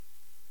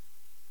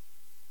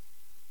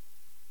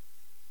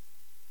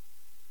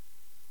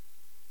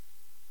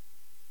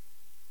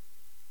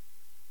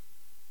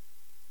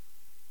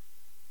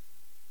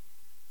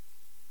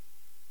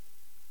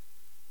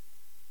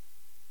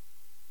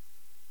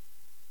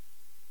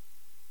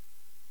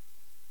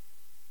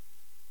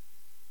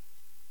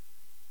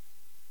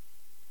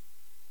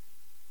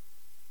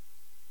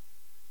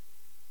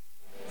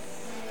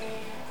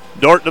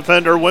Dordt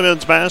Defender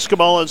women's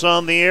basketball is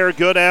on the air.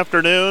 Good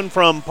afternoon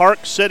from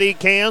Park City,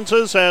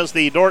 Kansas, as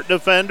the Dordt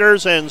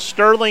Defenders and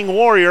Sterling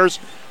Warriors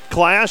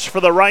clash for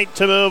the right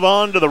to move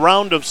on to the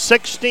round of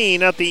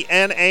 16 at the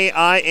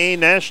NAIA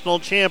National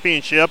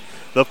Championship,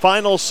 the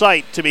final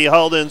site to be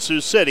held in Sioux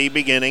City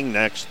beginning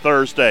next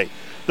Thursday.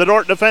 The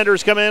Dordt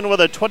Defenders come in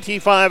with a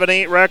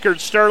 25-8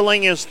 record.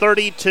 Sterling is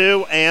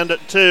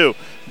 32-2.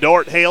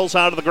 Dordt hails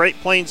out of the Great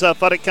Plains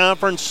Athletic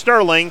Conference.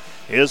 Sterling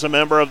is a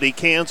member of the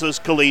Kansas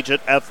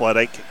Collegiate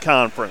Athletic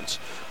Conference.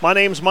 My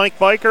name's Mike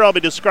Biker. I'll be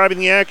describing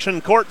the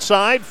action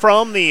courtside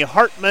from the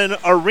Hartman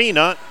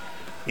Arena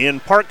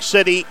in Park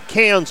City,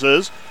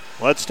 Kansas.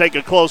 Let's take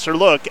a closer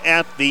look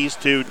at these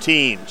two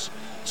teams.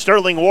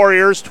 Sterling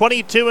Warriors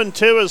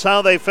 22-2 is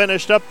how they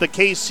finished up the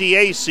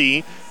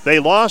KCAC. They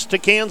lost to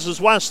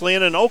Kansas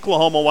Wesleyan and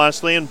Oklahoma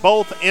Wesleyan,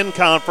 both in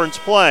conference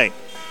play.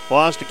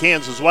 Loss to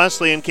Kansas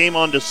Wesleyan came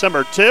on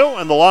December 2,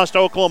 and the loss to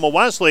Oklahoma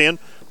Wesleyan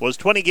was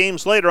 20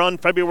 games later on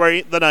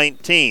February the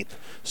 19th.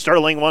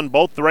 Sterling won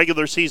both the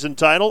regular season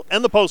title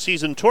and the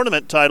postseason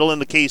tournament title in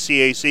the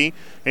KCAC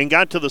and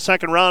got to the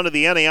second round of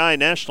the NAIA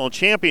National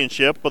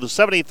Championship with a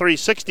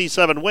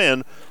 73-67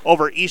 win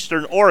over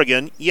Eastern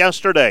Oregon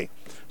yesterday.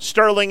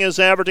 Sterling is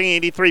averaging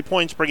 83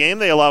 points per game.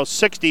 They allow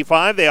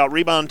 65. They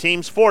out-rebound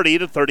teams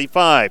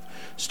 40-35.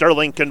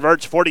 Sterling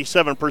converts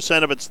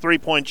 47% of its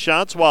three-point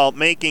shots while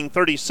making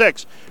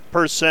 36%.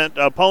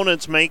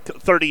 Opponents make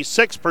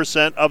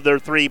 36% of their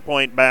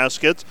three-point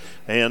baskets.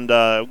 And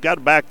got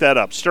to back that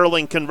up.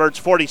 Sterling converts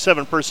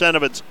 47%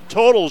 of its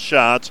total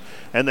shots,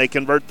 and they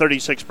convert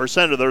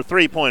 36% of their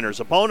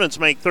three-pointers. Opponents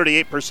make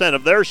 38%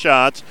 of their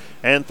shots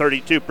and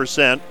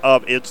 32%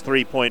 of its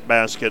three-point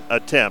basket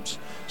attempts.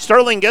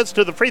 Sterling gets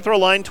to the free throw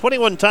line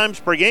 21 times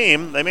per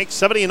game. They make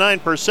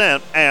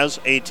 79% as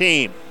a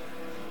team.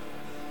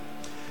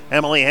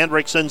 Emily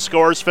Hendrickson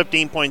scores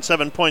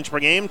 15.7 points per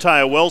game.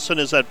 Taya Wilson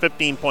is at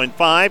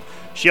 15.5.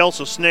 She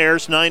also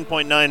snares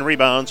 9.9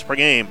 rebounds per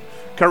game.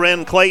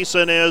 Corinne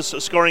Clayson is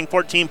scoring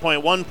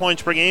 14.1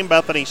 points per game.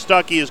 Bethany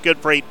Stuckey is good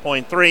for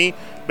 8.3.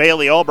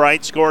 Bailey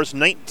Albright scores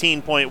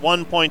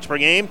 19.1 points per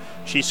game.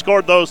 She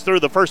scored those through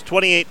the first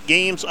 28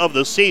 games of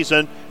the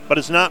season, but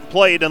has not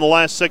played in the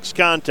last 6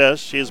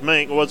 contests. She was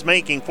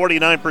making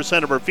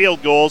 49% of her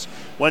field goals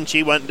when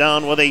she went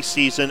down with a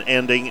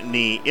season-ending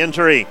knee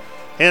injury.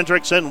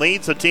 Hendrickson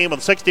leads the team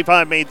with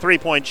 65 made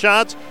three-point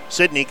shots.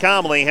 Sydney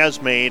Comley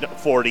has made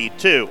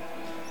 42.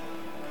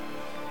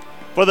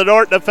 For the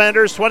Dordt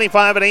Defenders,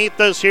 25-8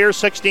 this year,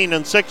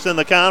 16-6 in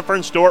the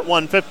conference. Dordt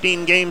won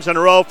 15 games in a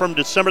row from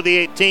December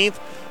the 18th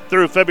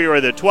through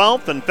February the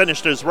 12th and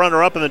finished as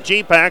runner-up in the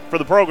GPAC for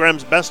the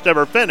program's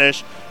best-ever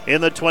finish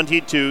in the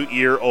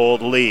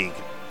 22-year-old league.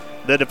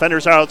 The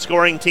Defenders are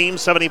outscoring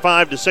teams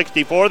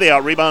 75-64. They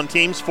out-rebound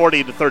teams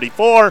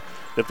 40-34.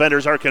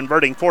 Defenders are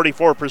converting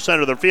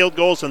 44% of their field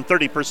goals and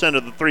 30%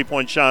 of the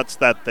three-point shots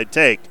that they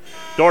take.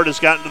 Dordt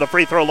has gotten to the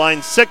free throw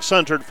line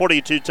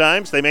 642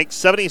 times. They make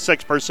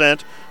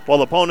 76%,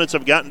 while opponents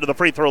have gotten to the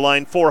free throw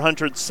line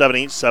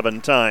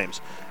 477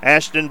 times.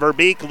 Ashton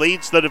Verbeek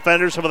leads the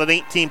Defenders with an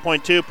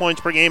 18.2 points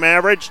per game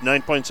average,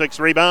 9.6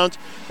 rebounds,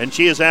 and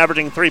she is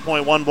averaging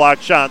 3.1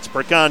 block shots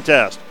per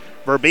contest.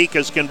 Verbeek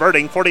is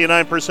converting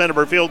 49% of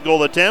her field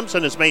goal attempts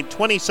and has made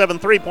 27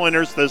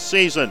 three-pointers this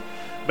season.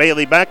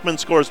 Bailey Beckman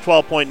scores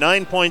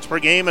 12.9 points per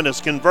game and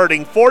is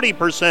converting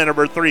 40% of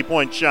her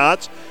three-point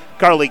shots.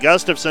 Carly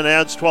Gustafson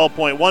adds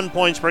 12.1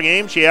 points per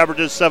game. She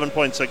averages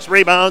 7.6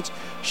 rebounds.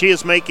 She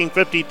is making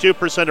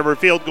 52% of her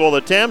field goal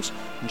attempts.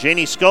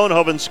 Janie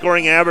Schoenhoven's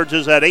scoring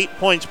averages at 8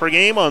 points per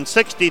game on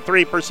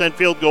 63%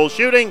 field goal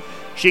shooting.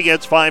 She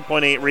gets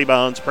 5.8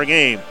 rebounds per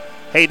game.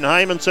 Hayden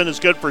Hymanson is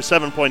good for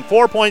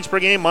 7.4 points per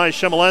game. Maya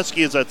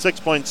Shimoleski is at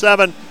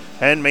 6.7.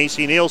 And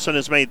Macy Nielsen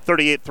has made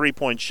 38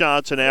 three-point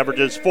shots and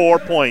averages 4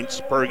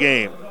 points per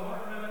game.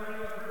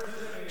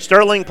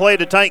 Sterling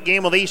played a tight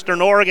game with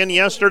Eastern Oregon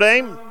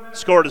yesterday.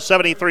 Scored a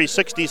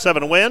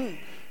 73-67 win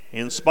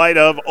in spite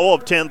of 0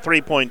 of 10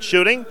 three-point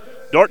shooting.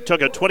 Dordt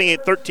took a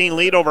 28-13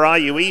 lead over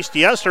IU East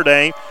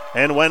yesterday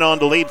and went on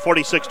to lead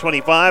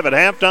 46-25 at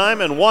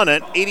halftime and won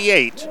it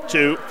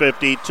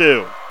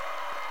 88-52.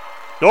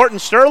 Dordt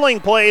and Sterling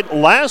played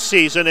last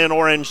season in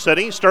Orange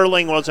City.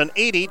 Sterling was an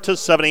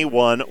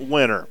 80-71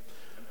 winner.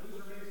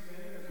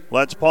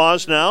 Let's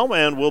pause now,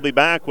 and we'll be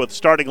back with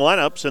starting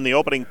lineups in the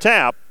opening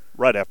tap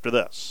right after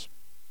this.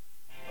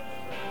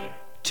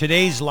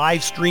 Today's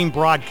live stream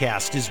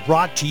broadcast is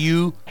brought to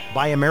you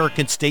by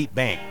American State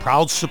Bank,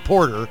 proud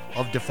supporter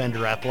of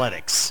Defender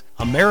Athletics.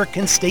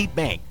 American State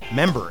Bank,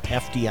 member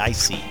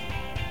FDIC.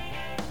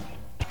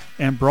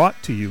 And brought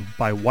to you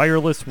by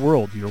Wireless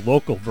World, your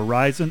local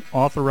Verizon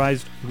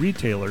authorized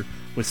retailer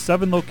with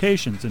 7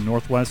 locations in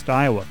Northwest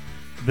Iowa.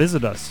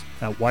 Visit us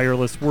at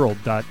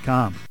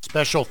wirelessworld.com.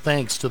 Special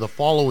thanks to the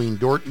following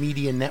Dordt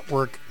Media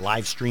Network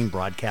live stream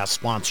broadcast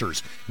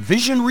sponsors.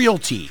 Vision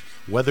Realty.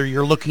 Whether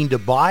you're looking to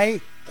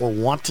buy or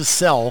want to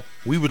sell,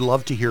 we would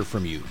love to hear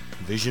from you.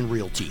 Vision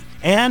Realty.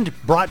 And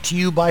brought to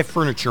you by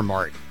Furniture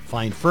Mart.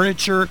 Find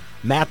furniture,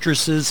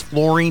 mattresses,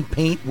 flooring,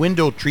 paint,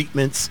 window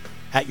treatments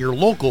at your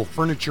local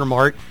Furniture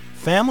Mart,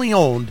 family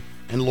owned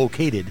and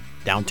located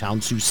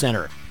downtown Sioux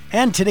Center.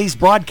 And today's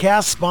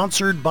broadcast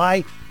sponsored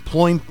by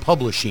Ployne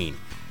Publishing.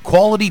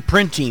 Quality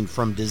printing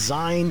from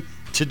design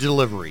to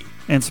delivery.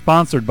 And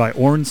sponsored by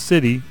Orange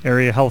City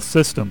Area Health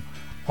System,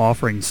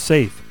 offering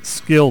safe,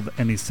 skilled,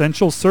 and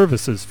essential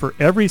services for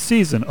every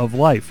season of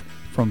life,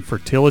 from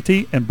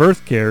fertility and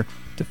birth care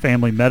to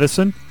family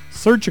medicine,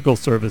 surgical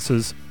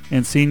services,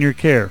 and senior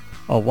care.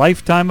 A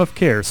lifetime of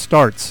care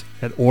starts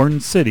at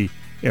Orange City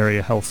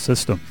Area Health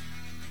System.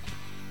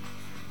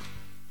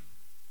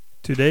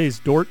 Today's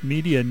Dordt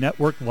Media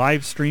Network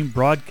live stream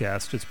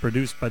broadcast is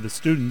produced by the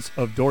students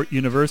of Dordt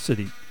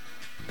University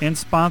and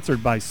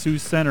sponsored by Sioux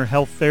Center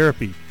Health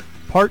Therapy,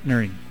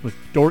 partnering with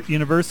Dordt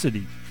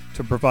University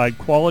to provide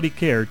quality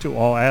care to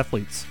all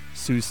athletes.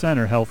 Sioux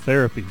Center Health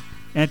Therapy.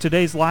 And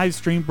today's live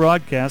stream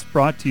broadcast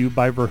brought to you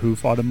by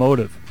Verhoof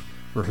Automotive.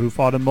 Verhoof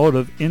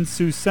Automotive in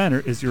Sioux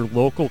Center is your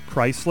local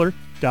Chrysler,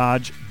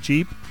 Dodge,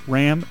 Jeep,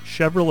 Ram,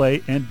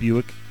 Chevrolet, and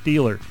Buick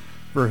dealer.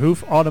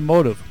 Verhoof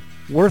Automotive,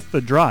 worth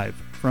the drive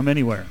from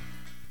anywhere.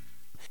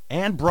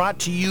 And brought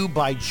to you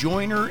by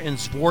Joyner and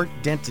Zwart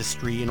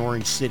Dentistry in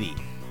Orange City,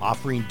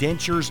 offering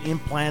dentures,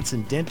 implants,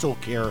 and dental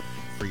care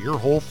for your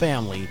whole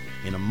family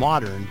in a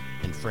modern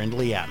and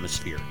friendly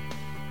atmosphere.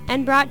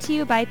 And brought to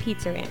you by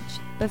Pizza Ranch,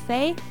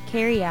 buffet,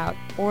 carry out,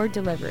 or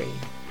delivery.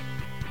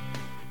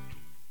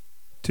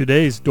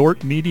 Today's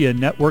Dordt Media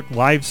Network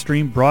live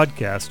stream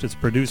broadcast is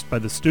produced by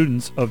the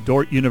students of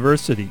Dordt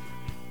University.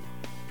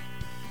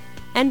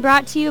 And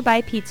brought to you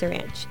by Pizza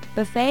Ranch,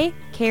 buffet,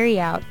 carry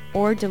out,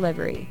 or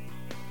delivery.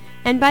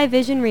 And by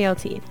Vision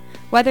Realty.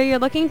 Whether you're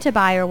looking to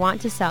buy or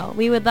want to sell,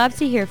 we would love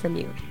to hear from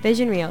you.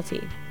 Vision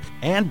Realty.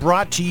 And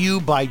brought to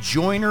you by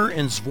Joyner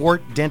and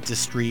Zwart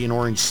Dentistry in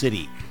Orange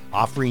City,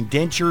 offering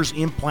dentures,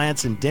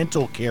 implants, and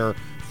dental care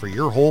for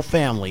your whole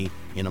family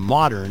in a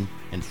modern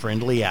and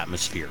friendly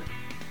atmosphere.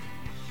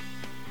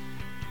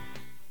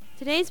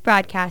 Today's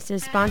broadcast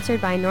is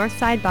sponsored by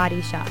Northside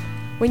Body Shop.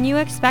 When you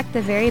expect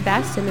the very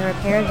best in the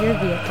repair of your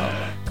vehicle,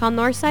 call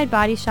Northside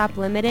Body Shop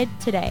Limited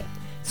today,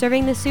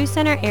 serving the Sioux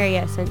Center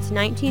area since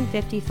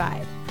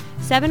 1955.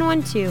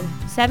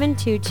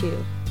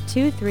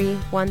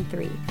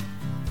 712-722-2313.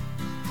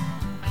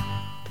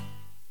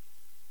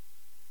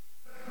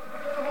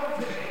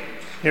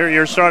 Here are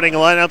your starting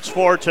lineups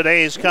for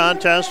today's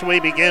contest. We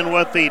begin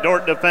with the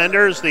Dordt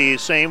Defenders, the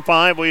same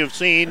five we have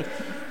seen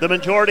the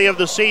majority of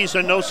the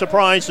season. No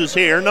surprises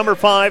here. Number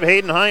 5,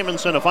 Hayden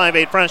Hymanson, a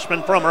 5'8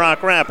 freshman from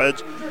Rock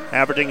Rapids,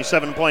 averaging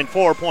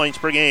 7.4 points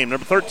per game.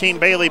 Number 13,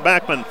 Bailey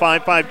Beckman,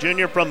 5'5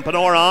 junior from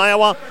Panora,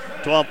 Iowa,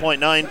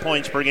 12.9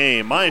 points per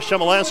game. Maya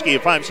Shimoleski, a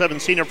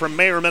 5'7 senior from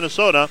Mayer,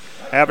 Minnesota,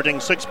 averaging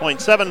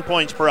 6.7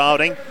 points per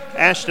outing.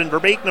 Ashton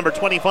Verbeek, number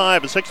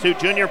 25, a 6'2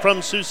 junior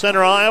from Sioux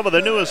Center, Iowa,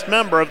 the newest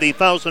member of the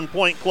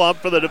 1,000-point club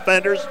for the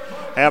Defenders,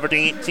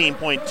 averaging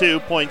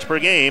 18.2 points per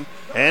game.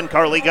 And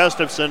Carly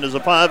Gustafson is a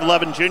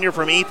 5'11 junior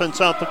from Ethan,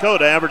 South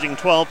Dakota, averaging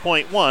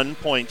 12.1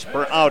 points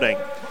per outing.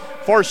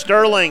 For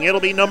Sterling,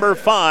 it'll be number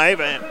 5,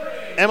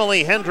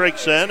 Emily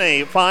Hendrickson,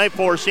 a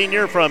 5'4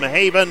 senior from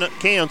Haven,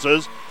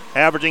 Kansas,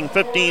 averaging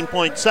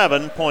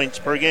 15.7 points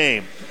per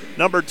game.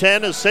 Number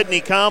 10 is Sydney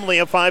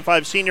Comley, a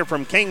 5'5 senior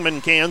from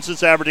Kingman,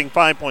 Kansas, averaging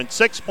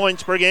 5.6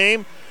 points per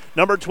game.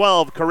 Number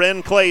 12,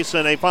 Corinne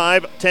Clayson, a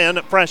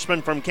 5'10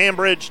 freshman from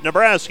Cambridge,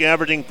 Nebraska,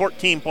 averaging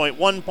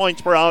 14.1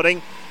 points per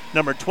outing.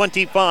 Number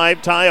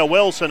 25, Taya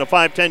Wilson, a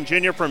 5'10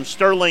 junior from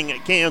Sterling,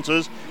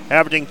 Kansas,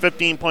 averaging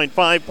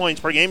 15.5 points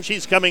per game.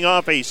 She's coming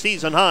off a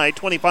season-high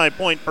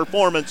 25-point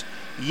performance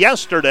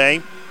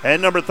yesterday.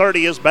 And number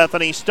 30 is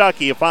Bethany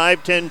Stuckey, a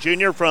 5'10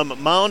 junior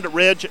from Mound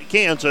Ridge,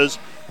 Kansas,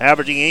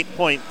 averaging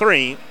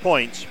 8.3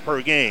 points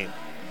per game.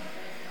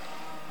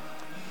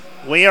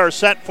 We are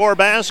set for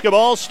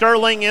basketball.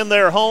 Sterling in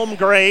their home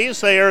grays.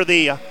 They are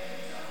the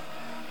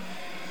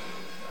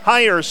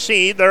higher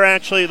seed. They're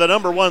actually the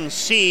number 1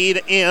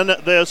 seed in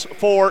this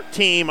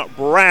 4-team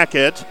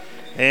bracket.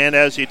 And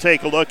as you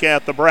take a look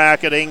at the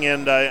bracketing,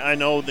 and I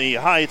know the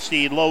high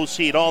seed, low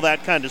seed, all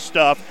that kind of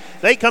stuff,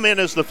 they come in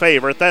as the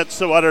favorite.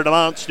 That's what it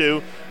amounts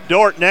to.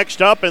 Dordt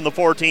next up in the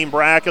 4-team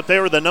bracket. They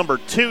were the number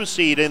 2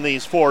 seed in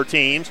these 4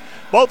 teams.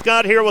 Both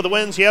got here with the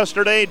wins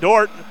yesterday.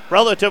 Dordt,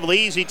 relatively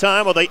easy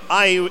time with the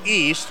IU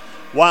East,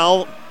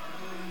 while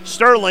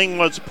Sterling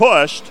was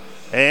pushed,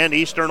 and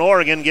Eastern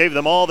Oregon gave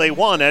them all they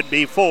wanted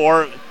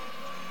before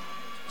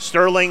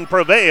Sterling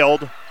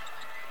prevailed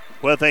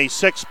with a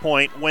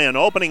 6-point win.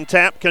 Opening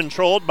tap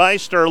controlled by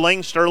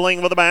Sterling.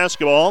 Sterling with the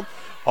basketball.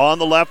 On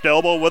the left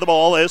elbow with the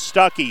ball is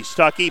Stuckey.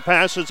 Stuckey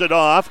passes it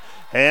off,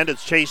 and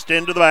it's chased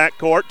into the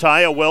backcourt.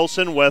 Taya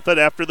Wilson with it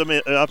after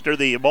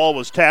the ball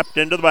was tapped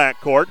into the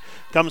backcourt.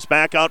 Comes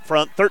back out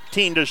front,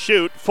 13 to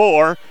shoot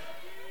for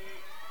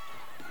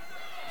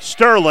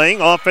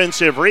Sterling.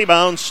 Offensive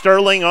rebound.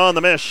 Sterling on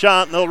the missed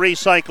shot, and they'll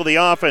recycle the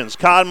offense.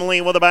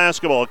 Conley with the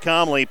basketball.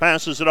 Conley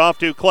passes it off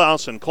to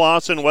Clausen.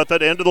 Clausen with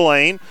it into the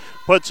lane.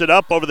 Puts it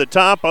up over the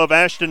top of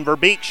Ashton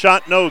Verbeek.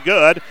 Shot no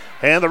good.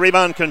 And the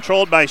rebound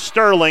controlled by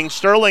Sterling.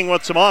 Sterling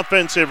with some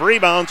offensive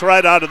rebounds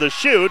right out of the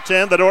chute.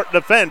 And the Dordt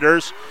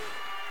defenders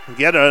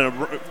get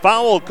a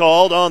foul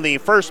called on the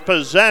first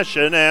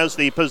possession as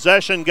the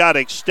possession got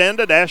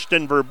extended.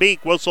 Ashton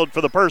Verbeek whistled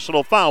for the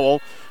personal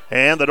foul,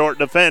 and the Dordt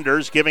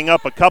defenders giving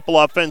up a couple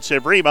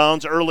offensive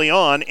rebounds early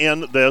on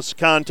in this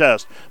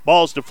contest.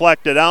 Ball's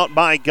deflected out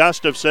by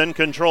Gustafson,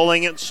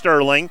 controlling it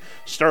Sterling.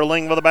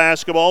 Sterling with the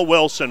basketball.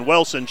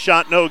 Wilson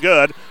shot no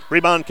good.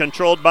 Rebound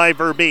controlled by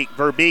Verbeek.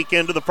 Verbeek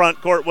into the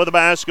front court with the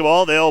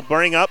basketball. They'll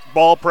bring up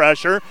ball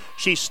pressure.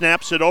 She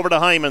snaps it over to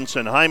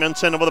Hymanson.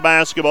 Hymanson with the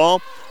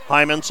basketball.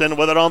 Hymanson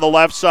with it on the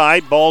left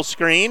side. Ball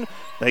screen.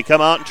 They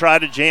come out and try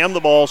to jam the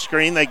ball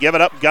screen. They give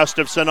it up.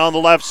 Gustafson on the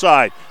left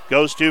side.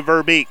 Goes to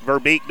Verbeek.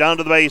 Verbeek down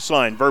to the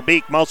baseline.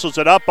 Verbeek muscles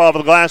it up off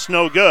the glass.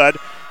 No good.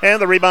 And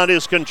the rebound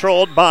is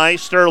controlled by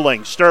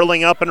Sterling.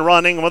 Sterling up and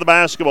running with the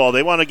basketball.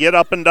 They want to get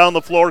up and down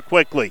the floor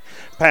quickly.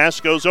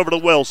 Pass goes over to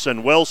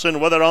Wilson. Wilson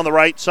with it on the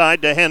right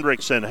side to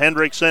Hendrickson.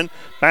 Hendrickson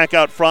back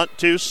out front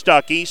to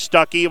Stuckey.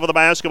 Stuckey with the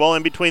basketball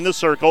in between the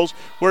circles.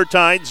 We're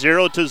tied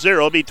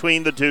 0-0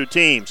 between the two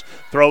teams.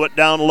 Throw it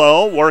down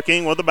low.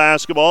 Working with the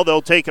basketball.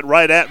 They'll take it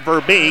right at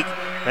Verbeek.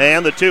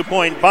 And the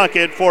 2-point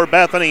bucket for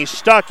Bethany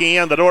Stuckey,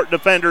 and the Dordt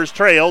defenders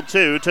trail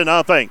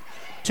 2-0.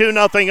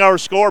 2-0 our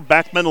score.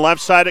 Beckman left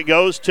side it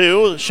goes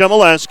to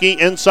Shimoleski.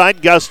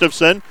 Inside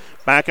Gustafson.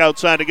 Back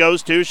outside it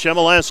goes to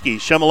Shimoleski.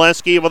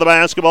 Shimoleski with the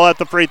basketball at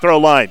the free throw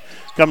line.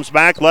 Comes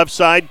back left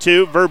side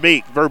to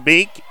Verbeek.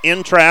 Verbeek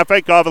in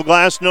traffic off the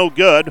glass. No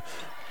good.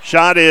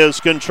 Shot is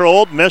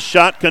controlled. Missed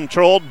shot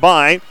controlled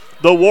by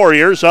the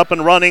Warriors. Up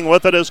and running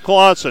with it is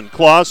Clausen.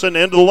 Clausen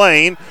into the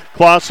lane.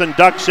 Clausen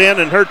ducks in,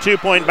 and her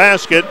 2-point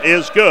basket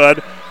is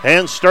good.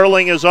 And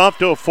Sterling is off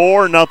to a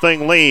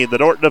 4-0 lead. The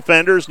Dordt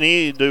defenders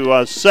need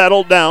to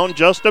settle down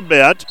just a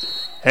bit.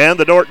 And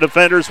the Dordt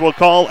defenders will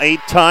call a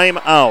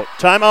timeout.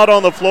 Timeout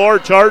on the floor,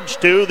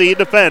 charged to the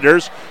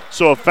defenders.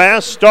 So a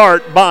fast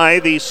start by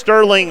the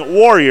Sterling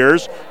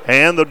Warriors.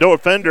 And the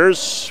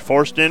defenders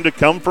forced into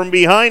come from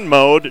behind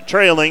mode,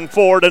 trailing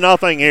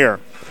 4-0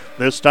 here.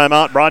 This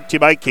timeout brought to you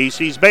by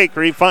Casey's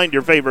Bakery. Find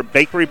your favorite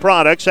bakery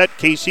products at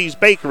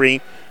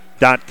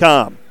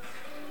caseysbakery.com.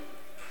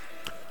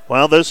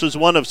 Well, this is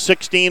one of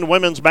 16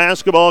 women's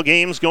basketball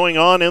games going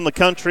on in the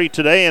country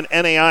today in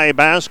NAIA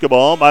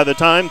basketball. By the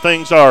time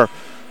things are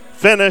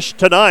finished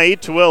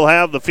tonight, we'll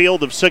have the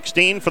field of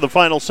 16 for the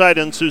final site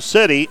in Sioux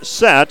City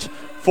set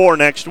for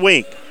next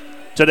week.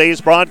 Today's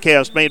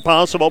broadcast made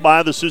possible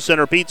by the Sioux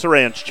Center Pizza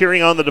Ranch,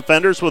 cheering on the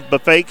defenders with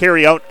buffet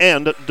carryout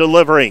and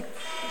delivery.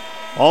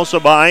 Also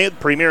by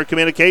Premier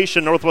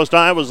Communication, Northwest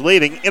Iowa's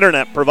leading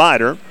internet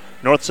provider.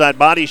 Northside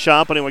Body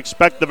Shop, and you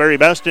expect the very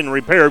best in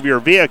repair of your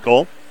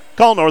vehicle.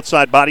 Call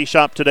Northside Body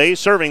Shop today,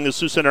 serving the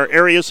Sioux Center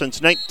area since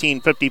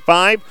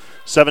 1955,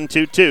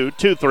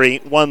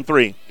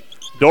 722-2313.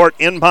 Dordt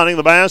inbounding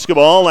the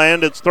basketball,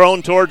 and it's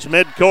thrown towards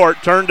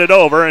midcourt, turned it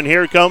over, and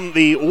here come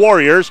the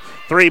Warriors.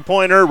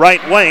 Three-pointer,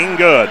 right wing,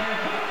 good.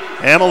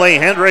 Emily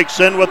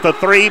Hendrickson with the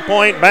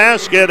 3-point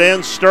basket,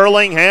 and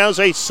Sterling has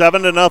a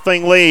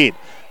 7-0 lead.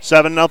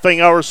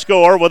 7-0 our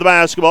score with the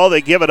basketball.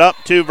 They give it up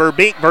to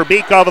Verbeek.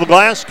 Verbeek off of the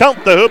glass,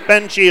 count the hoop,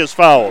 and she is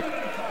fouled.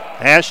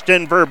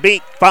 Ashton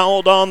Verbeek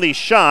fouled on the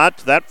shot.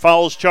 That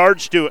foul's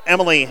charged to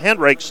Emily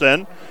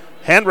Hendrickson.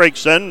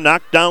 Hendrickson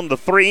knocked down the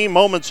 3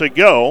 moments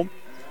ago.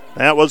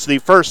 That was the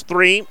first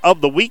 3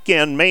 of the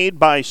weekend made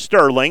by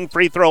Sterling.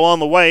 Free throw on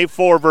the way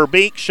for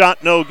Verbeek.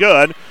 Shot no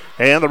good.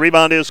 And the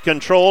rebound is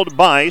controlled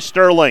by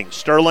Sterling.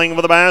 Sterling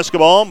with the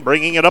basketball,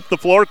 bringing it up the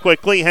floor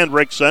quickly.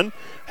 Hendrickson.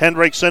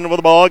 Hendrickson with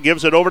the ball,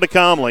 gives it over to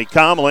Comley.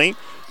 Comley,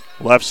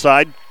 left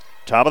side,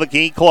 top of the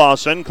key,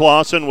 Clausen.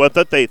 Clausen with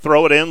it. They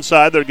throw it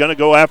inside. They're going to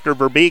go after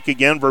Verbeek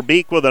again.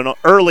 Verbeek with an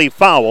early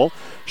foul.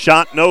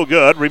 Shot no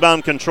good.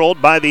 Rebound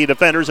controlled by the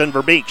defenders, and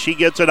Verbeek. She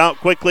gets it out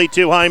quickly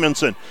to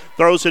Hymanson.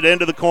 Throws it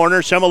into the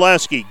corner.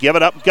 Shimoleski. Give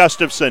it up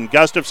Gustafson.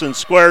 Gustafson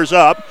squares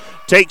up.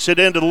 Takes it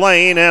into the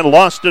lane and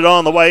lost it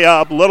on the way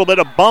up. A little bit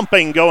of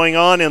bumping going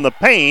on in the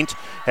paint,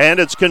 and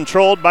it's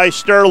controlled by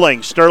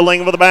Sterling.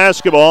 Sterling with the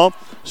basketball.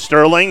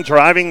 Sterling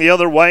driving the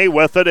other way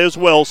with it is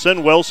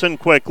Wilson. Wilson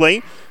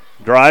quickly.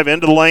 Drive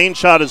into the lane.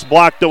 Shot is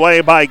blocked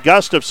away by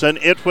Gustafson.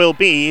 It will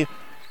be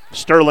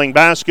Sterling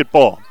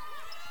basketball.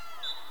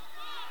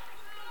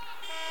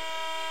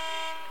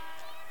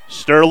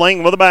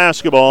 Sterling with the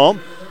basketball.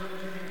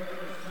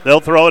 They'll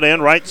throw it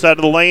in right side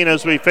of the lane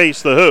as we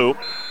face the hoop.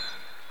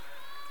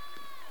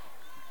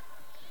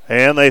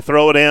 And they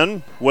throw it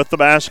in with the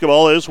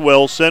basketball is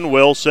Wilson.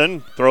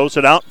 Wilson throws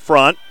it out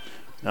front.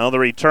 Now the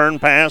return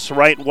pass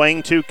right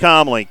wing to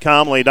Comley.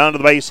 Comley down to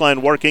the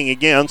baseline working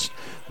against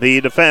the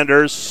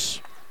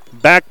defenders.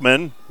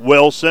 Beckman,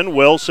 Wilson.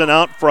 Wilson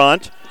out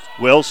front.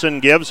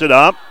 Wilson gives it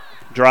up.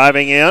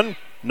 Driving in.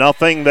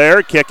 Nothing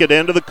there. Kick it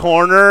into the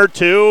corner.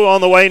 2 on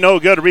the way. No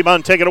good.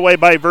 Rebound taken away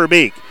by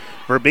Verbeek.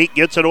 Verbeek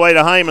gets it away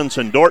to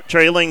Hymanson. Dordt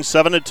trailing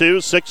 7-2.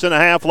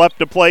 6.5 left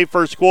to play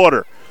first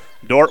quarter.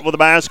 Dordt with the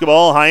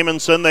basketball.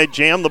 Hymanson, they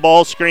jam the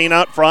ball screen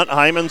out front.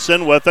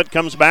 Hymanson with it.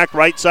 Comes back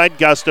right side.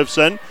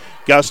 Gustafson.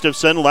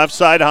 Gustafson, left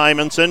side,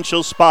 Hymanson.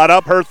 She'll spot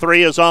up. Her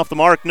three is off the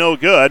mark, no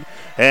good.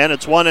 And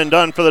it's one and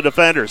done for the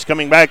defenders.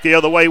 Coming back the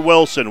other way,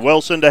 Wilson.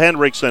 Wilson to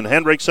Hendrickson.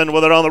 Hendrickson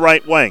with it on the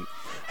right wing.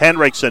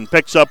 Hendrickson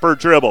picks up her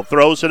dribble,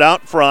 throws it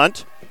out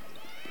front.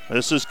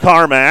 This is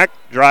Carmack.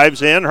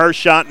 Drives in. Her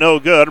shot no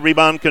good.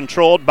 Rebound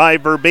controlled by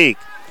Verbeek.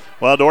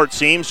 Well, Dordt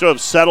seems to have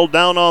settled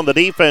down on the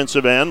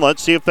defensive end.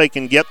 Let's see if they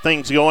can get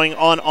things going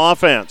on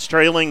offense.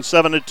 Trailing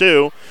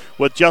 7-2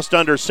 with just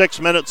under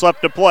 6 minutes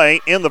left to play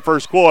in the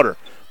first quarter.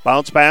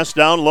 Bounce pass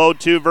down low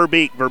to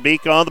Verbeek.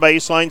 Verbeek on the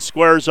baseline,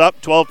 squares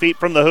up 12 feet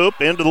from the hoop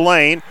into the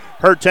lane.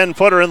 Her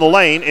 10-footer in the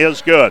lane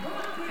is good.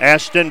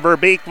 Ashton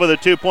Verbeek with a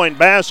 2-point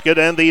basket,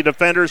 and the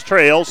defenders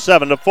trail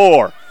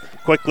 7-4.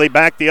 Quickly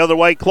back the other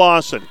way,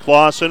 Clausen.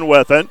 Clausen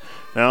with it.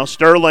 Now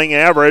Sterling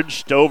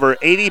averaged over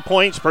 80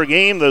 points per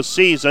game this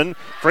season.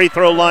 Free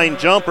throw line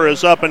jumper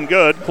is up and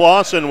good.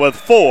 Clausen with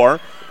 4,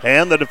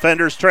 and the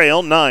defenders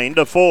trail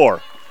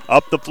 9-4.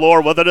 Up the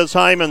floor with it is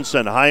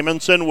Hymanson.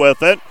 Hymanson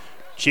with it.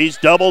 She's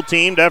double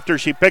teamed after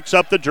she picks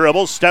up the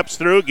dribble, steps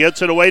through,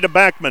 gets it away to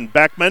Beckman.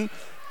 Beckman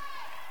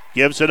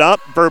gives it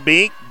up.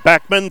 Verbeek.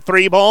 Beckman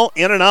three ball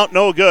in and out,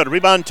 no good.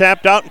 Rebound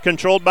tapped out and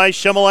controlled by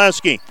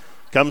Shimoleski.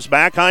 Comes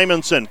back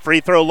Hymanson.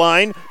 Free throw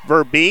line.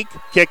 Verbeek.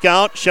 Kick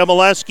out.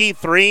 Shimoleski.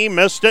 Three.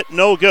 Missed it.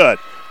 No good.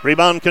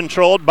 Rebound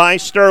controlled by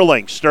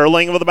Sterling.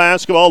 Sterling with the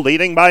basketball,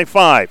 leading by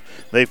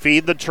 5. They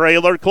feed the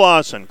trailer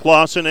Clausen.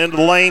 Clausen into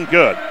the lane.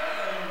 Good.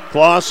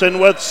 Clausen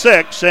with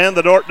 6, and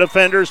the Dordt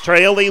defenders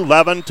trail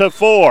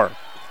 11-4.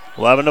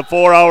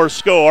 11-4 our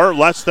score.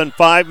 Less than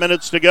 5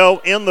 minutes to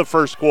go in the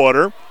first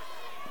quarter.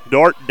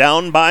 Dordt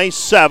down by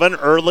 7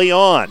 early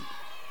on.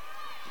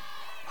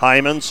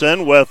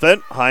 Hymanson with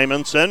it.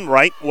 Hymanson,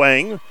 right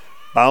wing.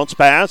 Bounce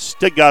pass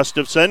to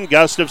Gustafson.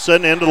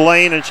 Gustafson into the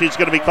lane, and she's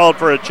going to be called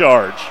for a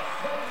charge.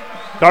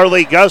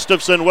 Carly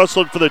Gustafson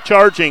whistled for the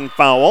charging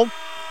foul.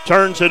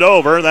 Turns it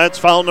over. That's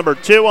foul number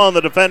 2 on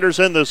the defenders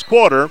in this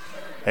quarter.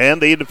 And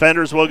the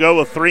defenders will go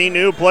with 3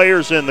 new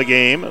players in the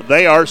game.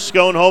 They are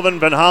Schoenhoven,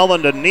 Van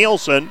Holland, and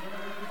Nielsen.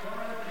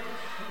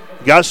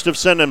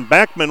 Gustafson and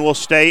Beckman will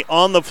stay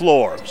on the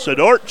floor. So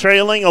Dordt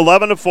trailing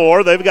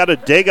 11-4. They've got to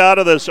dig out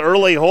of this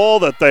early hole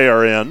that they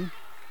are in.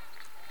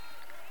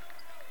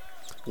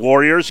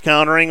 Warriors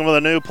countering with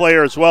a new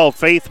player as well.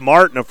 Faith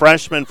Martin, a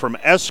freshman from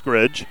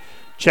Eskridge,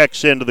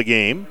 checks into the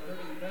game.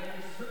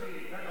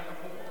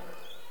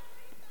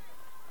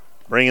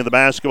 Bringing the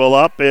basketball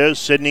up is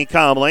Sydney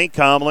Comley.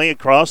 Comley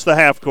across the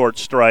half-court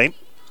stripe.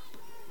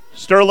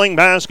 Sterling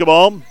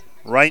basketball.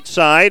 Right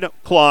side,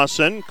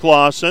 Clausen.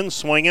 Clausen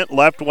swing it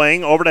left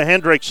wing over to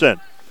Hendrickson.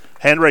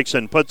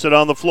 Hendrickson puts it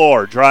on the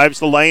floor. Drives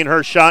the lane.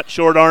 Her shot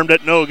short-armed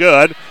it. No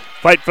good.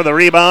 Fight for the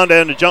rebound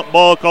and a jump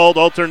ball called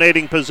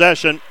alternating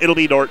possession. It'll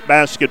be Dordt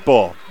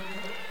basketball.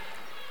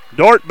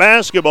 Dordt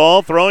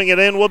basketball. Throwing it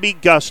in will be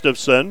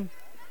Gustafson.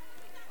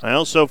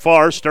 Well, so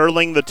far,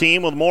 Sterling the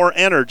team with more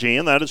energy,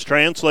 and that is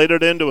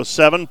translated into a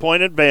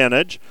 7-point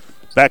advantage.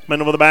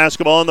 Beckman with the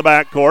basketball in the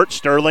backcourt.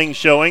 Sterling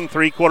showing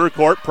three-quarter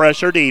court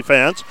pressure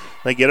defense.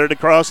 They get it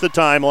across the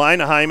timeline.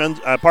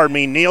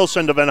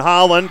 Nielsen to Van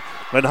Holland.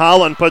 Van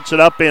Holland puts it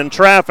up in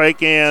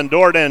traffic, and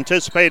Dordt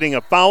anticipating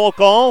a foul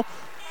call.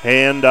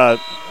 And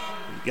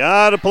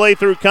got to play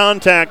through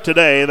contact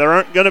today. There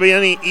aren't going to be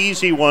any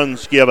easy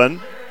ones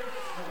given.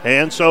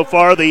 And so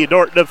far, the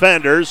Dordt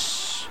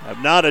defenders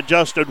have not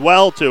adjusted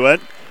well to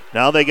it.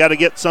 Now they got to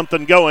get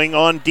something going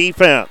on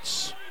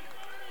defense.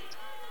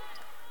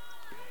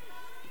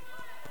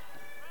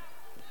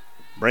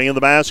 Bringing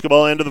the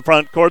basketball into the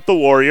front court, the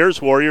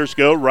Warriors. Warriors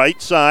go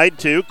right side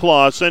to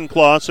Clausen.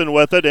 Clausen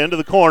with it into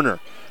the corner.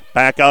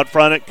 Back out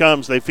front it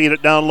comes. They feed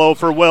it down low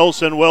for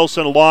Wilson.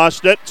 Wilson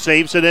lost it.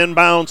 Saves it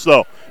inbounds,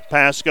 though.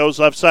 Pass goes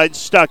left side,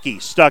 Stuckey.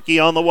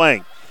 Stuckey on the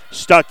wing.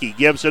 Stuckey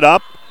gives it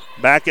up.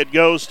 Back it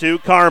goes to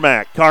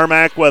Carmack.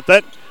 Carmack with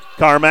it.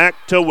 Carmack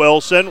to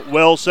Wilson.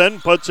 Wilson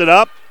puts it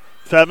up.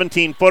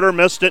 17-footer,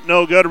 missed it,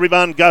 no good.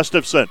 Rebound,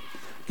 Gustafson.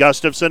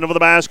 Gustafson over the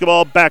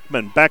basketball,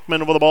 Beckman.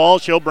 Beckman with the ball,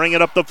 she'll bring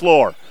it up the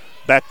floor.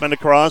 Beckman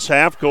across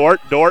half court.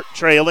 Dordt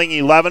trailing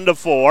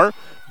 11-4.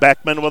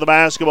 Beckman with the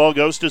basketball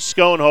goes to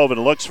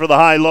Schoenhoven. Looks for the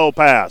high-low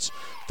pass.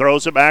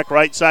 Throws it back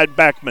right side,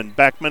 Beckman.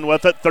 Beckman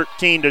with it,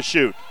 13 to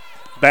shoot.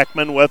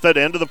 Beckman with it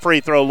into the free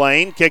throw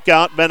lane. Kick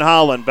out, Van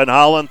Holland. Van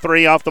Holland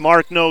three off the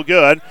mark, no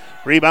good.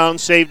 Rebound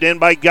saved in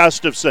by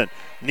Gustafson.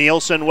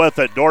 Nielsen with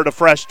it. Dordt a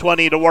fresh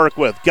 20 to work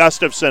with.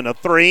 Gustafson a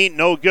three,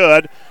 no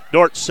good.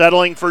 Dordt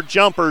settling for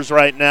jumpers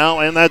right now,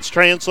 and that's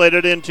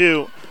translated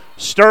into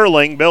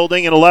Sterling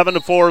building an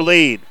 11-4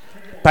 lead.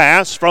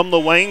 Pass from the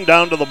wing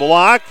down to the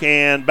block,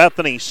 and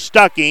Bethany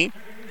Stuckey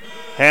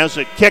has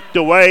it kicked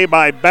away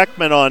by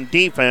Beckman on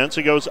defense.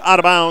 It goes out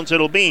of bounds.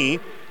 It'll be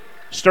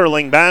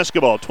Sterling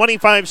basketball.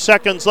 25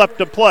 seconds left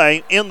to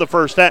play in the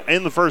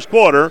first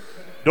quarter.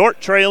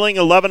 Dordt trailing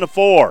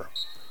 11-4.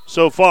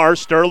 So far,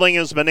 Sterling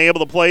has been able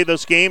to play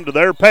this game to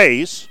their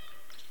pace.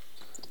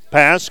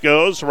 Pass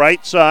goes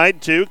right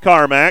side to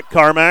Carmack.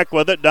 Carmack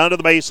with it down to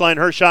the baseline.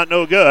 Her shot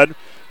no good.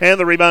 And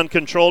the rebound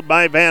controlled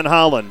by Van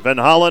Holland. Van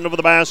Holland over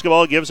the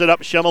basketball, gives it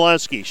up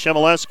Shimoleski.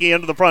 Shimoleski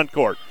into the front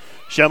court.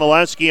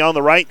 Shemileski on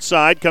the right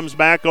side, comes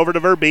back over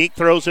to Verbeek,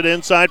 throws it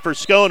inside for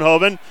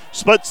Schoenhoven,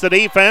 splits the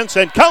defense,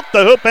 and count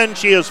the hoop, and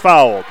she is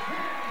fouled.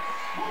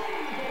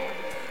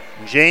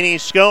 Janie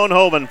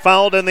Schoenhoven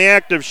fouled in the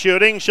act of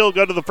shooting. She'll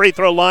go to the free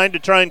throw line to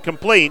try and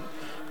complete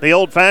the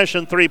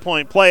old-fashioned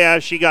three-point play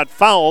as she got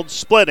fouled,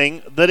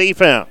 splitting the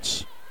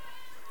defense.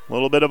 A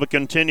little bit of a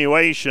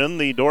continuation.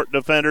 The Dordt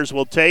defenders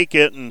will take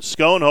it, and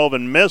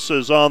Schoenhoven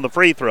misses on the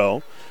free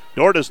throw.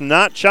 Dordt has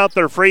not shot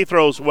their free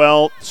throws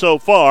well so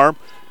far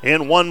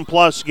in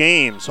 1+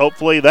 games.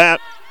 Hopefully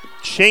that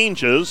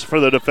changes for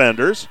the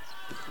defenders.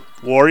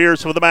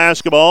 Warriors with the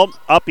basketball,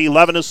 up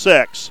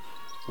 11-6.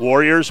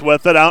 Warriors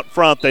with it out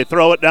front. They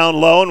throw it down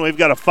low, and we've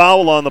got a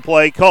foul on the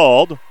play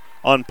called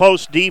on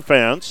post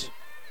defense.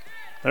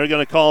 They're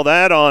going to call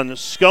that on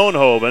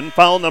Schoenhoven.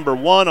 Foul number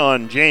 1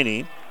 on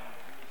Janie.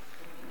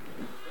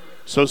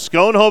 So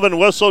Schoenhoven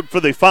whistled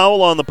for the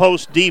foul on the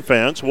post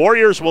defense.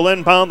 Warriors will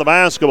inbound the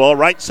basketball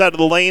right side of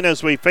the lane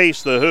as we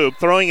face the hoop.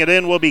 Throwing it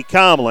in will be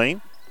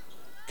Comley.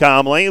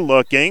 Comley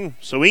looking.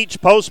 So each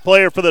post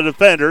player for the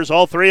defenders,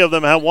 all three of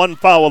them have 1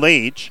 foul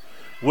each.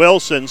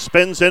 Wilson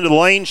spins into the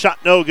lane. Shot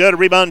no good.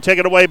 Rebound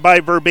taken away by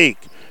Verbeek.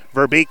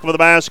 Verbeek with the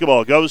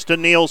basketball. Goes to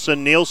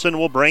Nielsen. Nielsen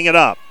will bring it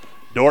up.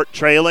 Dordt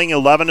trailing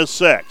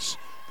 11-6.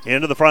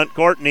 Into the front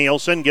court.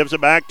 Nielsen gives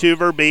it back to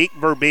Verbeek.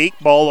 Verbeek,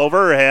 ball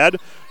over her head.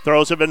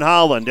 Throws it in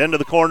Holland. Into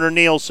the corner,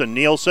 Nielsen.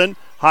 Nielsen,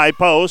 high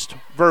post.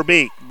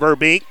 Verbeek.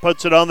 Verbeek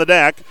puts it on the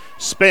deck.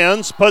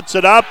 Spins, puts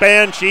it up,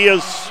 and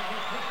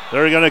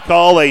they're going to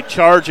call a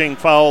charging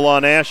foul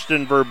on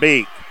Ashton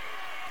Verbeek.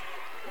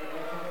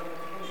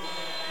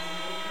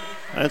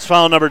 That's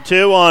foul number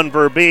 2 on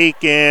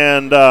Verbeek,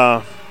 and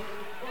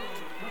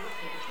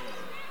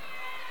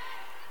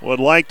would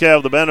like to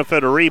have the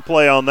benefit of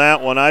replay on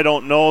that one. I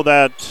don't know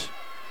that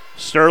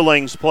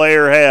Sterling's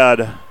player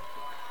had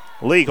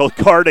legal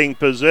guarding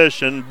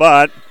position,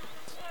 but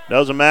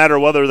doesn't matter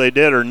whether they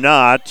did or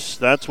not.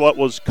 That's what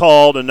was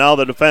called, and now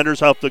the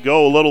defenders have to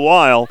go a little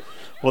while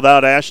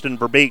without Ashton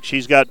Verbeek.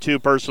 She's got 2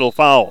 personal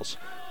fouls.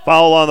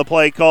 Foul on the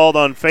play called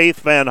on Faith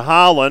Van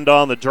Holland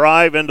on the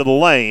drive into the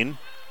lane.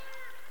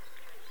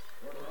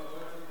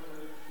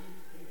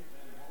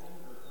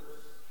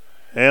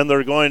 And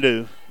they're going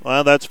to,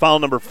 that's foul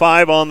number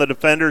 5 on the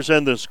defenders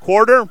in this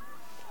quarter.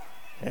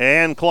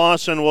 And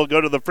Clausen will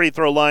go to the free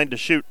throw line to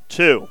shoot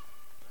 2.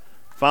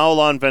 Foul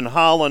on Van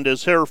Holland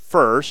is her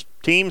first,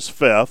 team's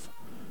 5th.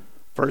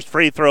 First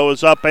free throw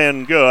is up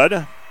and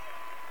good.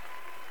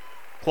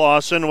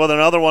 Clausen with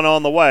another one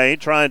on the way,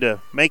 trying to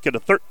make it a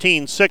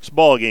 13-6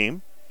 ball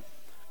game.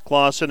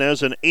 Clausen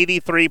is an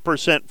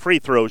 83% free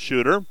throw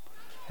shooter.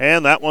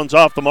 And that one's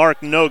off the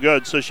mark, no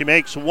good. So she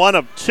makes 1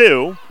 of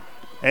 2.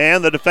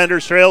 And the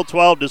defenders trail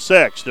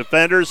 12-6.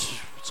 Defenders,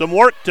 some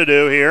work to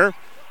do here.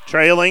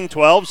 Trailing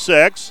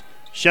 12-6.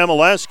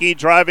 Shemileski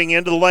driving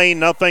into the lane,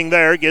 nothing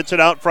there. Gets it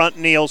out front,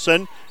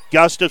 Nielsen.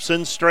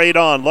 Gustafson straight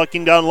on,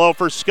 looking down low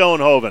for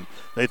Schoenhoven.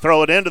 They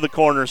throw it into the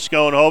corner,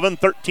 Schoenhoven.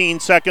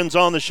 13 seconds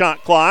on the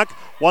shot clock.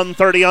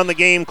 1:30 on the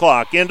game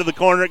clock. Into the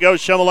corner it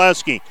goes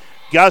Shemileski.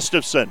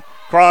 Gustafson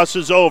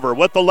crosses over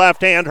with the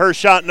left hand. Her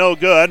shot no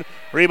good.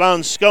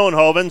 Rebound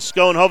Schoenhoven.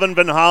 Schoenhoven,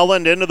 Van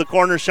Holland into the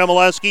corner.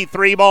 Shemileski,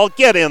 3-ball.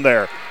 Get in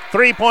there.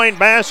 3-point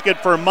basket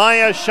for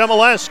Maya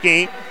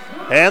Shemileski.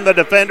 And the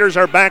defenders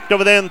are back to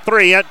within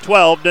 3 at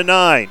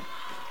 12-9.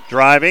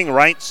 Driving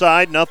right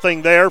side.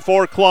 Nothing there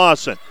for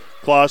Clausen.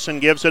 Clausen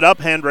gives it up.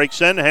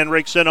 Hendrickson.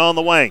 Hendrickson on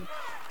the wing.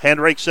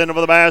 Hendrickson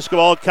over the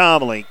basketball.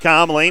 Comley.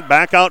 Comley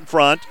back out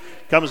front.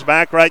 Comes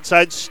back right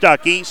side.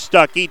 Stuckey.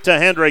 Stuckey to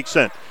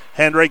Hendrickson.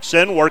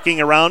 Hendrickson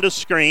working around a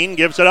screen,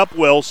 gives it up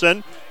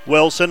Wilson.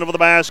 Wilson over the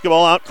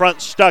basketball out front,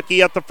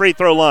 Stuckey at the free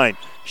throw line.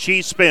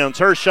 She spins,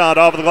 her shot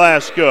off the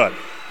glass, good.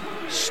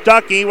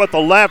 Stuckey with the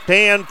left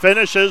hand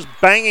finishes,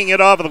 banging it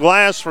off the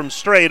glass from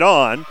straight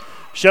on.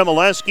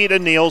 Shemileski to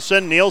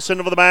Nielsen. Nielsen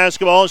over the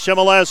basketball,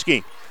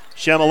 Shemileski.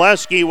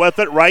 Shemileski with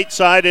it, right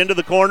side into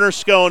the corner,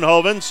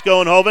 Schoenhoven.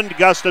 Schoenhoven to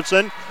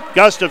Gustafson.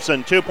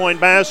 Gustafson, 2-point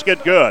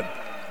basket, good.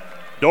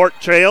 Dordt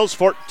trails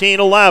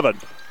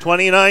 14-11.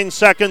 29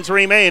 seconds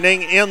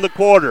remaining in the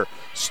quarter.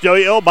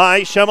 Still by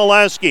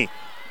Shemileski.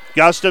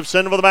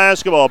 Gustafson with the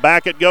basketball.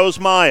 Back it goes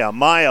Maya.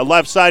 Maya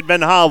left side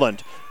Van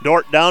Holland.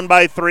 Dordt down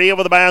by 3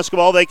 over the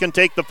basketball. They can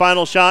take the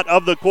final shot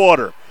of the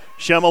quarter.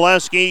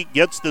 Shemileski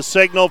gets the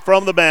signal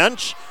from the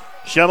bench.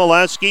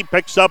 Shemileski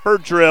picks up her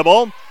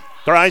dribble.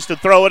 Tries to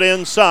throw it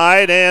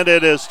inside, and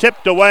it is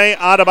tipped away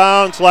out of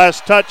bounds.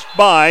 Last touched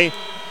by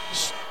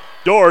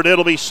Dordt.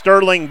 It'll be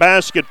Sterling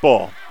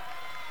basketball.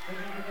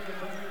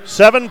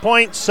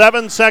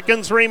 7.7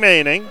 seconds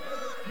remaining.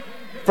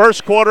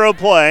 First quarter of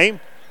play.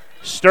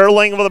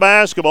 Sterling with the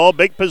basketball.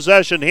 Big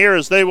possession here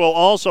as they will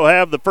also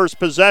have the first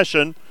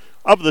possession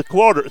of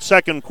the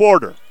second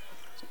quarter.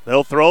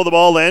 They'll throw the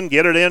ball in,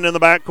 get it in the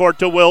backcourt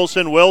to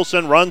Wilson.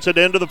 Wilson runs it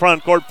into the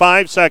front court.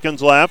 5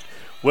 seconds left.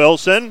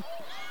 Wilson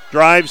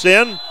drives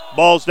in.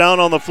 Ball's down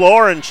on the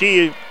floor, and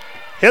she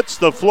hits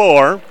the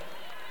floor.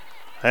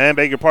 And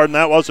beg your pardon,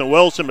 that wasn't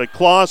Wilson, but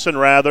Clausen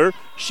rather.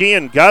 She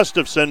and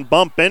Gustafson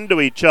bump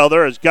into each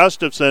other as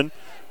Gustafson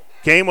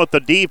came with the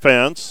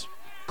defense.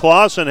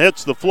 Clausen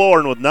hits the floor,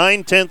 and with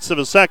 9/10 of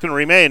a second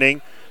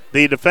remaining,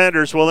 the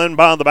defenders will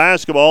inbound the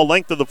basketball,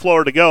 length of the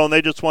floor to go, and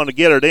they just want to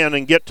get it in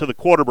and get to the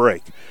quarter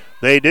break.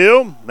 They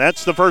do.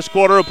 That's the first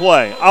quarter of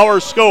play. Our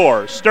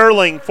score,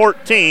 Sterling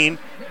 14,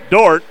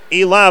 Dordt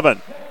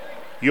 11.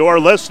 You're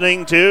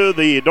listening to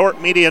the Dordt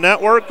Media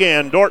Network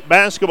and Dordt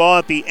basketball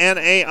at the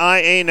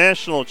NAIA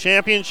National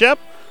Championship.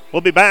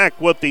 We'll be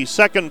back with the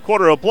second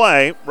quarter of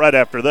play right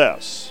after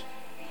this.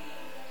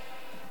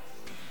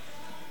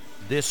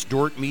 This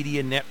Dordt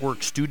Media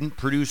Network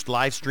student-produced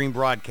live stream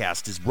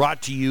broadcast is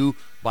brought to you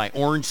by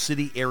Orange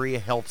City Area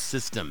Health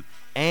System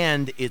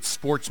and its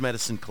sports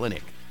medicine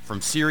clinic.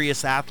 From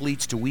serious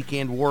athletes to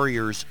weekend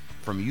warriors,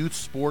 from youth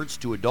sports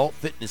to adult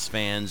fitness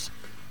fans,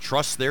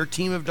 trust their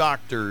team of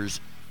doctors,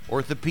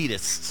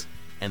 orthopedists,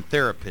 and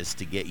therapists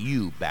to get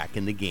you back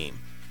in the game.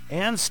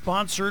 And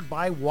sponsored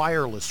by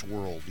Wireless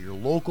World, your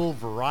local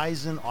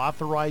Verizon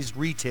authorized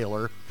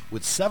retailer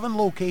with 7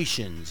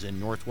 locations in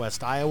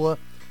Northwest Iowa.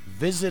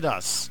 Visit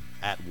us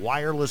at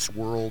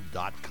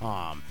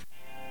wirelessworld.com.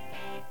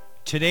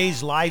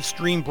 Today's live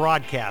stream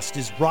broadcast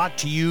is brought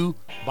to you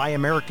by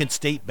American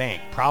State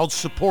Bank, proud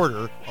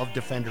supporter of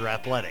Defender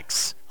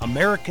Athletics.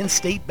 American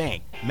State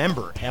Bank,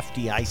 member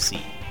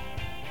FDIC.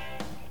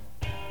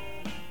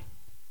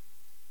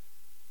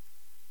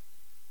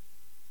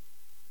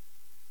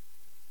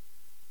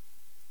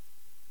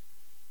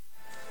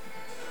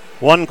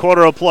 One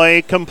quarter of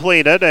play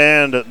completed,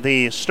 and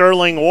the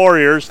Sterling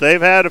Warriors,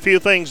 they've had a few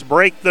things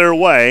break their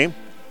way.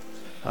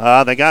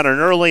 They got an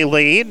early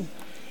lead.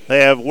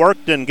 They have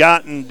worked and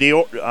gotten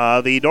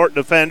the Dordt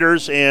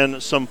defenders in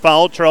some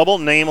foul trouble,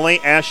 namely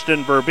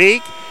Ashton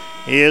Verbeek.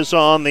 He is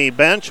on the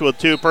bench with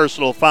 2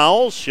 personal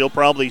fouls. She'll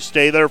probably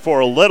stay there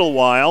for a little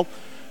while.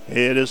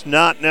 It is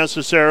not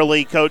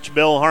necessarily Coach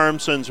Bill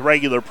Harmson's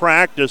regular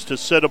practice to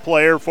sit a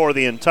player for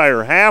the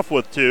entire half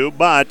with 2,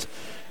 but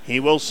he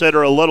will sit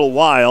her a little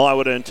while. I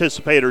would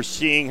anticipate her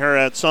seeing her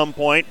at some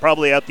point,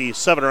 probably at the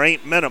 7 or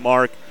 8 minute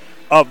mark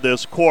of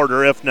this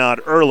quarter, if not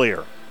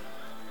earlier.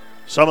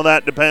 Some of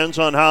that depends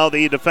on how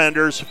the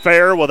defenders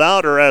fare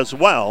without her as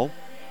well.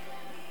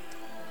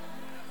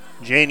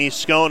 Janie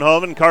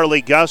Schoenhoven,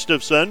 Carly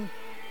Gustafson,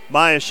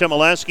 Maya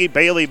Shimoleski,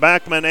 Bailey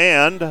Beckman,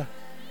 and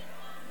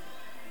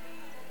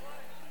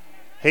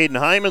Hayden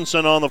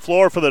Hymanson on the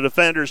floor for the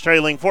defenders,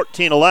 trailing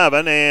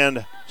 14-11,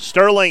 and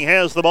Sterling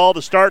has the ball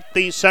to start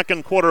the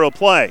second quarter of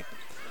play.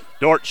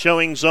 Dordt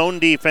showing zone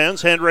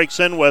defense.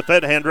 Hendrickson with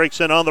it.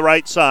 Hendrickson on the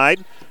right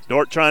side.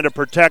 Dordt trying to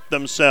protect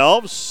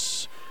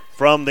themselves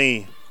from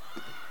the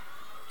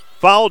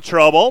foul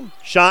trouble.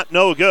 Shot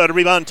no good.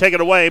 Rebound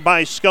taken away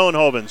by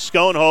Schoenhoven.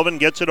 Schoenhoven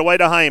gets it away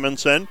to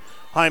Hymanson.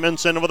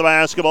 Hymanson with the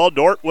basketball.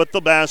 Dordt with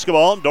the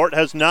basketball. Dordt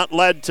has not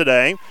led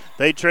today.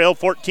 They trail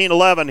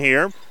 14-11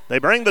 here. They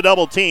bring the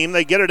double team.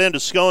 They get it into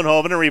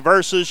Schoenhoven and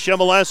reverses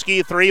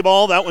Shimoleski.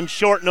 3-ball. That one's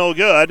short, no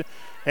good.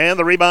 And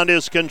the rebound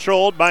is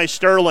controlled by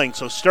Sterling.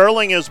 So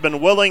Sterling has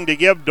been willing to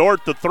give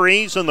Dordt the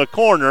threes in the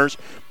corners,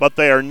 but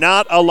they are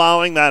not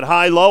allowing that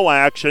high-low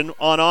action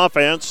on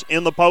offense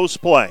in the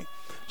post play.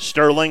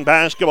 Sterling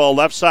basketball,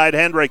 left side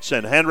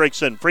Hendrickson.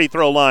 Hendrickson, free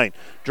throw line.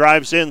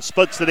 Drives in,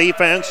 splits the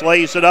defense,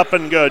 lays it up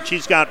and good.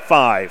 She's got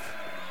 5.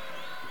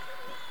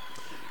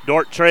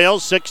 Dordt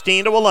trails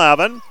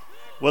 16-11.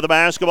 With the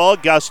basketball,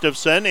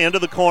 Gustafson. Into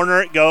the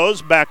corner it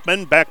goes.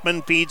 Beckman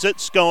feeds it.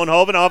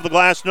 Schoenhoven off the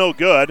glass, no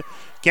good.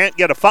 Can't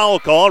get a foul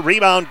call.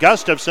 Rebound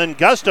Gustafson.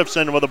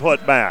 Gustafson with a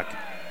putback.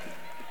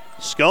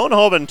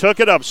 Schoenhoven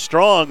took it up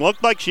strong.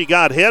 Looked like she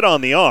got hit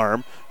on the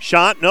arm.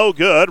 Shot no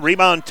good.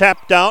 Rebound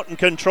tapped out and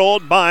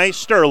controlled by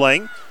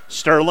Sterling.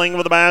 Sterling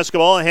with the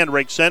basketball.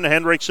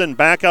 Hendrickson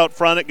back out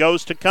front. It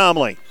goes to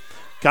Comley.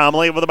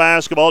 Comley with the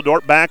basketball.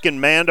 Dordt back in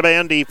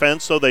man-to-man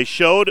defense. So they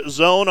showed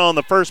zone on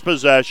the first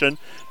possession.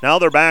 Now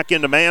they're back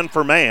into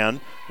man-for-man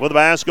with the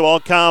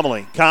basketball.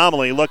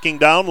 Comley looking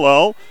down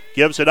low.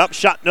 Gives it up.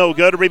 Shot no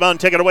good.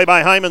 Rebound taken away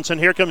by Hymanson.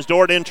 Here comes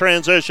Dordt in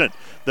transition.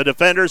 The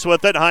defenders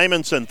with it.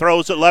 Hymanson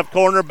throws it left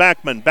corner.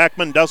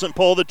 Beckman doesn't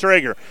pull the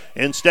trigger.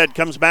 Instead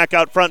comes back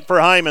out front for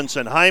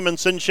Hymanson.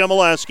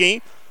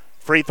 Shimoleski.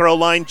 Free throw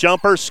line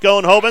jumper.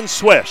 Schoenhoven.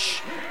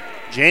 Swish.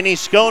 Janie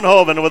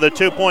Schoenhoven with a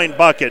 2-point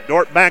bucket.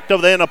 Dordt back to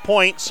within a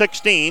point,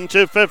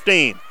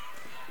 16-15.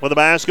 With the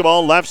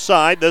basketball left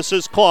side, this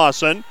is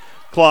Clausen.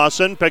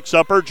 Clausen picks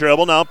up her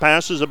dribble, now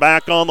passes it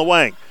back on the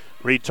wing.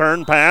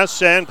 Return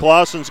pass, and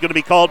Clausen's going to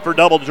be called for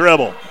double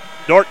dribble.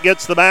 Dordt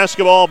gets the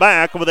basketball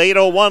back with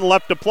 8:01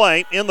 left to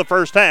play in the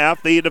first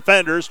half. The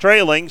defenders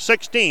trailing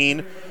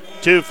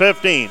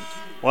 16-15.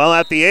 Well,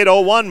 at the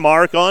 8:01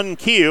 mark on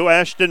cue,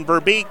 Ashton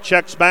Verbeek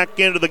checks back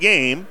into the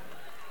game.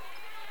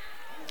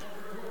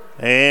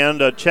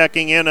 And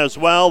checking in as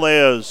well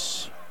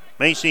is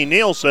Macy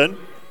Nielsen.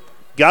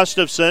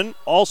 Gustafson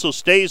also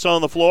stays on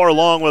the floor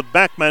along with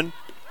Beckman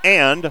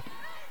and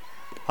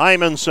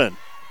Hymanson.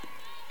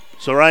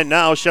 So right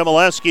now,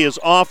 Shimoleski is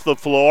off the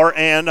floor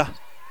and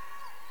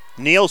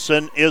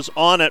Nielsen is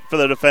on it for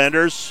the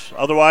defenders.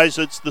 Otherwise,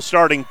 it's the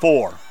starting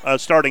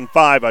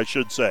 5, I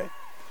should say.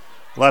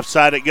 Left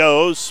side it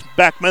goes.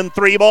 Beckman,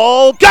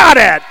 3-ball. Got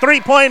it!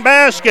 3-point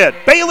basket.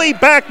 Bailey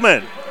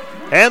Beckman.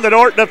 And the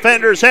Dordt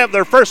defenders have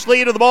their first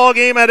lead of the ball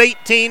game at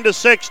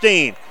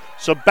 18-16.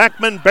 So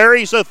Beckman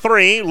buries a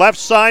 3. Left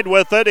side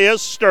with it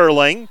is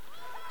Sterling.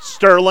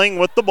 Sterling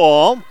with the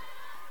ball.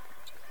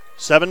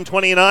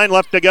 7:29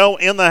 left to go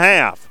in the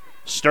half.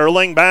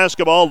 Sterling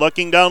basketball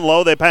looking down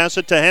low. They pass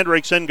it to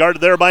Hendrickson,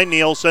 guarded there by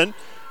Nielsen.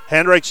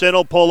 Hendrickson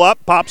will pull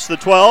up, pops the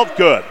 12.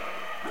 Good.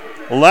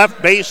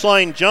 Left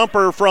baseline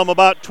jumper from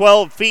about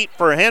 12 feet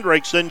for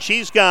Hendrickson.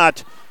 She's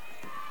got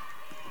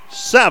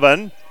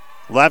 7.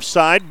 Left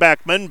side,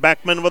 Beckman.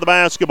 Beckman with the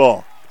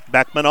basketball.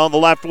 Beckman on the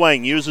left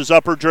wing, uses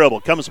upper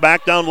dribble. Comes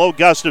back down low,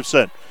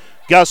 Gustafson.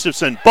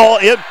 Gustafson, ball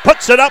in,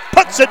 puts it up,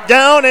 puts it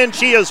down, and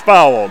she is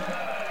fouled.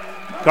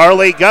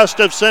 Carly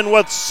Gustafson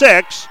with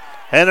 6,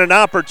 and an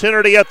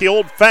opportunity at the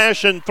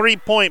old-fashioned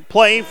 3-point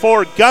play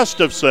for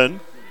Gustafson.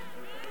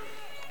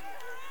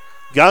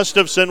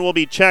 Gustafson will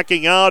be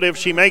checking out if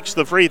she makes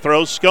the free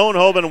throw.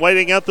 Schoenhoven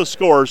waiting at the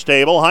scorer's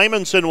table.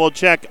 Hymanson will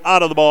check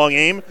out of the ball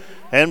game,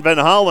 and Van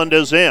Holland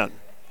is in.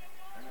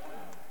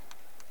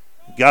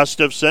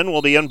 Gustafson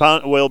will be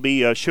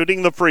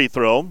shooting the free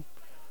throw.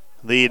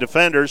 The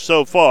defenders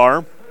so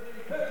far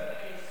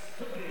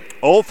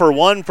 0 for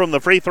 1 from the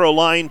free throw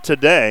line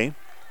today.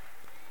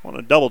 I want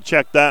to double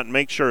check that and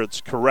make sure it's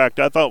correct.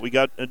 I thought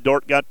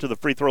Dordt got to the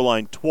free throw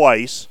line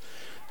twice.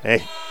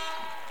 Hey.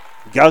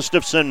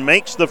 Gustafson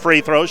makes the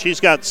free throw.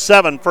 She's got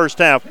 7 first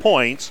half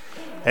points,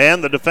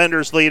 and the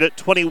defenders lead at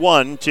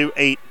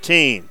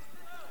 21-18.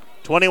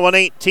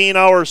 21-18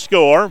 our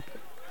score.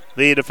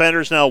 The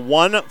defenders now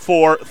 1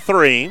 for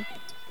 3.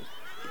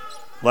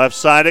 Left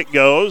side it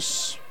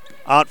goes.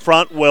 Out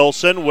front,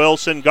 Wilson.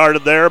 Wilson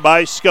guarded there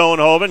by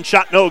Schoenhoven.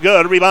 Shot no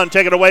good. Rebound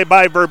taken away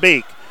by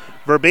Verbeek.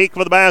 Verbeek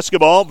with the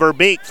basketball.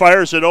 Verbeek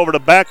fires it over to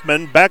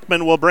Beckman.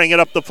 Beckman will bring it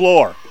up the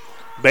floor.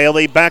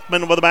 Bailey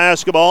Beckman with the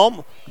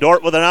basketball.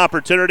 Dordt with an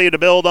opportunity to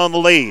build on the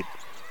lead.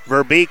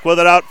 Verbeek with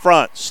it out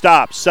front.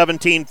 Stops.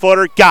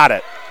 17-footer. Got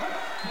it.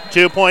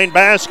 2-point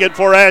basket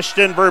for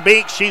Ashton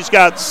Verbeek. She's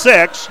got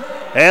 6.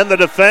 And the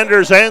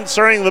defenders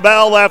answering the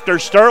bell after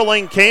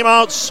Sterling came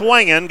out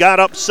swinging. Got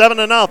up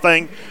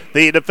 7-0.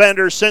 The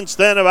defenders since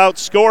then have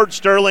outscored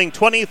Sterling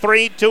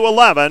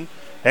 23-11.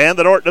 And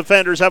the Dordt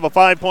defenders have a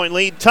 5-point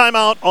lead.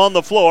 Timeout on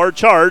the floor.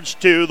 Charged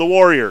to the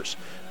Warriors.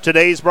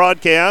 Today's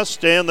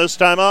broadcast and this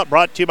timeout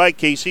brought to you by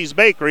Casey's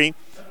Bakery.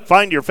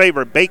 Find your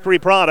favorite bakery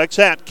products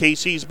at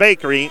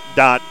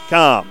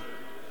caseysbakery.com.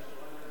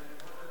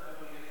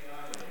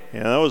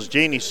 Yeah, that was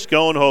Janie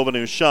Schoenhoven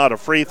who shot a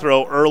free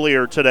throw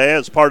earlier today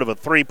as part of a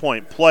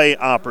 3-point play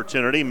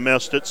opportunity.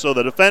 Missed it, so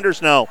the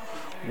defenders now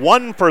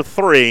 1 for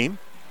 3.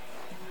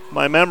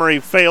 My memory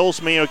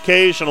fails me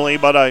occasionally,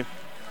 but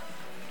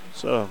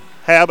it's a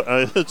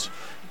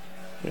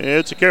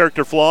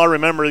character flaw,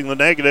 remembering the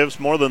negatives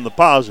more than the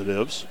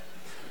positives.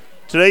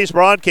 Today's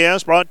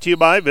broadcast brought to you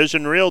by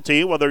Vision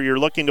Realty. Whether you're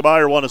looking to buy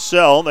or want to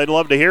sell, they'd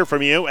love to hear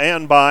from you.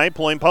 And by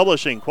Pulling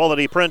Publishing,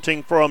 quality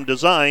printing from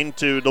design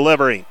to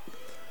delivery.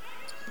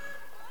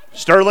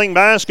 Sterling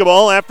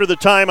basketball after the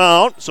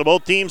timeout. So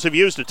both teams have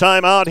used a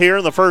timeout here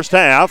in the first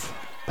half.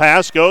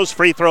 Pass goes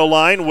free throw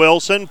line.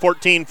 Wilson,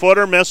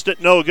 14-footer, missed it,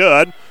 no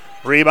good.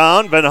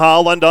 Rebound, Van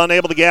Holland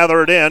unable to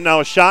gather it in. Now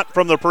a shot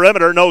from the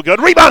perimeter, no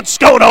good. Rebound,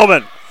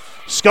 Schoenhoven.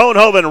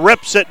 Schoenhoven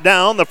rips it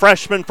down. The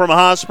freshman from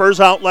Hospers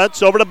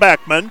outlets over to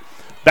Beckman.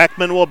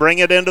 Beckman will bring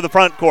it into the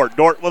front court.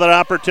 Dordt with an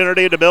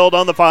opportunity to build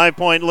on the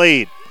 5-point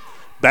lead.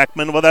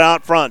 Beckman with it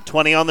out front.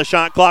 20 on the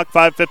shot clock,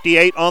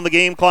 5:58 on the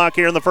game clock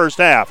here in the first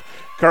half.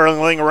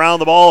 Curling around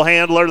the ball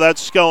handler,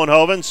 that's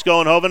Schoenhoven.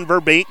 Schoenhoven,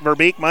 Verbeek.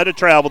 Verbeek might have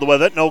traveled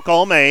with it. No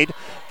call made.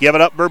 Give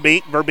it up,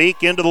 Verbeek.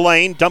 Verbeek into the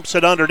lane. Dumps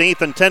it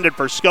underneath. Intended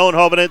for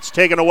Schoenhoven. It's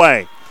taken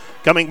away.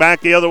 Coming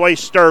back the other way,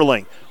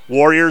 Sterling.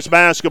 Warriors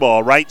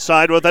basketball. Right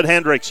side with it,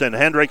 Hendrickson.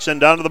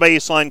 Hendrickson down to the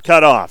baseline,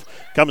 cut off.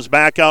 Comes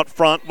back out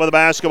front with the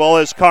basketball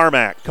is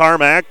Carmack.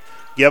 Carmack.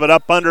 Give it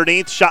up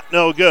underneath. Shot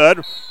no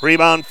good.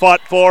 Rebound fought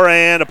for,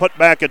 and a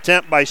putback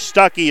attempt by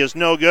Stuckey is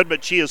no good,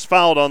 but she is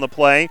fouled on the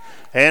play.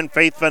 And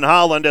Faith Van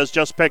Holland has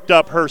just picked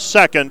up her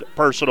second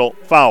personal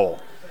foul.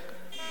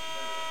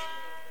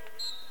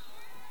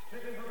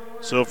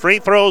 So free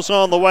throws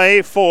on the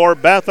way for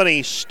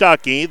Bethany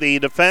Stuckey. The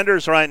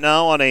defenders right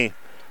now on a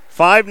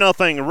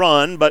 5-0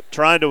 run, but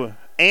trying to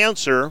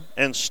answer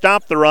and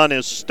stop the run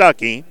is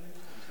Stuckey.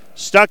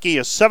 Stuckey,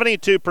 a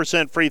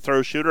 72% free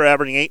throw shooter,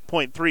 averaging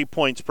 8.3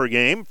 points per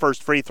game.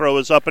 First free throw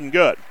is up and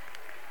good.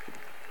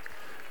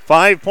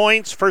 5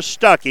 points for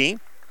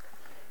Stuckey.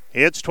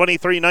 It's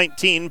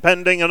 23-19,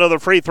 pending another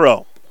free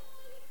throw.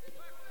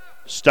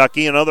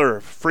 Stuckey,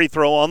 another free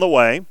throw on the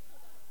way.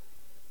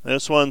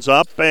 This one's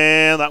up,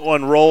 and that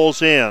one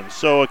rolls in.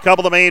 So a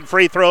couple of made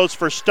free throws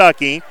for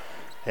Stuckey.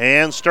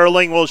 And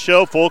Sterling will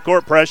show full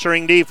court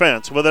pressuring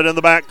defense. With it in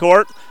the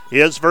backcourt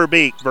is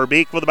Verbeek.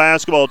 Verbeek with the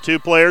basketball. 2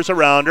 players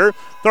around her.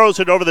 Throws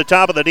it over the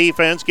top of the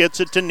defense. Gets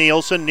it to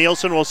Nielsen.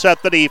 Nielsen will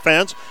set the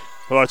defense.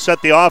 Or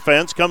set the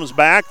offense. Comes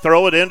back.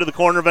 Throw it into the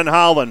corner of Van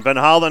Holland. Van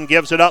Holland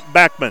gives it up.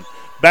 Beckman.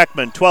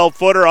 Beckman,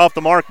 12-footer off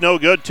the mark, no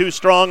good. Too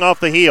strong off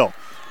the heel.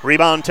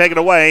 Rebound taken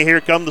away.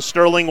 Here come the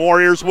Sterling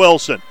Warriors.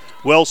 Wilson.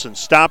 Wilson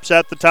stops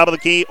at the top of the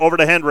key over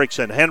to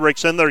Hendrickson.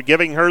 Hendrickson, they're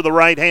giving her the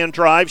right-hand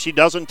drive. She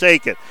doesn't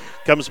take it.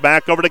 Comes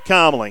back over to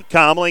Comley.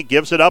 Comley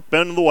gives it up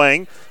into the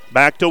wing.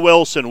 Back to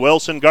Wilson.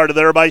 Wilson guarded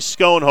there by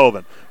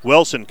Schoenhoven.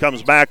 Wilson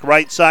comes back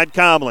right side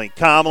Comley.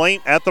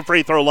 Comley at the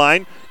free throw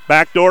line.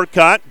 Backdoor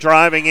cut,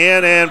 driving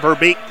in, and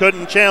Verbeek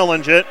couldn't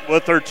challenge it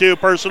with her 2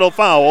 personal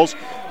fouls.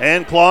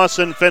 And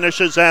Clausen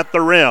finishes at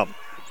the rim.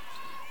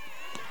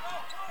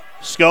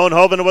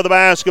 Schoenhoven with the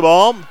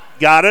basketball.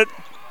 Got it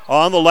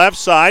on the left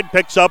side.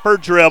 Picks up her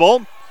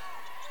dribble.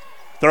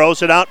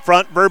 Throws it out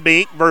front,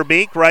 Verbeek.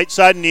 Verbeek, right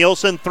side,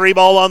 Nielsen.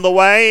 3-ball on the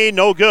way.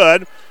 No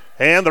good.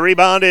 And the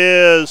rebound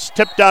is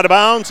tipped out of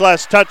bounds.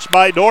 Last touch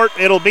by Dort.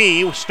 It'll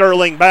be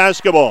Sterling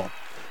basketball.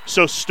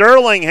 So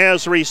Sterling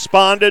has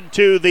responded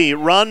to the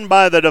run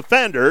by the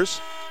defenders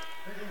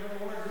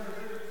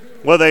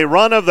with a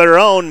run of their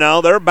own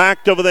now. They're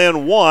back to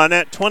within 1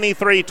 at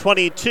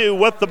 23-22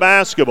 with the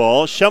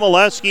basketball.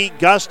 Shemileski,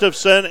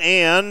 Gustafson,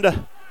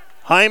 and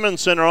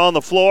Hymanson are on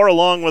the floor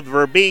along with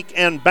Verbeek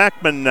and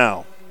Beckman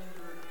now.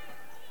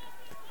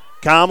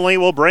 Comley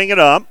will bring it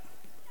up.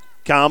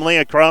 Comley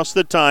across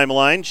the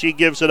timeline. She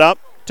gives it up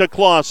to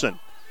Clausen.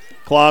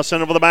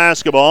 Clausen over the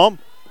basketball.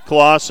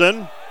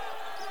 Clausen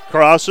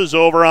crosses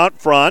over out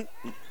front.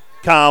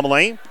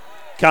 Comley.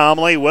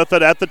 Comley with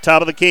it at the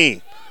top of the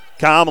key.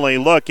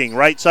 Comley looking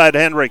right side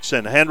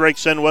Hendrickson.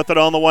 Hendrickson with it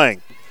on the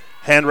wing.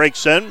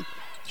 Hendrickson,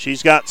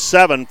 she's got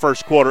 7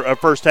 first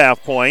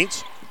half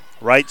points.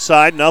 Right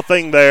side,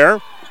 nothing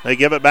there. They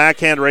give it back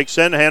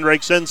Hendrickson.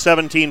 Hendrickson,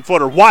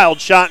 17-footer.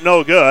 Wild shot,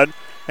 no good.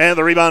 And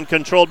the rebound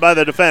controlled by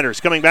the defenders.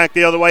 Coming back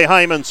the other way,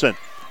 Hymanson.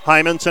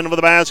 Hymanson with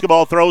the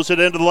basketball, throws it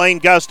into the lane.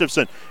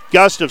 Gustafson.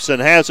 Gustafson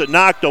has it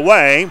knocked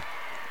away.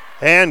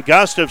 And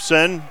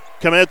Gustafson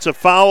commits a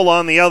foul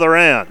on the other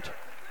end.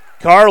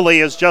 Carly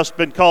has just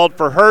been called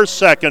for her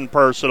second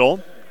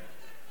personal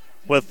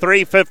with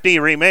 3:50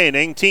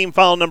 remaining. Team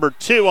foul number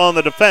 2 on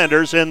the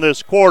defenders in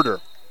this quarter.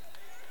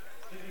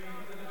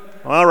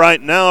 All right,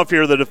 now if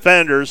you're the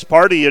defenders,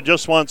 part of you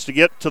just wants to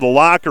get to the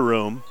locker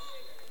room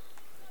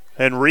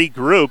and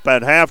regroup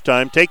at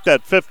halftime. Take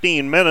that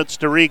 15 minutes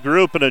to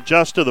regroup and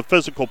adjust to the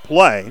physical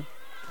play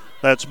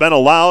that's been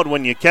allowed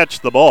when you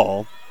catch the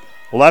ball.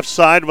 Left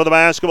side with the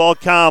basketball,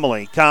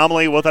 Comley.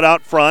 Comley with it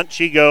out front.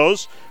 She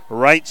goes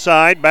right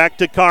side back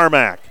to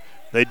Carmack.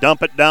 They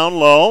dump it down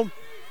low.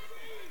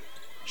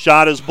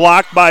 Shot is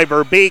blocked by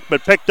Verbeek,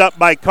 but picked up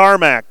by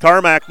Carmack.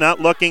 Carmack not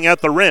looking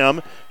at the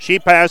rim. She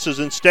passes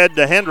instead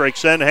to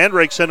Hendrickson.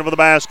 Hendrickson with the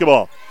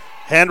basketball.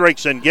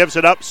 Hendrickson gives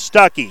it up.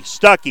 Stuckey.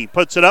 Stuckey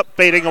puts it up,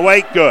 fading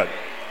away. Good.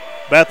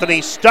 Bethany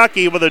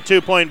Stuckey with a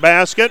 2-point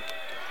basket.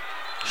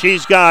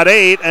 She's got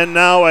 8, and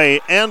now a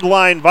end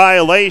line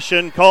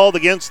violation called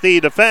against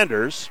the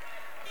defenders.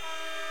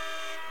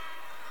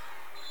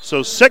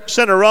 So 6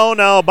 in a row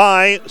now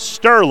by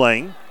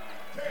Sterling.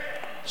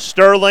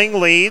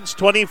 Sterling leads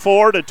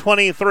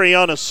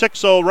 24-23 on a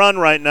 6-0 run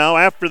right now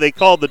after they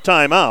called the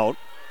timeout.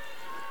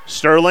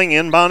 Sterling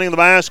inbounding the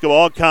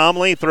basketball.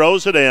 Comley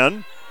throws it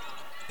in.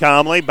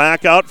 Comley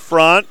back out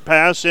front.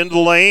 Pass into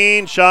the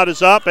lane. Shot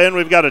is up, and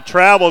we've got a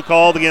travel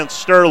called against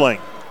Sterling.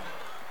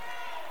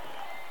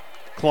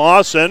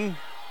 Clausen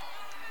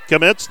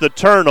commits the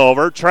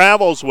turnover,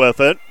 travels with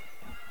it.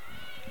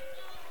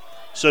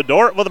 So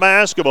Dort with the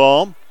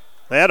basketball.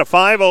 They had a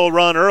 5-0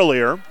 run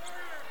earlier.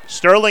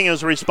 Sterling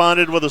has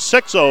responded with a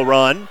 6-0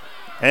 run.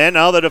 And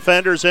now the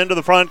defenders into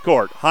the front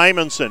court.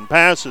 Hymanson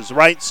passes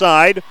right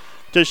side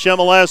to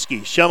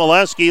Shemileski.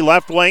 Shemileski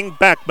left wing,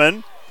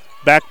 Beckman.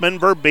 Beckman,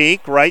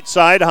 Verbeek, right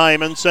side,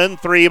 Hymanson.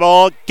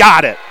 3-ball,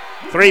 got it.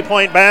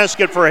 3-point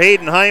basket for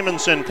Hayden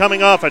Hymanson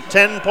coming off a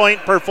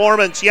 10-point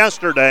performance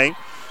yesterday.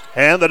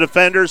 And the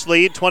defenders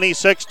lead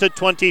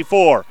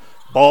 26-24.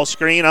 Ball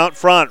screen out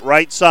front,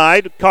 right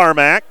side,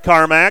 Carmack.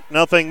 Carmack,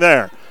 nothing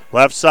there.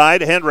 Left side,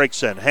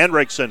 Hendrickson.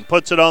 Hendrickson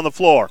puts it on the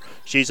floor.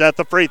 She's at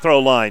the free throw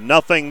line,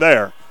 nothing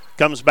there.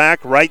 Comes back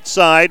right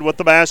side with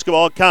the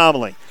basketball,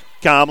 Comley.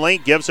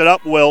 Comley gives it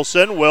up,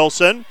 Wilson.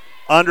 Wilson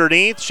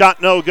underneath,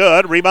 shot no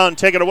good. Rebound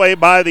taken away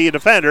by the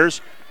defenders.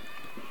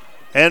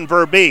 And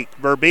Verbeek.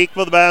 Verbeek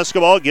with the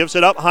basketball, gives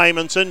it up,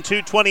 Hymanson.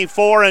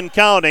 2:24 and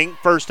counting,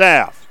 first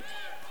half.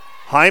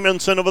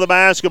 Hymanson over the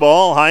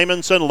basketball.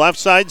 Hymanson left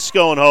side,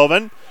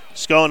 Schoenhoven.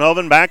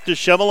 Schoenhoven back to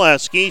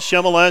Shemileski.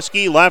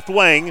 Shemileski left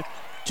wing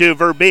to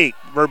Verbeek.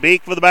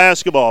 Verbeek with the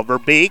basketball.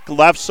 Verbeek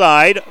left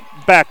side,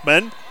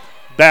 Beckman.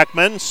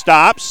 Beckman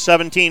stops,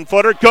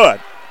 17-footer, good.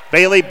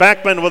 Bailey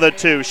Beckman with a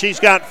 2. She's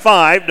got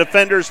 5.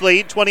 Defenders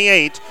lead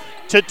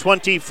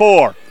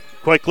 28-24.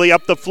 Quickly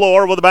up the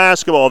floor with the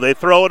basketball. They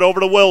throw it over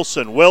to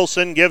Wilson.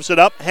 Wilson gives it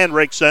up,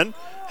 Hendrickson.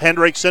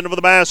 Hendrickson with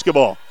the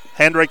basketball.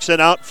 Hendrickson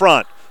out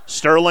front.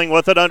 Sterling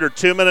with it under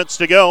 2 minutes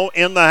to go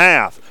in the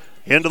half.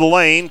 Into the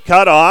lane,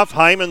 cut off,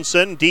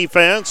 Hymanson,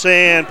 defense,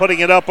 and putting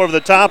it up over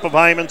the top of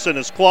Hymanson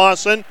is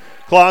Clausen.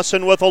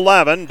 Clausen with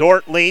 11.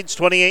 Dort leads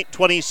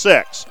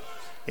 28-26.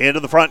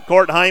 Into the front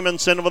court,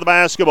 Hymanson with the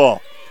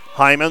basketball.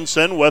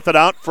 Hymanson with it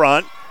out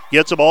front.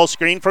 Gets a ball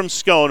screen from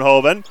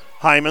Schoenhoven.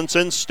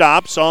 Hymanson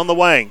stops on the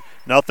wing.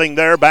 Nothing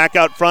there. Back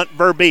out front,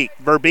 Verbeek.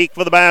 Verbeek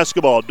for the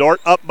basketball.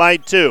 Dordt up by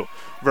 2.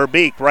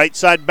 Verbeek, right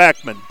side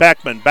Beckman.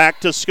 Beckman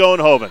back to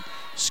Schoenhoven.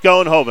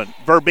 Schoenhoven,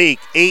 Verbeek,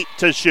 8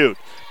 to shoot.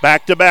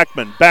 Back to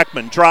Beckman.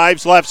 Beckman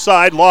drives left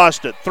side,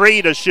 lost it.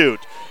 3 to shoot.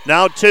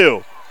 Now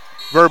 2.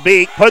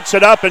 Verbeek puts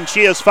it up, and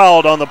she is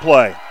fouled on the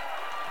play.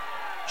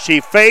 She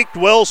faked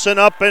Wilson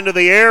up into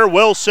the air.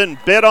 Wilson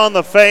bit on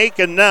the fake,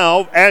 and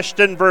now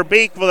Ashton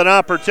Verbeek with an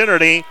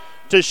opportunity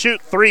to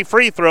shoot 3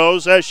 free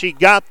throws as she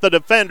got the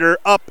defender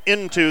up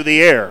into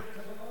the air.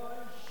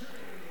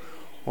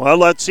 Well,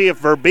 let's see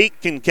if Verbeek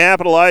can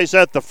capitalize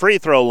at the free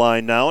throw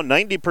line now.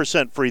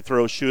 90% free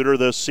throw shooter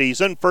this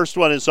season. First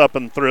one is up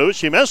and through.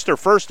 She missed her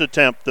first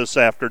attempt this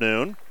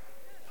afternoon.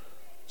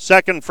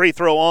 Second free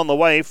throw on the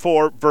way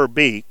for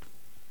Verbeek.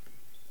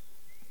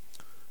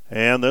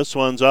 And this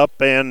one's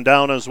up and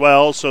down as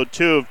well, so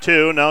 2 of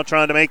 2. Now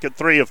trying to make it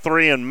 3 of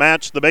 3 and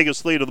match the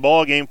biggest lead of the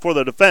ball game for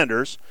the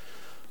defenders.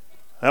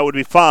 That would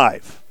be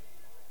 5.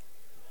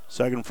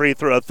 Second free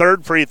throw, a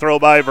third free throw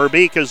by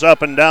Verbeek is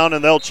up and down,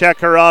 and they'll check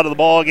her out of the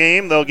ball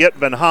game. They'll get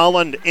Van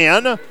Holland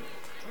in.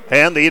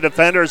 And the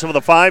defenders with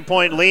a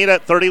 5-point lead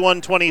at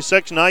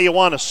 31-26. Now you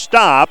want to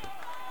stop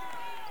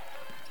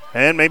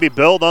and maybe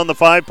build on the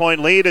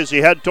 5-point lead as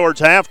you head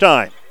towards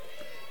halftime.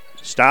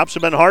 Stops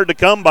have been hard to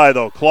come by,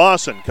 though.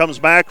 Clausen comes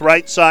back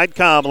right side,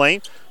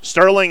 Comley.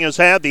 Sterling has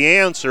had the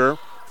answer.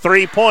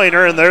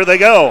 Three-pointer, and there they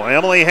go.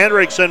 Emily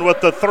Hendrickson with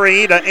the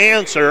 3 to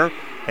answer,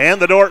 and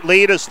the Dordt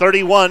lead is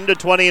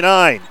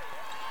 31-29.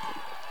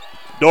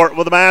 Dordt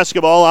with the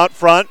basketball out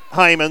front.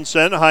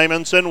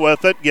 Hymanson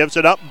with it, gives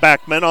it up.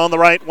 Beckman on the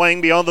right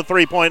wing beyond the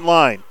three-point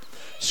line.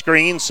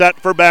 Screen set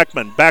for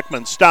Beckman.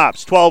 Beckman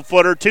stops.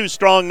 12-footer, too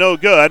strong, no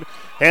good.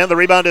 And the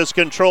rebound is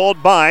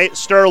controlled by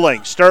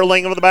Sterling.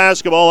 Sterling with the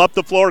basketball up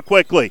the floor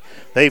quickly.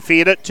 They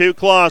feed it to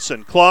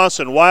Clausen.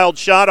 Clausen, wild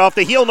shot off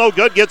the heel, no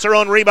good. Gets her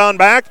own rebound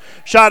back.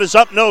 Shot is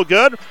up, no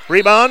good.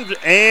 Rebound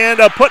and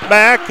a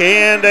putback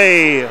and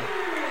a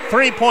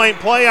three-point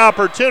play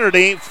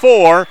opportunity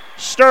for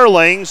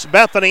Sterling's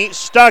Bethany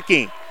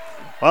Stuckey.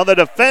 Well, the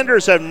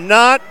defenders have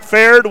not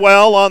fared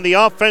well on the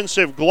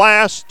offensive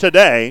glass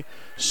today.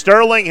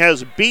 Sterling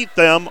has beat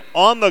them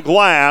on the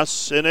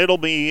glass, and it'll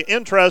be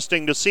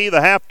interesting to see the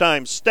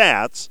halftime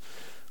stats.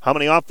 How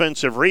many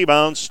offensive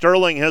rebounds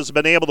Sterling has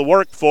been able to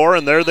work for,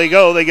 and there they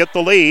go. They get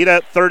the lead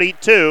at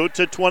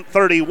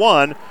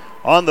 32-31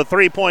 on the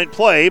three-point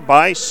play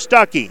by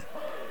Stuckey.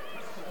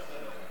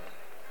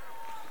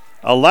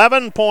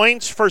 11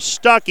 points for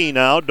Stuckey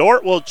now.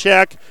 Dordt will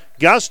check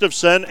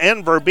Gustafson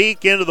and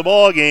Verbeek into the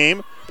ball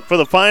game for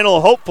the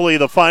final, hopefully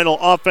the final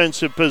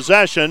offensive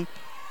possession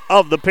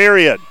of the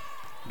period.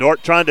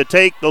 Dordt trying to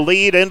take the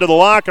lead into the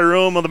locker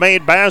room of the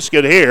main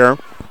basket here.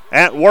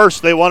 At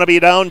worst, they want to be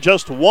down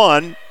just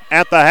 1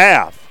 at the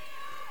half.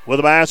 With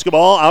the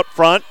basketball out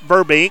front,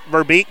 Verbeek,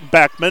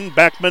 Beckman,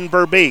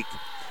 Verbeek.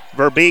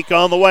 Verbeek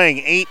on the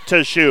wing, 8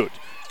 to shoot.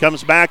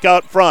 Comes back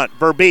out front.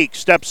 Verbeek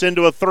steps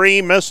into a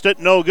 3, missed it,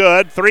 no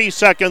good. 3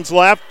 seconds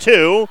left,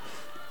 2.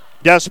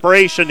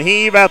 Desperation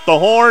heave at the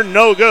horn,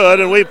 no good,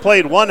 and we've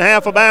played one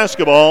half of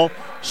basketball.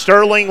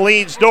 Sterling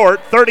leads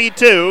Dordt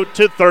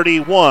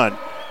 32-31.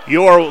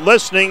 You're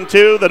listening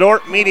to the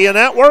Dordt Media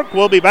Network.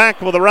 We'll be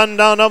back with a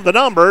rundown of the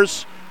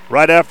numbers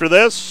right after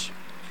this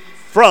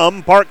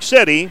from Park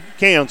City,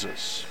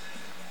 Kansas.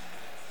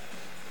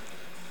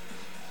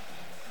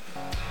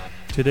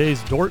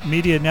 Today's Dordt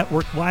Media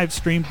Network live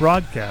stream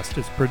broadcast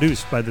is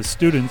produced by the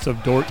students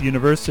of Dordt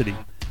University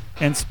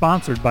and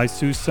sponsored by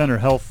Sioux Center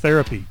Health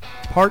Therapy,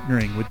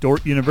 partnering with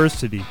Dordt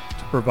University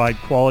to provide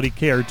quality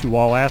care to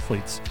all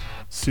athletes.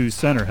 Sioux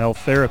Center Health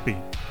Therapy.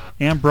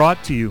 And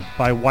brought to you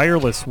by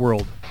Wireless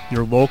World,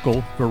 your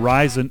local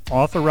Verizon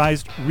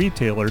authorized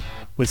retailer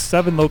with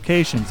 7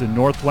 locations in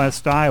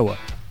Northwest Iowa.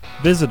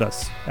 Visit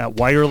us at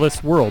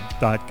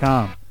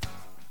wirelessworld.com.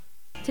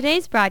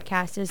 Today's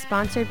broadcast is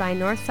sponsored by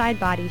Northside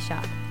Body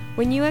Shop.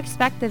 When you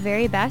expect the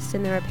very best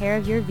in the repair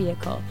of your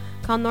vehicle,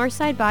 call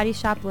Northside Body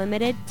Shop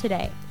Limited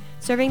today.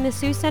 Serving the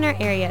Sioux Center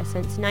area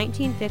since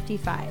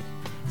 1955.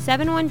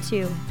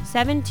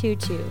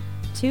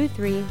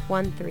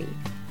 712-722-2313.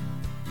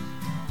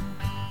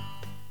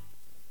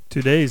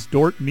 Today's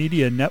Dordt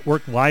Media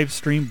Network live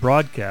stream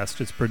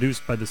broadcast is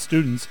produced by the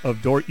students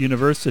of Dordt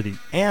University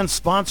and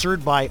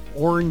sponsored by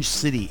Orange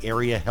City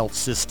Area Health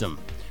System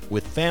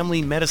with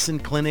family medicine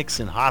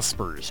clinics and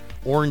hospitals,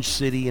 Orange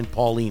City and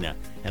Paulina,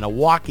 and a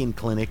walk-in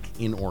clinic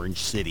in Orange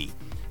City.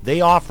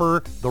 They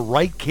offer the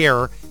right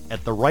care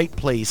at the right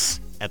place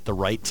at the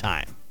right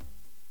time.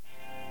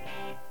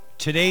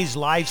 Today's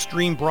live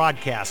stream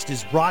broadcast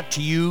is brought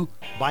to you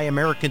by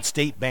American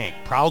State Bank,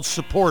 proud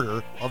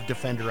supporter of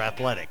Defender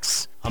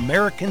Athletics.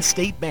 American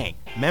State Bank,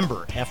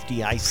 member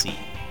FDIC.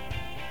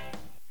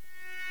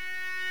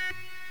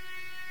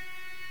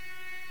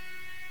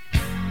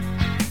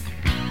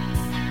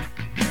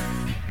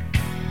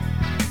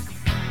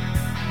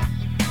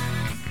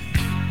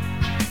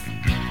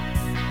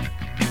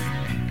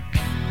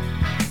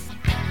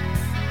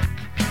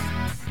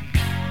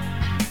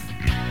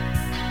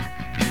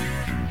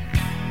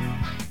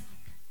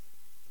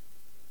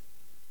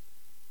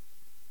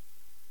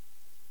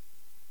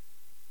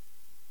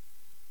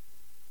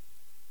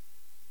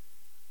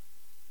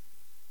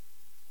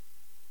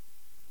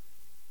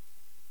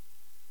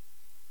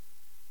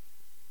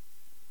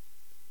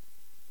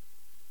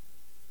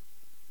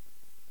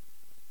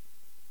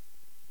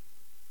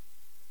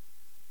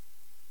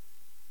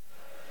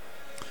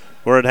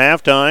 We're at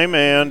halftime,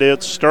 and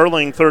it's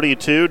Sterling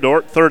 32,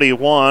 Dordt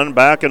 31.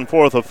 Back and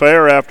forth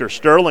affair after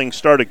Sterling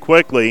started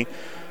quickly,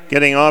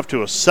 getting off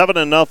to a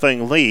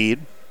 7-0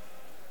 lead.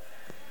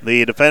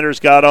 The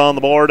defenders got on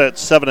the board at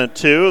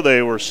 7-2.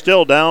 They were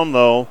still down,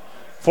 though,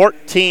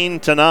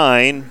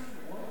 14-9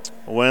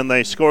 when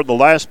they scored the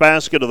last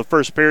basket of the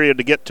first period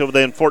to get to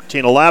within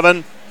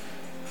 14-11.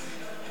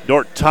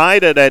 Dordt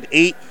tied it at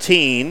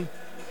 18.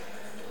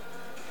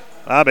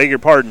 I beg your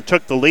pardon,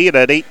 took the lead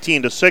at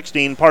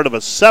 18-16, part of a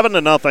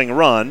 7-0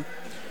 run,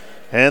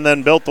 and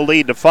then built the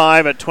lead to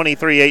 5 at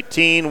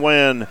 23-18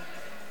 when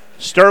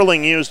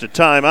Sterling used a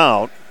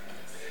timeout.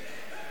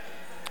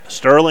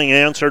 Sterling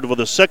answered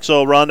with a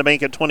 6-0 run to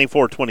make it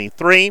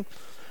 24-23.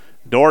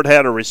 Dordt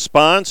had a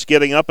response,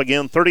 getting up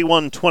again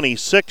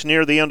 31-26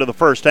 near the end of the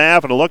first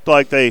half, and it looked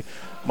like they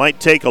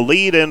might take a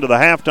lead into the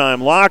halftime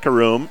locker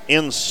room.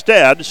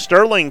 Instead,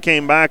 Sterling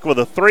came back with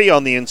a 3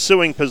 on the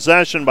ensuing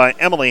possession by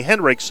Emily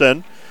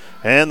Hendrickson,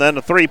 and then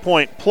a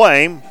 3-point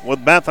play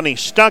with Bethany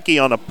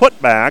Stuckey on a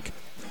putback.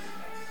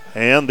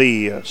 And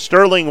the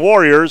Sterling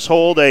Warriors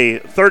hold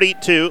a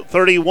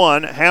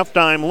 32-31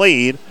 halftime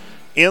lead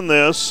in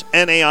this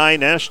NAI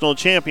National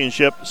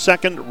Championship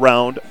second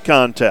round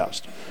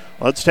contest.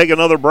 Let's take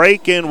another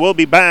break, and we'll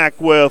be back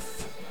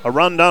with a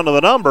rundown of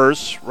the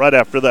numbers right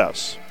after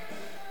this.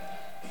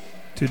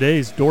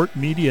 Today's Dordt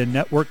Media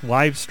Network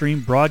live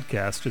stream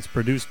broadcast is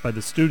produced by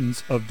the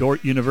students of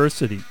Dordt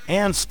University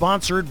and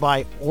sponsored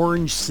by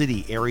Orange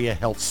City Area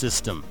Health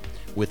System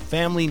with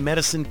family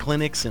medicine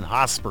clinics in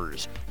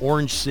Hospers,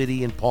 Orange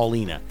City, and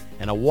Paulina,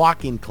 and a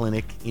walk-in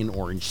clinic in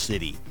Orange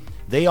City.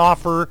 They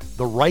offer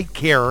the right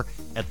care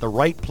at the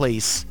right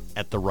place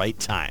at the right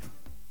time.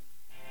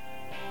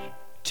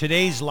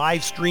 Today's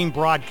live stream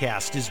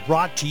broadcast is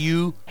brought to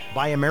you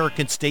by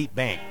American State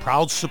Bank,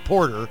 proud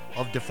supporter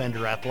of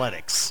Defender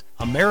Athletics.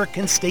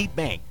 American State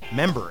Bank,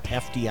 member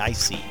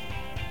FDIC.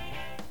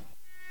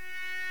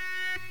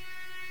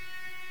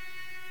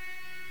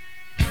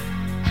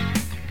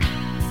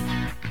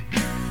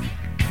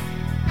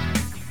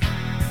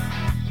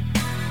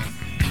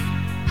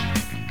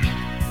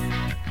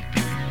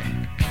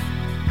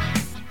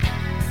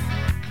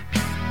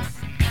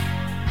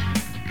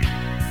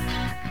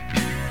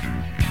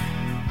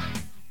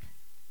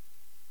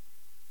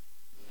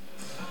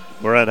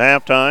 We're at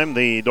halftime.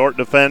 The Dordt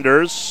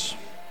defenders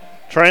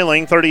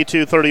trailing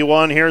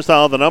 32-31. Here's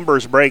how the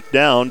numbers break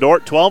down.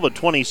 Dordt 12 of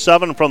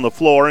 27 from the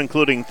floor,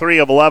 including 3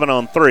 of 11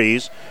 on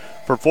threes,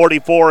 for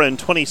 44 and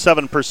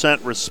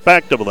 27%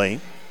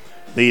 respectively.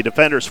 The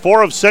defenders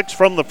 4 of 6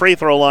 from the free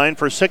throw line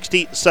for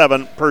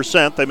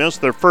 67%. They missed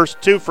their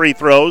first 2 free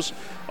throws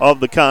of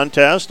the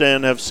contest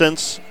and have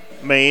since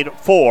made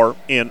 4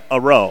 in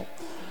a row.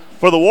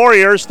 For the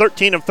Warriors,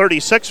 13 of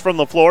 36 from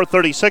the floor,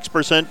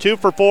 36%, 2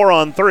 for 4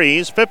 on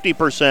threes,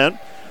 50%,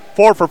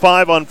 4 for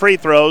 5 on free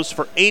throws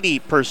for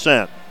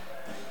 80%.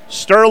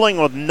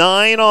 Sterling with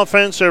 9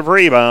 offensive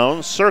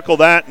rebounds, circle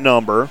that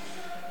number.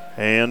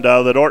 And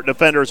the Dordt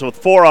defenders with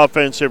 4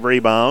 offensive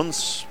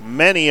rebounds.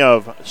 Many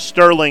of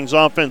Sterling's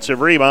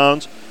offensive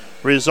rebounds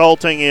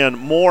resulting in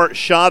more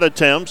shot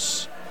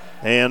attempts.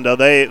 And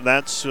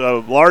that's a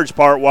large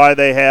part why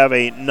they have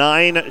a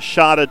 9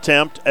 shot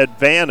attempt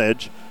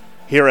advantage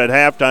here at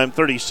halftime,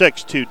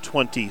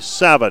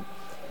 36-27.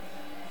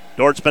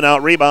 Dort's been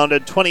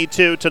out-rebounded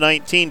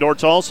 22-19.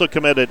 Dort's also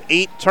committed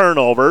 8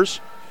 turnovers,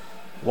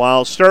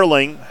 while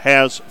Sterling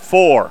has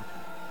 4. A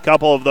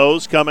couple of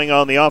those coming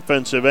on the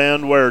offensive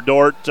end, where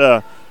Dordt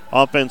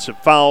offensive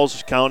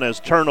fouls count as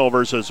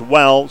turnovers as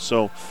well.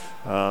 So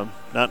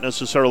not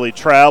necessarily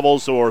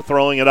travels or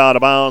throwing it out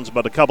of bounds,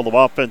 but a couple of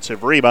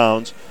offensive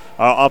rebounds,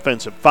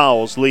 offensive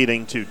fouls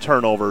leading to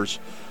turnovers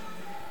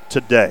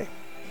today.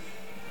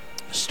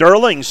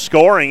 Sterling's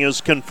scoring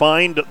is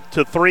confined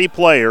to 3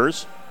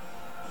 players.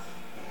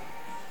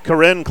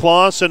 Corinne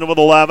Clausen with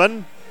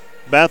 11,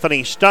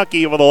 Bethany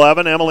Stuckey with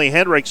 11, Emily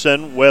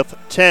Hendrickson with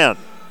 10.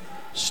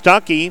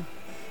 Stuckey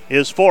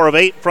is 4 of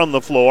 8 from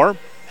the floor.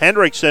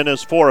 Hendrickson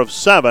is 4 of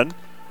 7.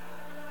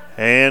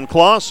 And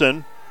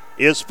Clausen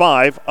is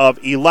 5 of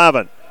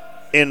 11.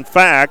 In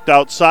fact,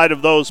 outside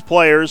of those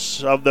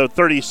players, of the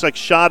 36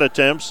 shot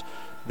attempts,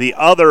 the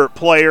other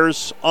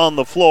players on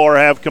the floor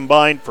have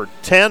combined for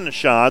 10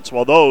 shots,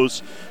 while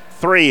those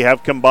 3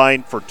 have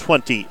combined for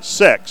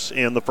 26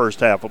 in the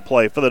first half of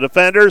play. For the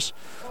defenders,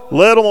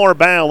 little more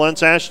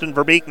balance. Ashton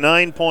Verbeek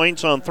 9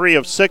 points on 3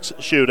 of 6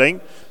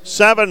 shooting.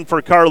 7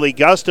 for Carly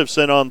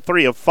Gustafson on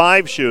 3 of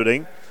 5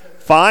 shooting.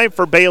 5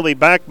 for Bailey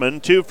Beckman,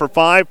 2 for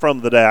 5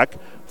 from the deck.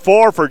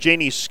 4 for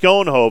Janie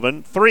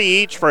Schoenhoven. 3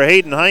 each for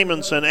Hayden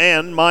Hymanson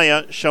and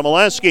Maya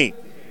Shimoleski.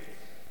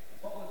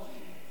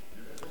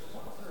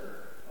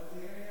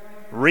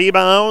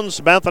 Rebounds,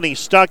 Bethany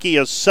Stuckey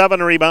has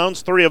 7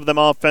 rebounds, 3 of them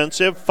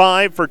offensive,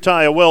 5 for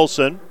Taya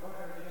Wilson,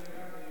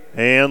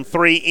 and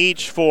 3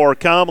 each for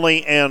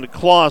Comley and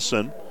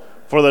Clausen.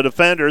 For the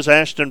defenders,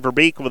 Ashton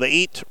Verbeek with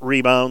 8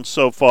 rebounds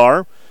so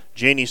far,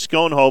 Janie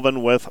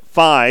Schoenhoven with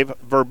 5.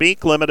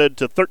 Verbeek limited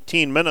to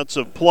 13 minutes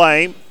of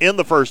play in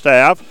the first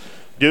half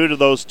due to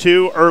those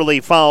 2 early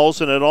fouls,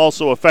 and it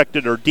also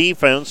affected her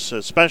defense,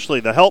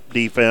 especially the help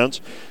defense,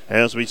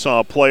 as we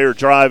saw a player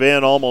drive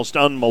in almost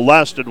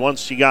unmolested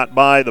once she got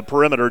by the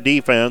perimeter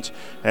defense,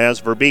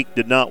 as Verbeek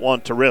did not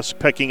want to risk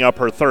picking up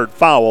her 3rd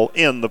foul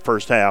in the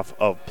first half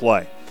of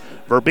play.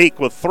 Verbeek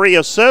with 3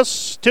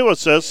 assists, 2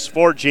 assists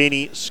for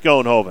Janie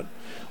Schoenhoven.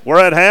 We're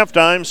at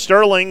halftime.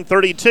 Sterling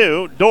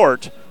 32,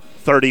 Dordt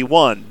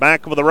 31.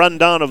 Back with a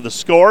rundown of the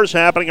scores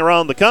happening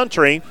around the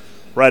country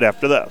right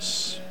after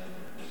this.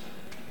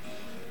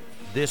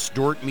 This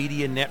Dordt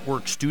Media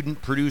Network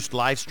student-produced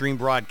live stream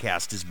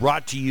broadcast is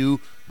brought to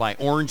you by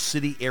Orange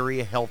City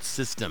Area Health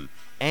System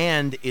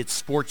and its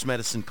sports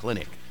medicine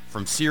clinic.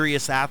 From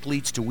serious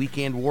athletes to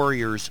weekend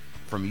warriors,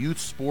 from youth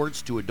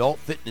sports to adult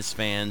fitness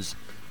fans,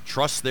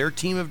 trust their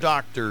team of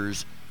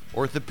doctors,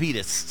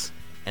 orthopedists,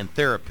 and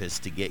therapists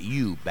to get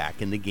you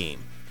back in the game.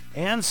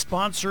 And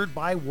sponsored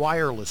by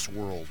Wireless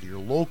World, your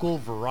local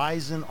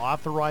Verizon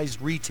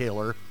authorized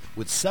retailer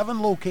with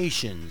 7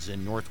 locations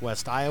in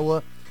Northwest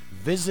Iowa.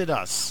 Visit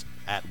us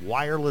at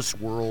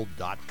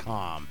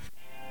wirelessworld.com.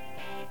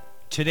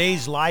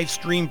 Today's live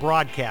stream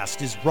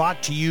broadcast is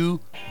brought to you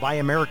by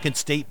American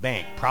State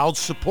Bank, proud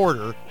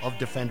supporter of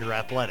Defender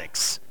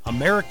Athletics.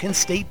 American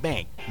State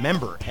Bank,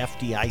 member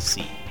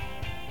FDIC.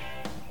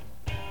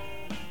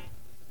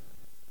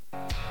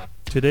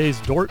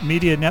 Today's Dordt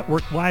Media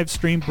Network live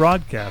stream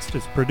broadcast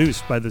is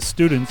produced by the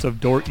students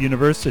of Dordt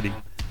University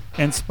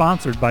and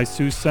sponsored by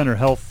Sioux Center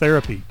Health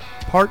Therapy,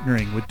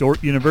 partnering with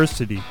Dordt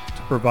University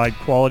to provide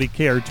quality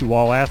care to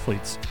all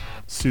athletes.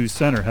 Sioux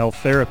Center Health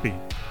Therapy.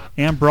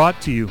 And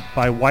brought to you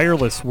by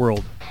Wireless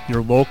World,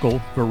 your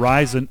local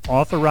Verizon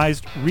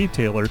authorized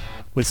retailer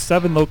with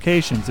 7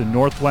 locations in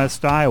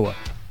Northwest Iowa.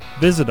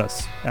 Visit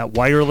us at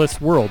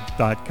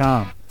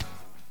wirelessworld.com.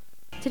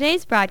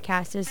 Today's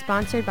broadcast is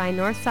sponsored by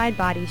Northside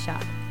Body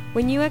Shop.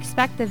 When you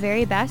expect the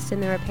very best in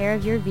the repair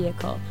of your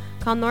vehicle,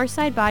 call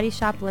Northside Body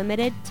Shop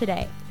Limited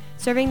today.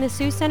 Serving the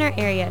Sioux Center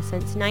area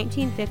since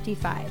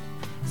 1955.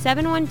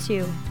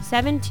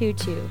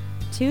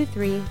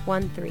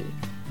 712-722-2313.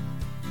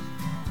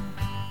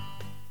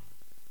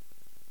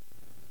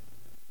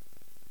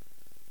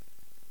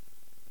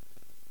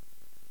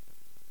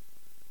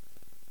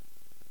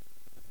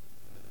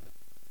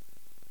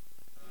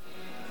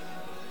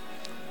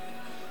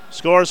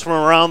 Scores from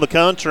around the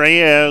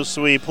country as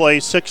we play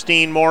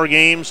 16 more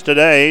games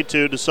today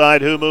to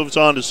decide who moves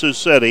on to Sioux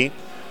City.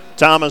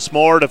 Thomas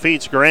More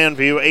defeats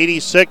Grandview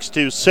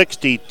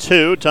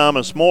 86-62.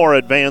 Thomas More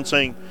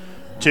advancing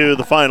to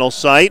the final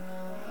site.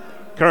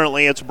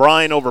 Currently it's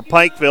Bryan over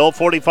Pikeville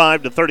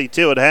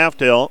 45-32 at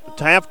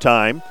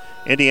halftime.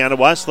 Indiana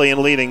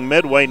Wesleyan leading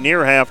Midway near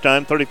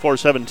halftime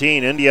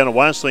 34-17. Indiana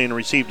Wesleyan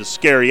received a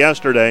scare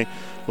yesterday.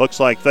 Looks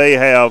like they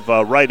have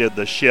righted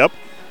the ship.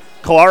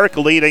 Clark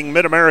leading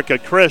Mid-America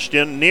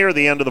Christian near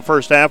the end of the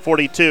first half,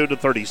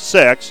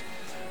 42-36.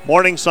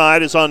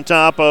 Morningside is on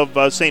top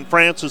of St.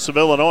 Francis of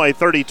Illinois,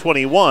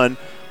 30-21,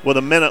 with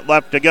a minute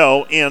left to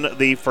go in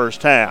the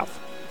first half.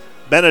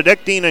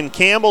 Benedictine and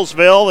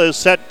Campbellsville is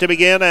set to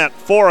begin at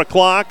 4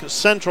 o'clock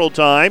Central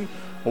Time.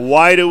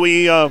 Why do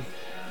we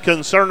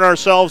concern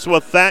ourselves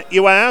with that,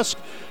 you ask?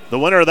 The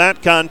winner of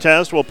that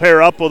contest will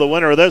pair up with the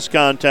winner of this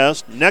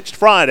contest next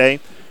Friday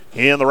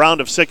in the round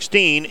of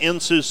 16 in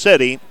Sioux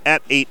City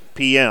at 8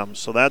 p.m.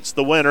 So that's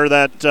the winner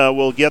that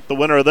will get the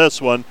winner of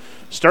this one.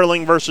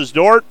 Sterling versus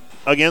Dordt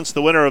against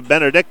the winner of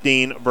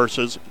Benedictine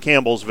versus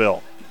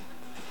Campbellsville.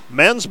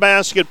 Men's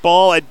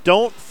basketball, I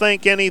don't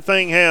think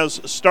anything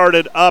has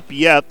started up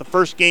yet. The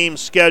first game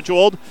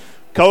scheduled,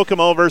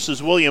 Kokomo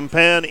versus William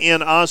Penn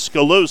in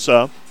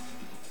Oskaloosa.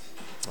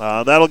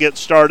 That'll get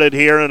started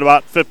here in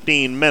about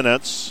 15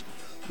 minutes.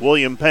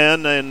 William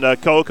Penn and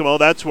Kokomo,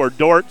 that's where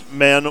Dordt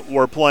men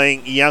were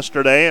playing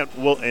yesterday at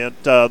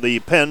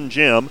the Penn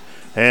Gym.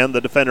 And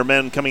the Defender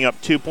men coming up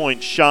 2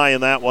 points shy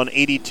in that one,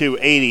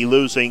 82-80,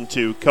 losing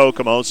to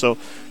Kokomo. So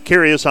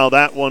curious how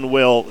that one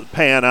will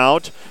pan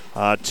out.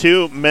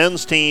 2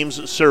 men's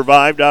teams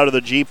survived out of the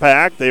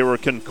GPAC. They were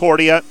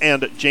Concordia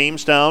and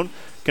Jamestown.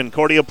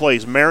 Concordia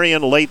plays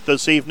Marion late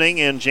this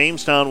evening, and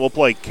Jamestown will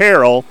play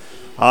Carroll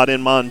out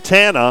in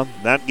Montana.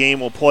 That game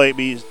will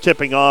be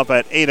tipping off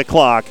at 8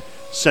 o'clock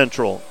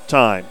Central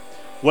Time.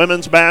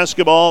 Women's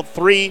basketball,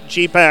 3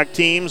 GPAC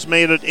teams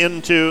made it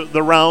into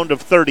the round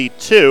of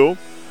 32.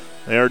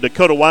 They're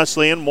Dakota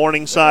Wesleyan,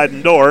 Morningside,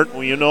 and Dordt.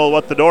 Well, you know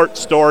what the Dordt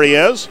story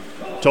is.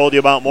 Told you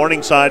about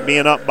Morningside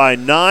being up by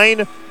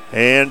 9,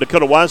 and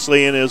Dakota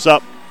Wesleyan is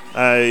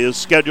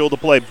scheduled to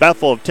play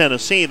Bethel of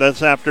Tennessee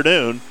this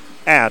afternoon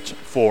at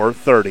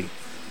 4:30.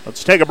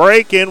 Let's take a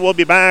break, and we'll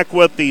be back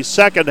with the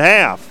second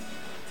half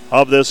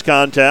of this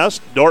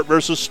contest. Dordt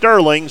versus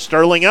Sterling.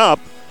 Sterling up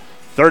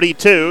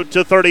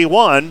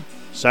 32-31.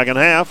 Second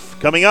half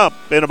coming up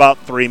in about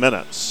 3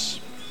 minutes.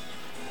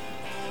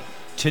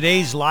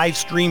 Today's live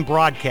stream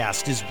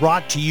broadcast is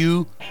brought to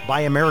you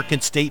by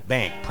American State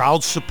Bank,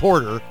 proud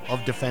supporter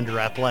of Defender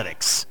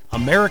Athletics.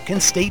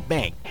 American State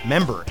Bank,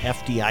 member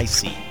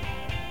FDIC.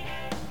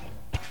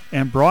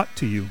 And brought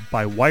to you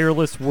by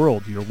Wireless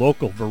World, your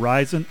local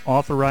Verizon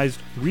authorized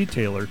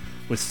retailer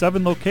with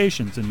 7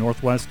 locations in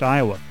Northwest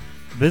Iowa.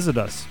 Visit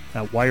us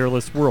at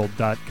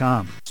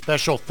wirelessworld.com.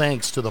 Special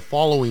thanks to the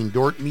following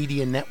Dort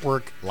Media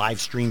Network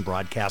live stream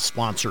broadcast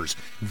sponsors.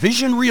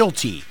 Vision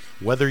Realty.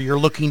 Whether you're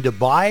looking to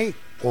buy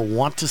or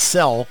want to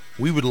sell,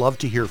 we would love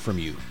to hear from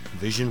you.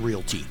 Vision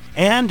Realty.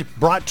 And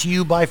brought to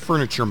you by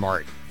Furniture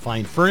Mart.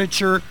 Find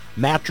furniture,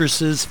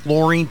 mattresses,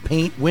 flooring,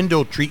 paint,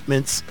 window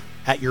treatments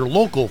at your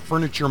local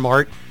Furniture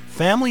Mart,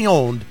 family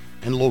owned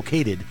and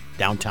located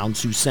downtown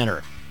Sioux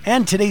Center.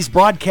 And today's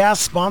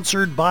broadcast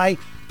sponsored by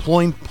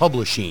Ployne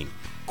Publishing.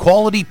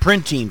 Quality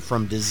printing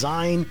from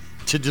design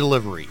to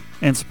delivery.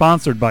 And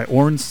sponsored by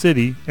Orange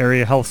City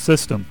Area Health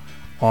System,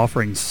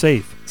 offering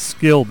safe,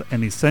 skilled,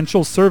 and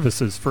essential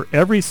services for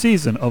every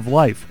season of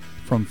life,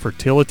 from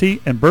fertility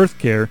and birth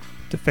care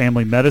to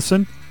family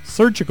medicine,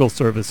 surgical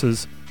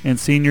services, and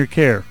senior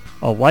care.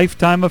 A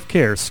lifetime of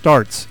care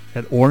starts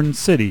at Orange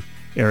City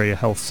Area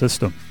Health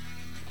System.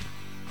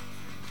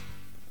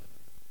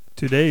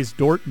 Today's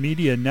Dort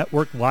Media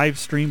Network live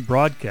stream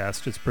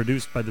broadcast is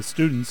produced by the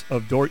students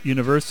of Dort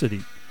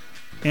University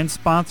and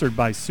sponsored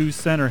by Sioux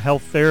Center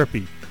Health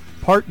Therapy,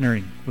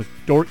 partnering with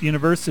Dort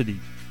University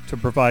to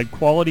provide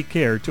quality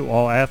care to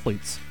all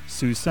athletes.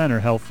 Sioux Center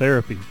Health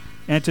Therapy.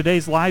 And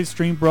today's live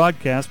stream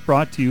broadcast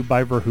brought to you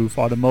by Verhoof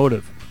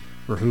Automotive.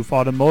 Verhoof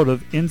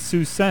Automotive in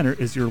Sioux Center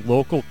is your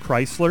local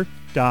Chrysler,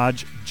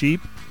 Dodge,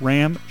 Jeep,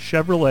 Ram,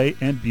 Chevrolet,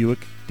 and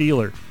Buick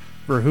dealer.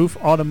 Verhoof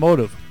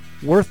Automotive,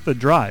 worth the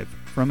drive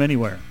from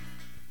anywhere.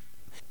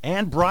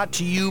 And brought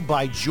to you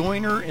by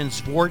Joyner and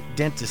Zwart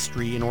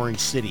Dentistry in Orange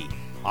City,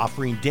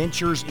 offering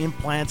dentures,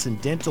 implants,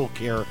 and dental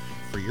care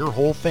for your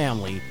whole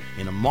family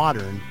in a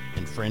modern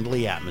and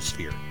friendly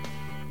atmosphere.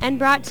 And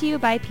brought to you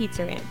by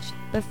Pizza Ranch,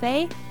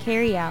 buffet,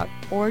 carry-out,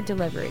 or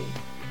delivery.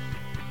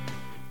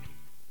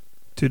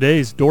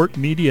 Today's Dort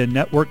Media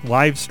Network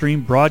live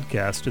stream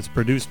broadcast is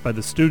produced by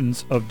the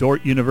students of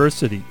Dort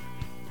University.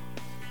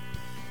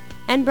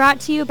 And brought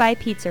to you by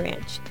Pizza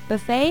Ranch,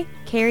 buffet,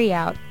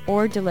 carry-out,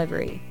 or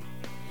delivery.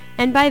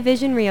 And by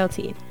Vision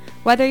Realty.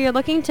 Whether you're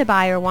looking to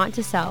buy or want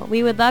to sell,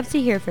 we would love to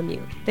hear from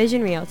you.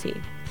 Vision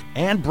Realty.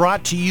 And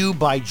brought to you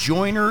by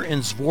Joyner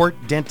and Zwart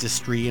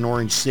Dentistry in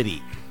Orange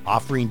City,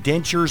 offering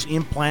dentures,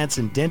 implants,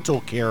 and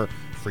dental care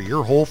for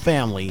your whole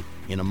family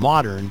in a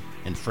modern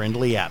and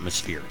friendly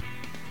atmosphere.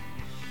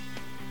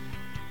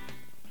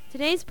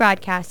 Today's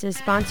broadcast is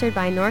sponsored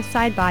by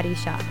Northside Body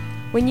Shop.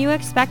 When you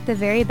expect the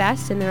very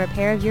best in the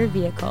repair of your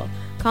vehicle,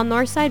 call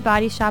Northside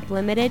Body Shop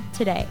Limited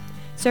today,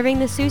 serving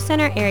the Sioux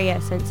Center area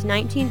since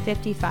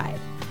 1955.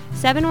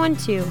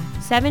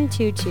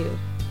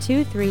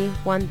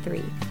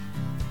 712-722-2313.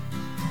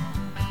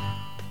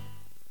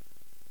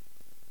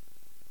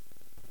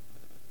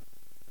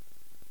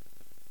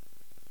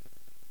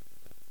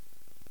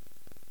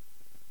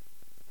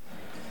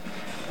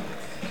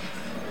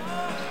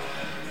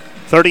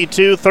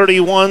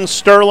 (32-31)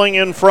 Sterling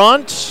in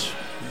front.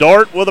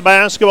 Dort with the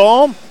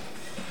basketball.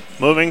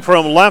 Moving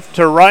from left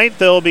to right,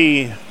 they'll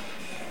be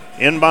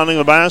inbounding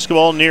the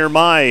basketball near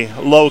my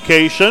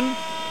location.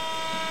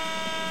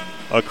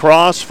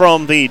 Across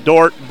from the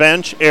Dort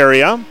bench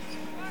area.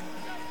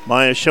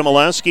 Maya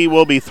Shimoleski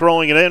will be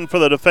throwing it in for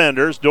the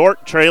defenders.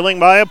 Dort trailing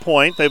by a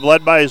point. They've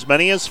led by as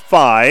many as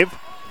 5.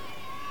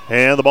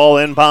 And the ball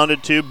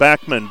inbounded to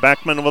Beckman.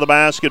 Beckman with the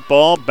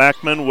basketball.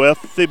 Beckman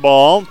with the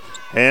ball.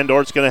 And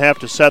Dort's going to have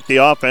to set the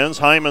offense.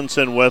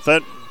 Hymanson with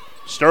it.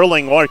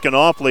 Sterling working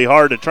awfully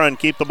hard to try and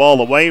keep the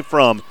ball away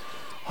from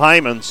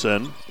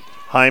Hymanson.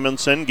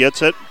 Hymanson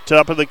gets it,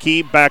 top of the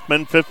key,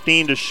 Beckman,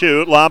 15 to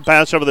shoot. Lob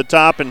pass over the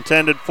top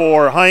intended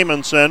for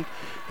Hymanson,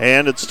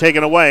 and it's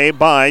taken away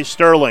by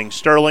Sterling.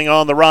 Sterling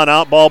on the run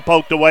out, ball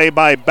poked away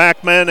by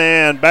Beckman,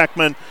 and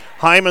Beckman,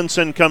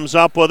 Hymanson comes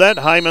up with it.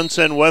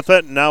 Hymanson with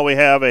it. Now we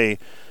have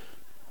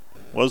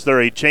was there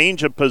a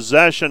change of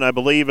possession, I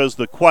believe is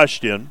the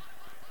question.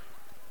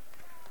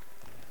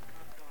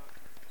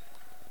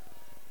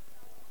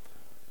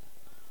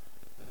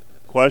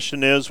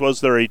 Question is, was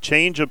there a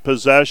change of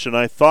possession?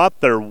 I thought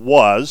there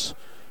was.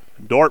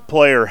 Dort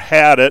player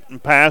had it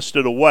and passed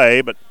it away,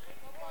 but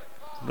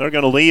they're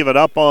going to leave it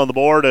up on the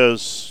board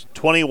as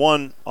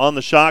 21 on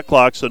the shot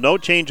clock, so no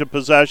change of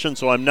possession,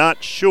 so I'm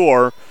not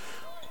sure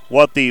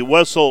what the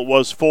whistle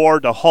was for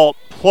to halt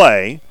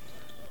play.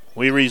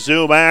 We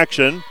resume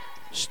action.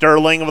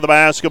 Sterling with the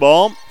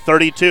basketball,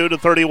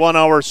 32-31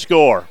 our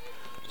score.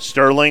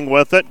 Sterling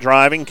with it,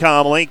 driving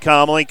Comley.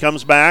 Comley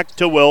comes back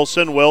to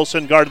Wilson.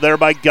 Wilson guarded there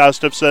by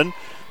Gustafson.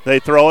 They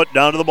throw it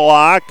down to the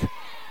block.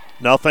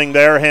 Nothing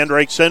there.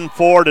 Hendrickson,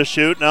 4 to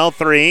shoot. Now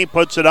 3.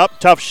 Puts it up.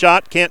 Tough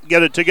shot. Can't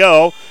get it to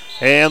go.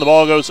 And the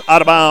ball goes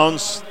out of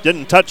bounds.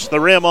 Didn't touch the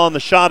rim on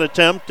the shot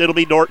attempt. It'll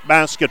be Dort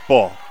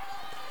basketball.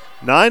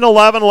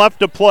 9:11 left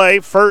to play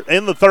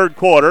in the third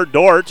quarter.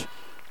 Dort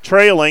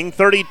trailing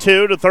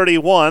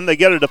 32-31. They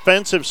get a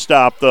defensive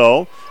stop,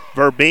 though.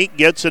 Verbeek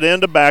gets it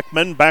into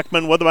Beckman.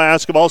 Beckman with the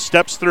basketball,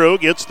 steps through,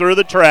 gets through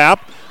the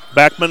trap.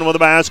 Beckman with the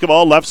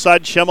basketball, left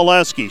side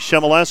Shimoleski.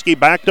 Shimoleski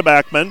back to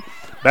Beckman.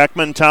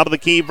 Beckman top of the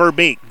key,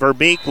 Verbeek.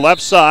 Verbeek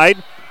left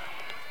side.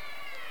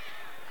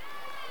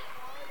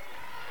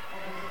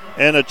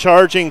 And a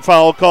charging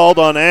foul called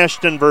on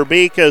Ashton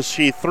Verbeek as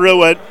she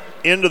threw it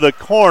into the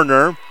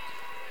corner.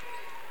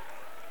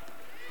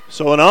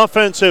 So an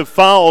offensive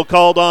foul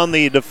called on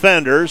the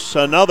defenders.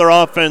 Another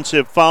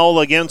offensive foul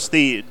against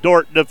the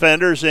Dordt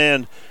defenders.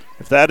 And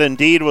if that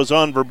indeed was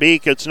on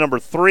Verbeek, it's number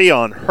 3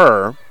 on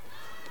her.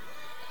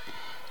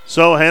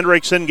 So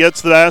Hendrickson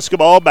gets the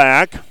basketball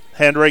back.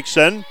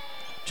 Hendrickson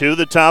to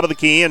the top of the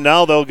key, and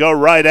now they'll go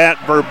right at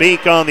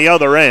Verbeek on the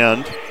other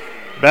end.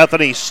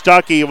 Bethany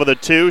Stuckey with a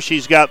 2.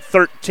 She's got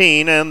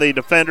 13, and the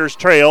defenders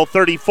trail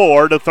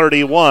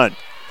 34-31.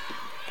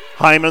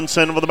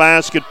 Hymanson with the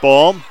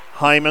basketball.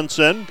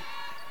 Hymanson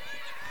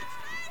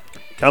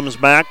comes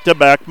back to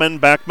Beckman.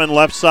 Beckman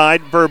left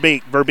side,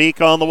 Verbeek.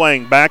 Verbeek on the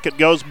wing. Back it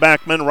goes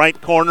Beckman.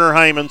 Right corner,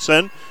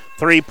 Hymanson.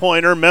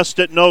 Three-pointer, missed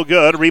it, no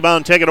good.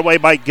 Rebound taken away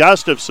by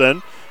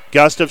Gustafson.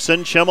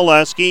 Gustafson,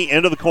 Chmielewski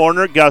into the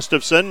corner.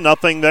 Gustafson,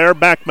 nothing there.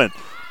 Beckman.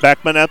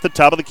 Beckman at the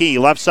top of the key.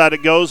 Left side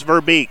it goes,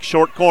 Verbeek.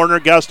 Short corner,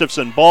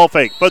 Gustafson. Ball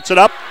fake. Puts it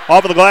up.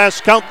 Off of the glass.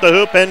 Count the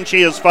hoop, and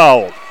she is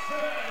fouled.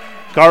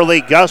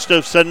 Carly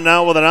Gustafson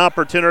now with an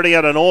opportunity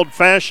at an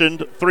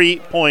old-fashioned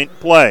three-point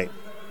play.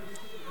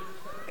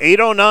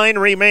 8:09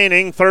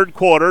 remaining, third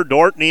quarter.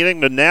 Dordt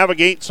needing to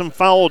navigate some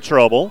foul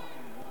trouble.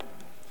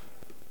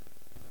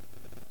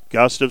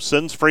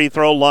 Gustafson's free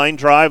throw line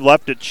drive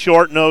left it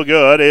short, no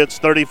good. It's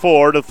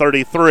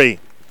 34-33.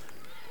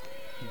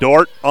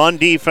 Dordt on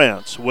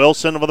defense.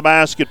 Wilson with the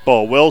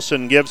basketball.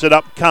 Wilson gives it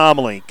up.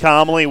 Comley.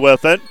 Comley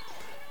with it.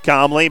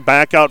 Comley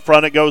back out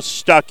front. It goes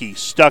Stuckey.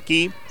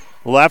 Stuckey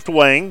left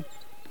wing.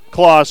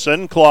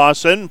 Clausen.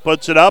 Clausen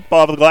puts it up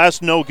off the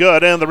glass, no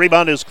good, and the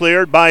rebound is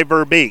cleared by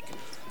Verbeek.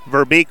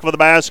 Verbeek with the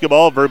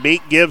basketball.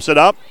 Verbeek gives it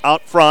up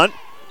out front.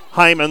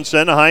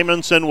 Hymanson.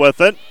 Hymanson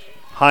with it.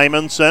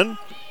 Hymanson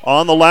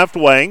on the left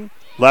wing.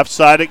 Left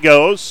side it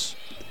goes.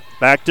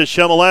 Back to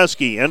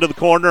Chmielewski. Into the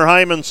corner,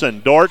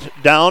 Hymanson. Dordt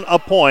down a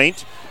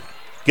point.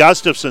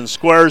 Gustafson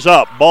squares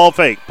up. Ball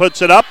fake.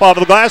 Puts it up off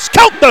the glass.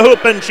 Count the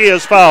hoop, and she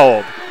is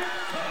fouled.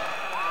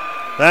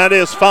 That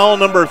is foul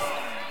number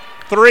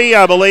 3,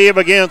 I believe,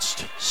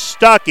 against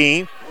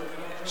Stuckey.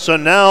 So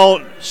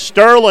now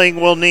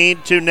Sterling will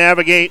need to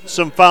navigate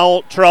some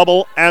foul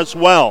trouble as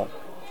well.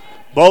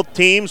 Both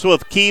teams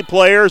with key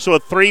players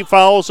with 3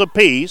 fouls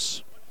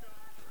apiece.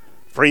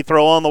 Free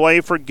throw on the way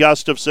for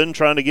Gustafson,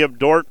 trying to give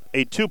Dordt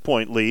a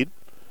 2-point lead.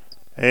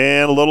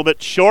 And a little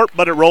bit short,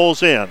 but it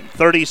rolls in.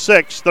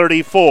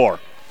 36-34.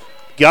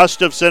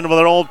 Gustafson with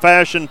an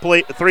old-fashioned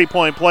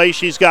three-point play.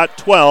 She's got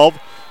 12.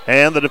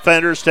 And the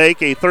defenders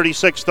take a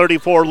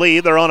 36-34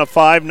 lead. They're on a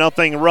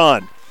 5-0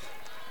 run.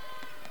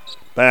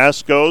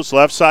 Pass goes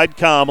left side,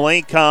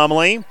 Comley.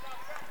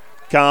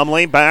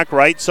 Comley back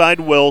right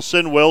side,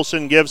 Wilson.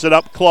 Wilson gives it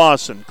up,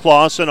 Clausen.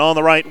 Clausen on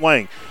the right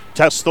wing.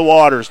 Tests the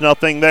waters,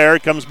 nothing there.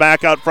 Comes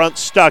back out front,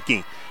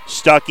 Stuckey.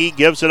 Stuckey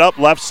gives it up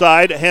left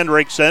side,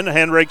 Hendrickson.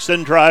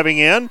 Hendrickson driving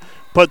in,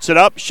 puts it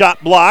up,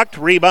 shot blocked,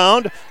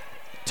 rebound,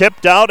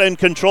 tipped out and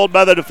controlled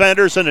by the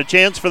defenders, and a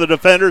chance for the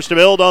defenders to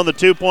build on the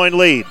 2-point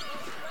lead.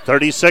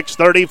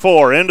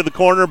 36-34, into the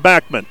corner,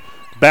 Beckman.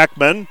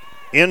 Beckman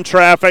in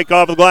traffic,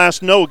 off the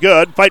glass, no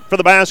good. Fight for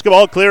the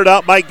basketball, cleared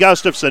out by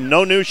Gustafson.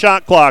 No new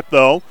shot clock,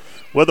 though.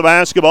 With the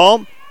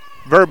basketball,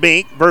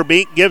 Verbeek.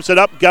 Verbeek gives it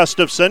up,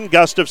 Gustafson.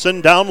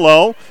 Gustafson down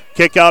low.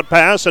 Kick out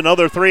pass,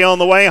 another 3 on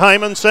the way.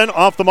 Hymanson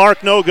off the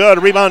mark, no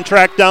good. Rebound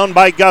tracked down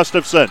by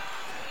Gustafson.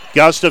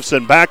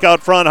 Gustafson back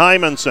out front,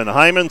 Hymanson.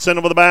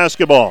 Hymanson with the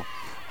basketball.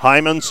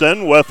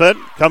 Hymanson with it.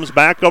 Comes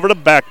back over to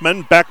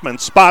Beckman. Beckman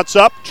spots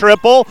up,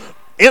 triple.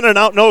 In and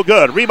out, no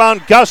good.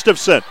 Rebound,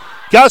 Gustafson.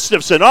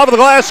 Gustafson off of the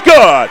glass,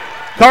 good.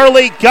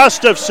 Carly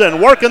Gustafson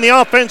working the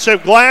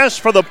offensive glass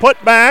for the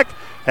putback,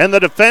 and the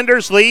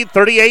defenders lead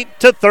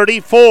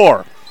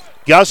 38-34.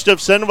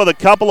 Gustafson with a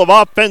couple of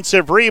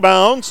offensive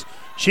rebounds.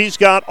 She's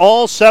got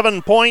all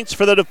 7 points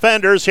for the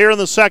defenders here in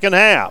the second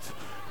half.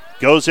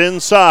 Goes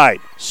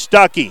inside.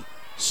 Stuckey.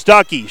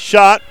 Stuckey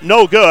shot,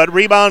 no good.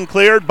 Rebound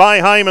cleared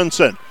by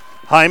Hymanson.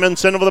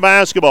 Hymanson with the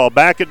basketball.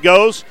 Back it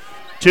goes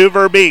to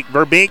Verbeek.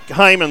 Verbeek,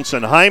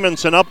 Hymanson.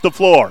 Hymanson up the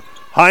floor.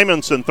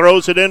 Hymanson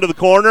throws it into the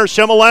corner.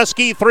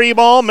 Chmielewski,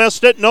 3-ball,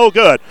 missed it, no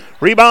good.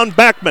 Rebound,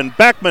 Beckman.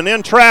 Beckman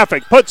in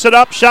traffic, puts it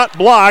up, shot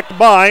blocked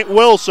by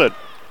Wilson.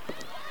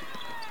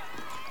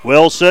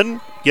 Wilson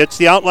gets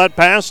the outlet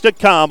pass to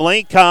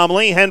Comley.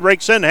 Comley,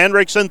 Hendrickson.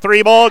 Hendrickson,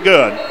 3-ball,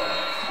 good.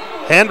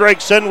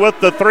 Hendrickson with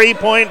the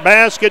 3-point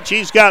basket.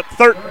 She's got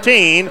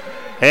 13.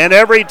 And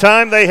every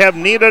time they have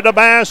needed a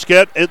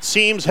basket, it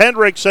seems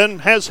Hendrickson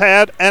has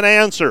had an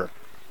answer.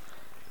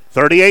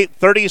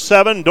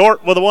 38-37,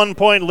 Dordt with a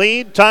 1-point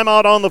lead.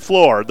 Timeout on the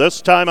floor.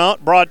 This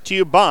timeout brought to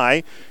you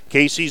by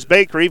Casey's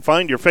Bakery.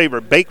 Find your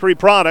favorite bakery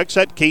products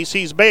at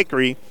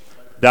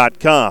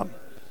caseysbakery.com.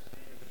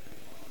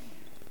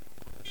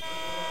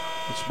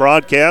 This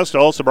broadcast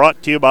also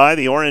brought to you by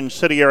the Orange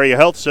City Area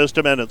Health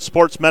System and its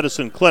Sports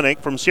Medicine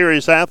Clinic. From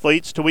serious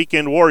athletes to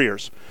weekend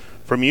warriors,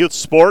 from youth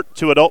sport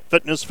to adult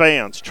fitness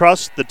fans,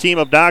 trust the team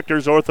of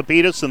doctors,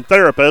 orthopedists, and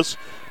therapists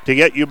to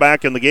get you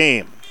back in the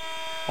game.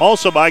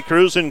 Also by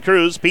Cruz &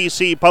 Cruz,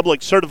 PC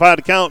Public Certified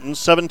Accountants,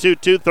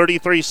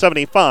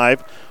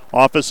 722-3375.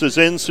 Offices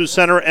in Sioux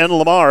Center and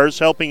Lamar's,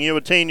 helping you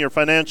attain your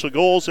financial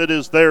goals. It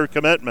is their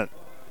commitment.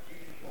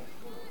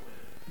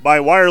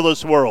 By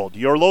Wireless World,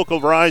 your local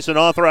Verizon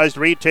authorized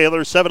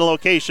retailer, 7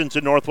 locations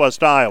in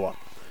Northwest Iowa.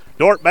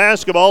 Dordt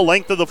basketball,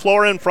 length of the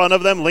floor in front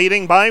of them,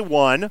 leading by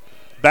 1.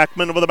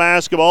 Beckman with the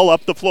basketball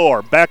up the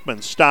floor.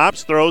 Beckman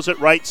stops, throws it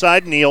right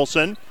side,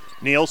 Nielsen.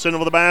 Nielsen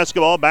with the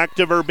basketball, back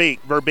to Verbeek.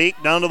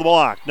 Verbeek down to the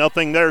block.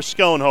 Nothing there,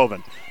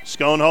 Schoenhoven.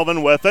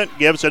 Schoenhoven with it,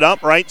 gives it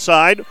up right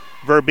side.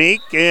 Verbeek,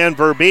 and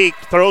Verbeek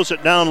throws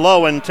it down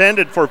low,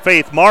 intended for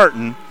Faith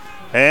Martin.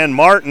 And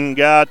Martin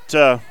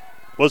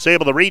was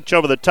able to reach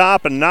over the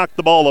top and knock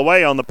the ball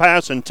away on the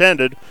pass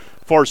intended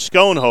for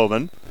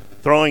Schoenhoven.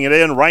 Throwing it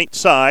in right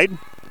side.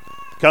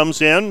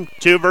 Comes in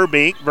to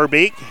Verbeek.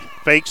 Verbeek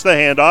fakes the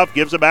handoff,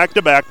 gives it back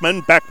to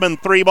Beckman. Beckman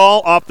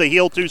 3-ball off the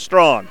heel, too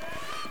strong.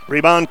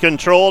 Rebound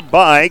controlled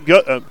by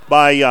Hendrickson.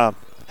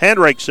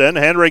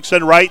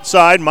 Hendrickson right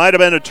side, might have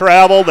been a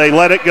travel. They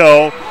let it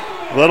go.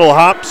 Little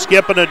hop,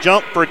 skip, and a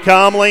jump for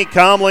Comley.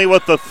 Comley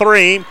with the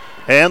 3,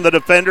 and the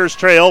defenders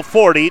trail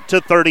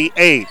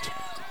 40-38.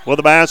 With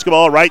the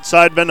basketball, right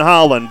side, Van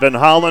Hollen. Van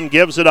Hollen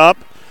gives it up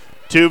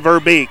to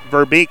Verbeek.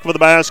 Verbeek with the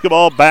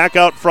basketball, back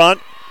out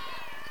front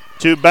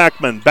to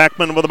Beckman.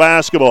 Beckman with the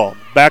basketball.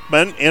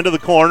 Beckman into the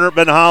corner.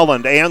 Van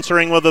Hollen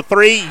answering with a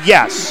 3.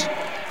 Yes.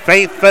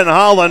 Faith Van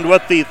Hollen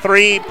with the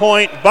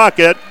 3-point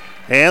bucket,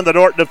 and the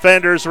Dordt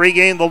defenders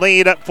regain the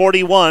lead at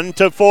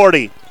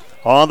 41-40.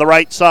 On the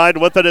right side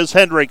with it is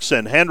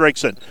Hendrickson.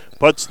 Hendrickson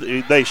puts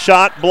the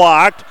shot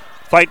blocked.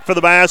 Fight for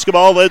the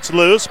basketball. It's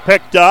loose.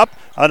 Picked up.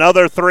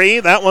 Another 3.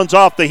 That one's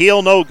off the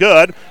heel. No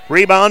good.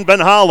 Rebound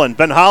Van Hollen.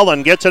 Van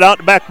Hollen gets it out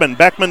to Beckman.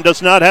 Beckman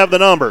does not have the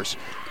numbers.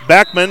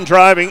 Beckman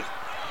driving.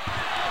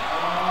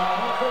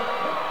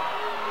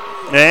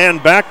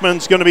 And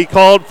Beckman's going to be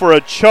called for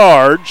a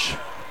charge.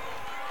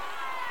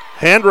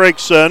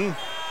 Hendrickson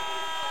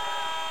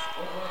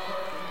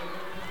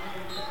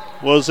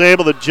was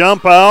able to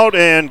jump out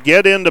and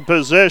get into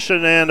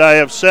position, and I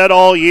have said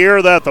all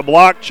year that the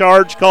block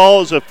charge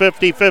call is a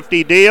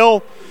 50-50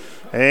 deal,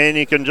 and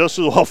you can just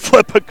as well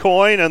flip a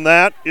coin, and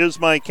that is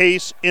my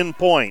case in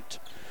point.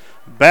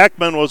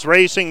 Beckman was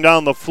racing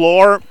down the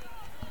floor.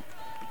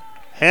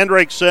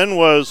 Hendrickson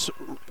was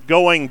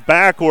going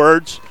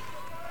backwards,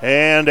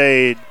 and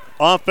a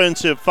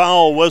offensive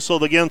foul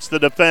whistled against the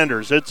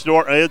defenders. It's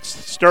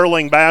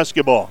Sterling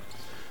basketball.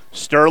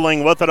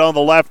 Sterling with it on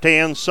the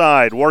left-hand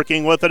side.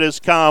 Working with it is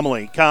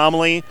Comley.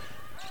 Comley,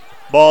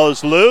 ball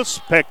is loose.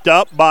 Picked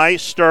up by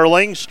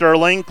Sterling.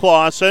 Sterling,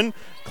 Clausen.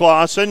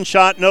 Clausen,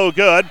 shot no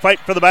good. Fight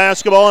for the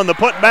basketball and the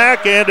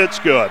putback, and it's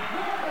good.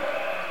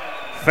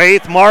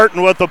 Faith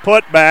Martin with the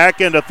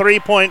putback and a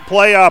 3-point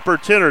play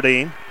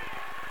opportunity.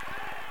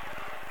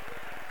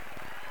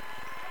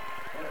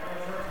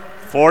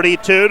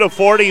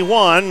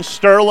 42-41.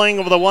 Sterling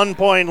with a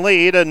 1-point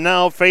lead, and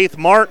now Faith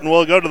Martin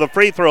will go to the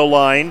free throw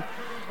line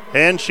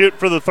and shoot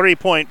for the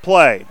 3-point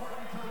play.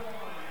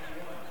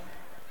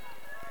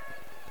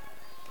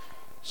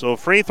 So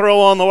free throw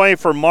on the way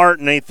for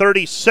Martin, a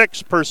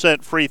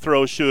 36% free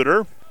throw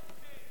shooter.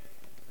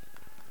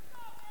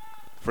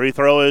 Free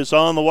throw is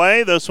on the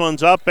way. This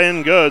one's up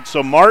and good.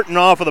 So Martin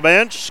off of the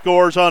bench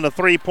scores on a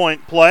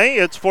 3-point play.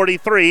 It's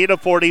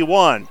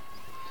 43-41.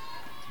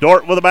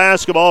 Dordt with the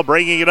basketball,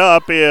 bringing it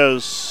up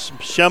is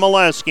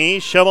Shemileski.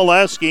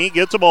 Shemileski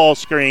gets a ball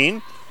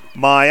screen.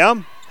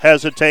 Maya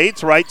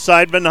hesitates, right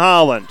side Van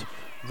Holland.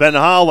 Van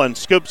Holland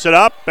scoops it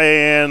up,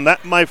 and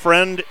that, my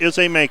friend, is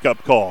a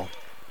makeup call.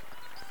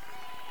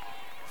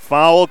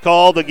 Foul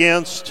called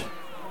against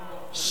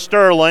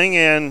Sterling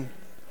and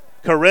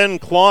Corinne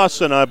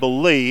Clausen, I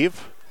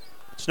believe.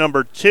 It's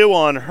number 2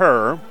 on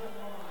her.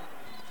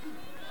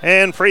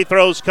 And free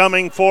throws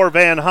coming for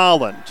Van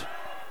Holland.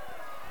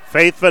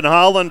 Faith Van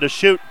Hollen to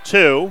shoot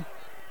 2.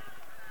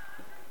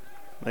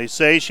 They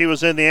say she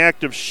was in the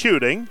act of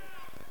shooting.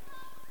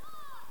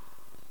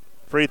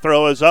 Free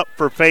throw is up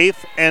for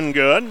Faith and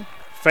good.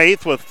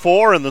 Faith with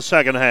 4 in the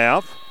second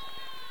half.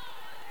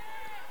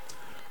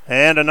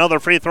 And another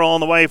free throw on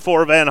the way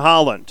for Van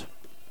Hollen.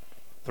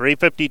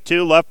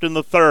 3:52 left in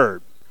the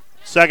third.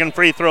 Second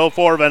free throw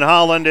for Van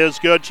Hollen is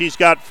good. She's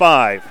got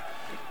 5.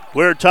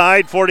 We're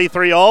tied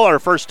 43-all, our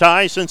first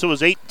tie since it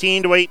was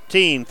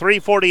 18-18.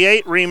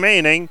 3:48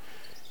 remaining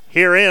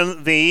here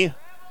in the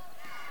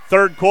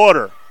third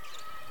quarter.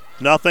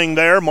 Nothing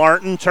there.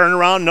 Martin,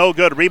 turnaround, no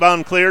good.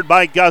 Rebound cleared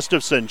by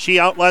Gustafson. She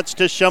outlets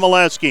to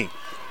Shemileski.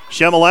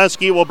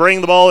 Shemileski will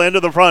bring the ball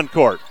into the front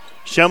court.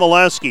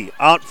 Shemileski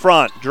out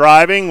front,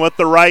 driving with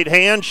the right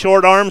hand,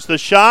 short arms the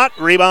shot.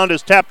 Rebound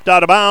is tapped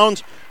out of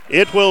bounds.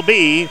 It will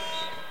be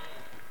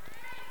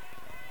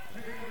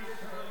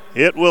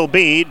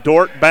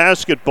Dordt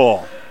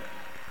basketball.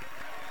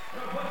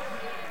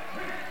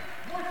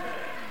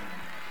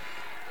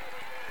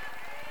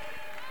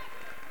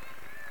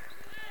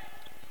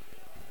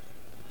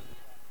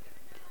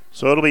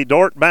 So it'll be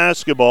Dordt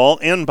basketball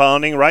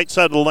inbounding right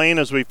side of the lane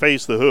as we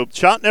face the hoop.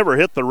 Shot never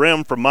hit the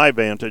rim from my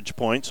vantage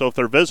point, so if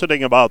they're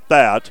visiting about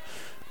that,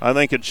 I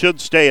think it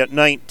should stay at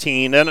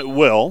 19, and it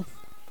will.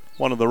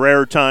 One of the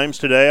rare times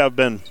today I've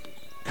been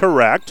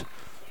correct.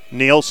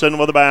 Nielsen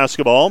with the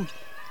basketball.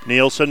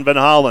 Nielsen, Van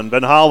Hollen.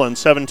 Van Hollen,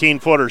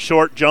 17-footer,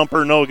 short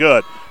jumper, no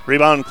good.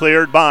 Rebound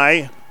cleared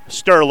by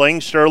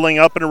Sterling. Sterling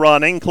up and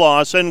running.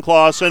 Clausen,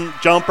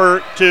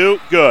 jumper, 2,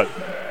 good.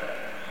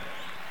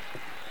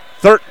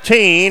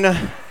 13,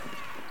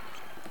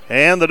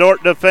 and the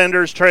Dordt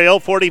defenders trail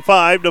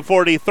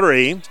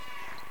 45-43.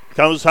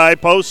 Comes high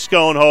post,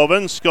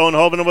 Schoenhoven.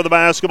 Schoenhoven with the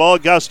basketball.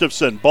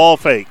 Gustafson, ball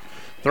fake.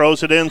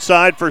 Throws it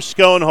inside for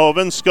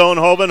Schoenhoven.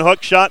 Schoenhoven,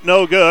 hook shot,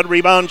 no good.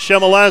 Rebound,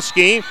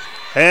 Shemileski.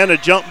 And a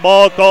jump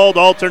ball called,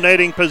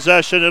 alternating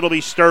possession. It'll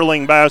be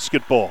Sterling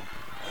basketball.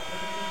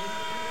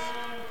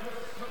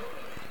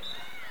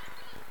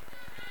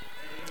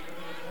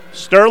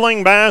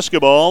 Sterling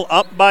basketball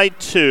up by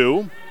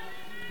 2.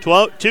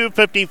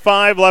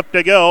 2:55 left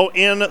to go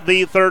in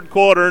the third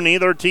quarter.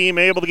 Neither team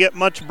able to get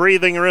much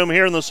breathing room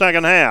here in the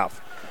second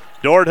half.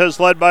 Dordt has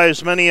led by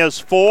as many as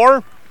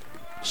 4.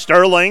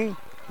 Sterling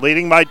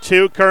leading by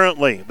 2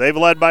 currently. They've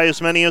led by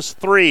as many as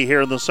 3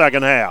 here in the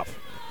second half.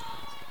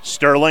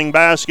 Sterling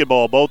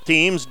basketball. Both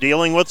teams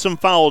dealing with some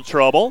foul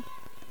trouble.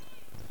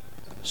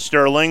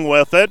 Sterling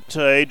with it.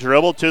 A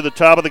dribble to the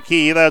top of the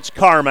key. That's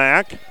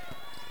Carmack.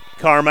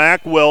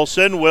 Carmack,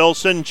 Wilson.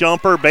 Wilson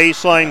jumper,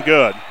 baseline,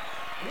 good.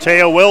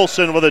 Taya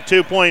Wilson with a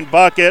 2-point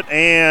bucket,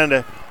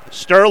 and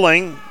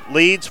Sterling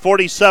leads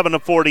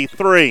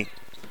 47-43.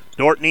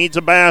 Dordt needs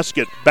a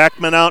basket.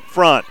 Beckman out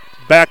front.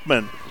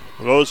 Beckman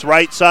goes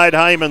right side,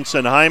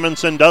 Hymanson.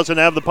 Hymanson doesn't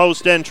have the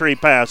post entry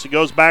pass. It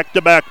goes back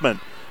to Beckman.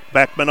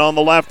 Beckman on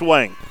the left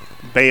wing.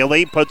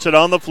 Bailey puts it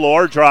on the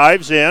floor,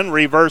 drives in,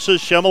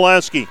 reverses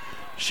Shemileski.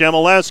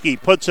 Shemileski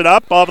puts it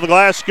up off the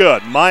glass,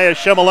 good. Maya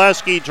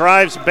Shemileski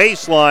drives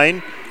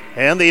baseline,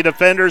 and the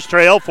defenders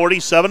trail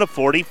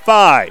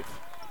 47-45.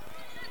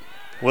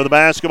 With the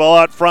basketball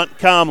out front,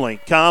 Comley.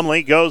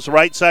 Comley goes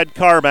right side,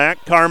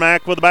 Carmack.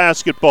 Carmack with the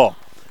basketball.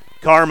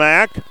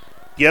 Carmack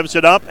gives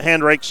it up,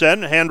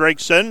 Hendrickson.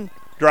 Hendrickson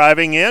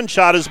driving in,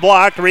 shot is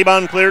blocked,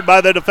 rebound cleared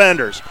by the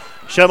defenders.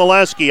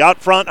 Shemileski out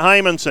front,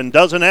 Hymanson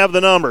doesn't have the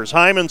numbers.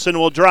 Hymanson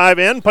will drive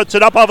in, puts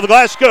it up off the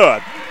glass,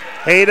 good.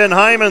 Hayden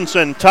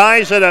Hymanson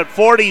ties it at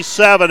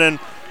 47, and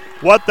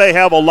what they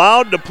have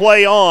allowed to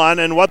play on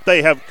and what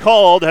they have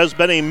called has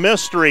been a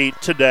mystery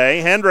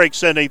today.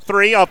 Hendrickson, a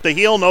 3 off the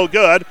heel, no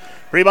good.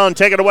 Rebound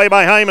taken away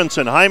by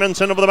Hymanson.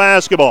 Hymanson over the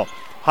basketball.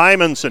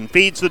 Hymanson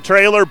feeds the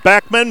trailer.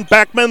 Beckman.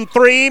 Beckman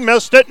 3.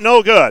 Missed it.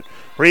 No good.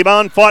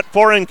 Rebound fought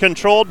for and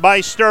controlled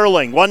by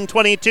Sterling.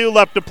 1:22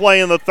 left to play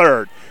in the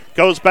third.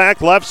 Goes back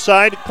left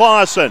side.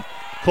 Clausen.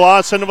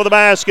 Clausen over the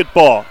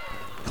basketball.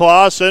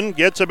 Clausen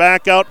gets it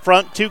back out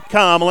front to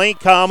Comley.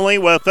 Comley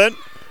with it.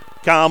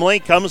 Comley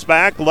comes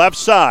back left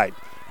side.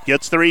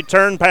 Gets the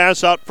return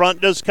pass out front,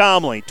 does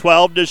Comley.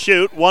 12 to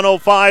shoot.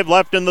 1:05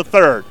 left in the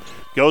third.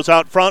 Goes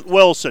out front,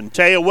 Wilson.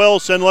 Taya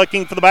Wilson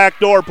looking for the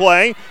backdoor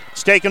play.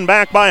 It's taken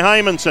back by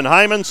Hymanson.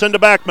 Hymanson to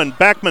Beckman.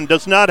 Beckman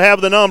does not have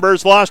the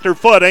numbers, lost her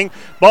footing.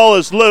 Ball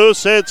is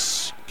loose,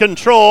 it's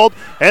controlled,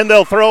 and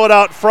they'll throw it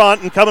out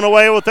front, and coming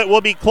away with it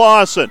will be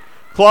Clausen.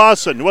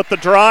 Clausen with the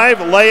drive,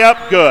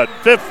 layup, good.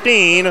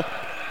 15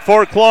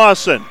 for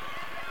Clausen.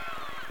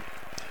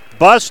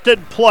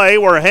 Busted play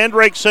where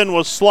Hendrickson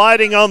was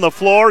sliding on the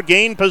floor,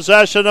 gained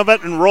possession of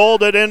it, and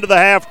rolled it into the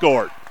half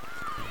court.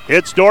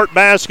 It's Dordt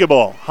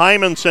basketball.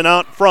 Hymanson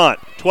out front.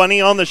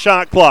 20 on the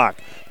shot clock.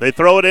 They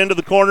throw it into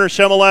the corner.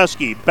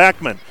 Shemileski.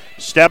 Beckman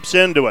steps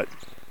into it.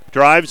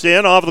 Drives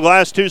in. Off the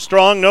glass. Too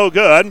strong. No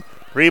good.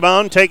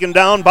 Rebound taken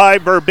down by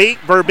Verbeek.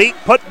 Verbeek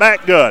put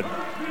back good.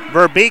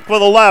 Verbeek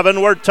with 11.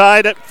 We're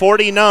tied at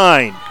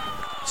 49.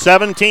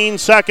 17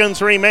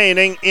 seconds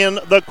remaining in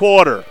the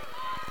quarter.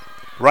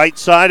 Right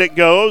side it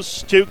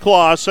goes to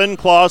Clausen.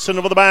 Clausen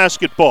over the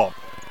basketball.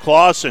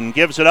 Clausen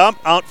gives it up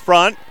out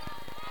front.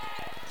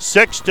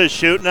 6 to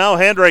shoot now,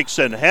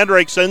 Hendrickson.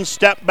 Hendrickson,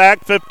 step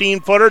back,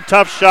 15-footer,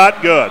 tough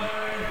shot, good.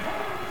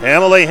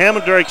 Emily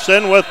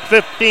Hendrickson with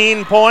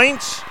 15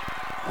 points.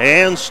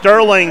 And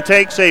Sterling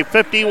takes a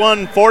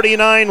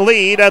 51-49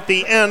 lead at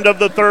the end of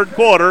the third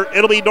quarter.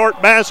 It'll be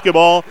Dordt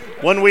basketball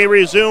when we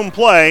resume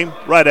play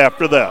right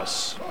after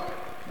this.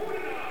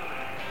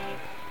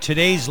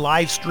 Today's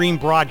live stream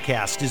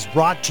broadcast is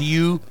brought to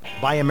you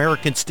by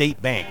American State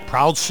Bank,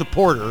 proud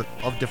supporter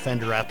of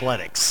Defender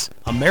Athletics.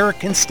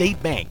 American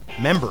State Bank,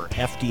 member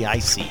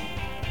FDIC.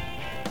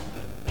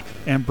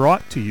 And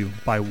brought to you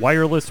by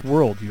Wireless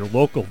World, your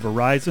local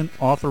Verizon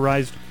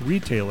authorized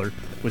retailer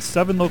with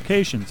 7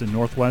 locations in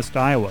Northwest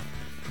Iowa.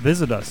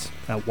 Visit us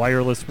at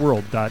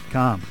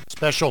wirelessworld.com.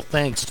 Special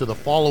thanks to the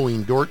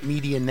following Dordt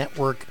Media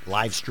Network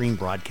live stream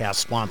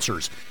broadcast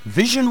sponsors.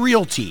 Vision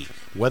Realty,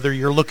 whether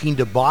you're looking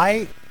to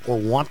buy or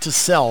want to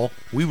sell,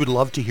 we would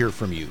love to hear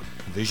from you.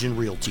 Vision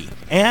Realty.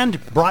 And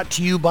brought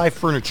to you by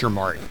Furniture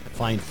Mart.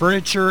 Find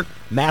furniture,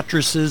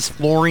 mattresses,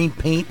 flooring,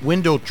 paint,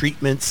 window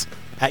treatments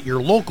at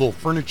your local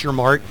Furniture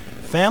Mart,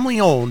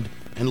 family owned,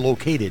 and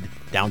located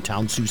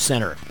downtown Sioux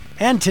Center.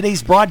 And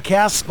today's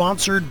broadcast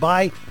sponsored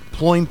by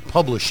Ployne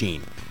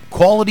Publishing.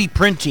 Quality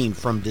printing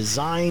from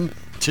design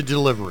to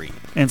delivery.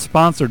 And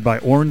sponsored by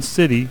Orange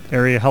City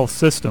Area Health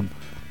System,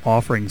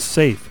 offering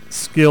safe,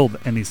 skilled,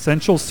 and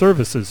essential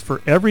services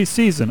for every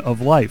season of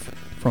life,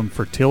 from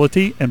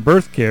fertility and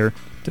birth care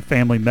to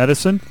family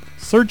medicine,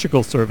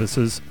 surgical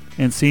services,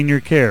 and senior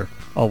care.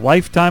 A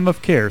lifetime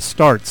of care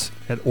starts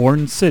at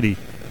Orange City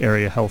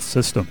Area Health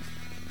System.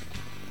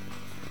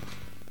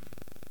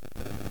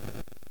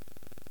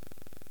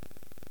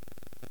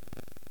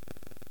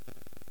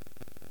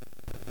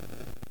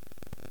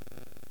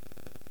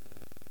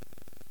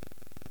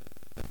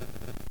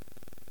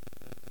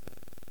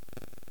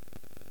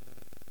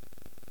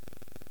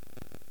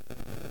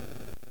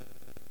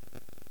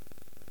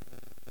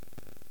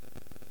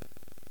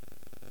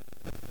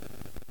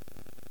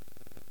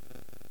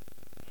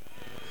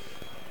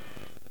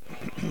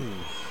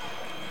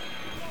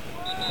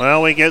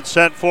 Well, we get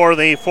set for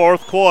the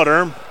fourth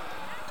quarter.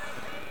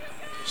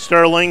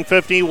 Sterling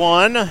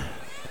 51,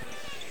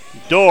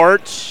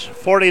 Dordt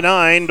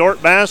 49.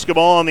 Dordt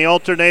basketball on the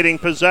alternating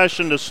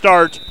possession to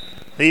start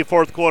the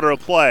fourth quarter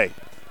of play.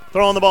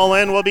 Throwing the ball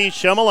in will be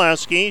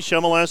Chmielewski.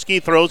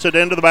 Chmielewski throws it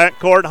into the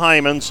backcourt.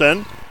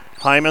 Hymanson.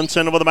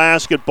 Hymanson with the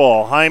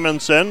basketball.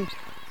 Hymanson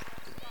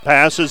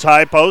passes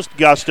high post.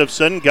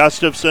 Gustafson.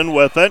 Gustafson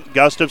with it.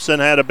 Gustafson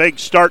had a big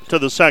start to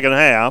the second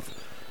half.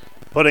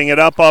 Putting it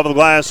up off the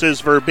glass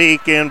is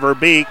Verbeek, and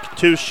Verbeek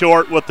too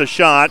short with the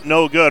shot.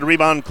 No good.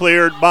 Rebound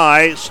cleared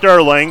by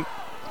Sterling.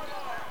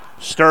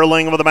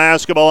 Sterling with the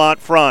basketball out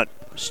front.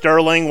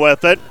 Sterling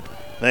with it.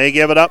 They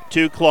give it up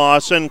to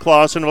Clausen.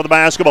 Clausen with the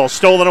basketball.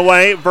 Stolen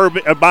away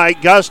by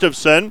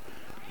Gustafson.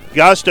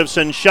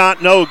 Gustafson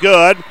shot no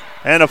good.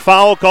 And a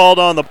foul called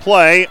on the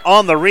play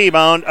on the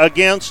rebound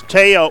against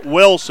Taya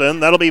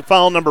Wilson. That'll be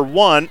foul number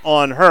 1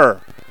 on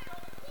her.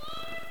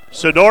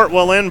 So Dordt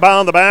will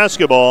inbound the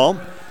basketball.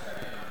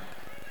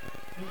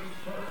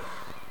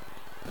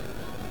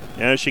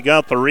 Yeah, she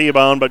got the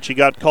rebound, but she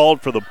got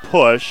called for the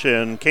push.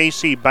 And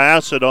Casey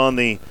Bassett on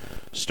the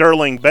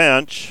Sterling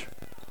bench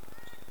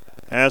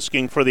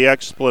asking for the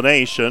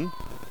explanation.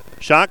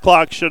 Shot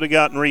clock should have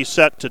gotten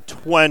reset to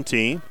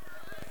 20.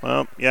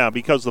 Well, yeah,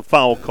 because of the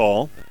foul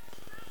call.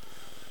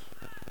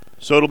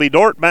 So it'll be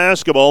Dordt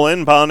basketball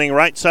inbounding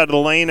right side of the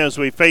lane as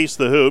we face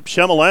the hoop.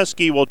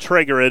 Chmielewski will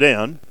trigger it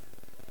in.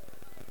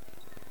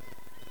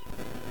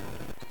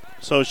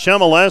 So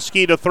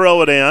Chmielewski to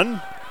throw it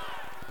in.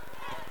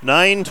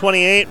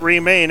 9:28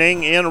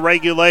 remaining in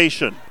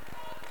regulation.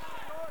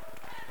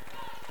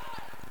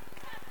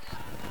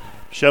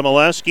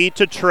 Chmielewski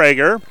to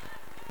Traeger.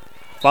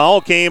 Foul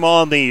came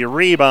on the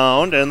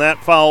rebound, and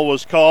that foul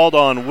was called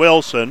on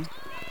Wilson.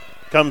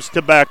 Comes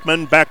to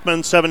Beckman.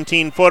 Beckman,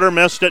 17-footer,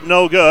 missed it,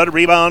 no good.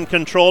 Rebound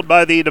controlled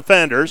by the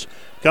defenders.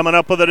 Coming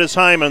up with it is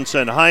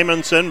Hymanson.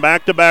 Hymanson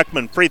back to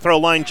Beckman. Free throw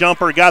line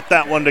jumper, got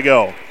that one to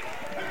go.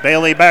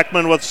 Bailey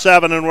Beckman with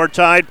 7, and we're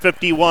tied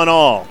 51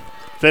 all.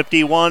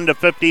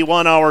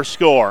 51-51 our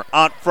score.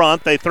 Out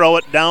front, they throw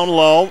it down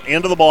low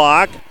into the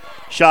block.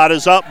 Shot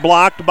is up,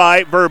 blocked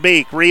by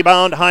Verbeek.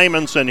 Rebound,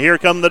 Hymanson. Here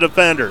come the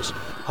defenders.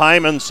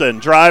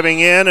 Hymanson driving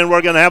in, and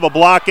we're going to have a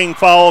blocking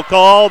foul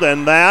called,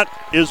 and that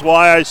is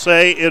why I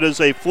say it is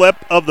a flip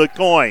of the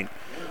coin.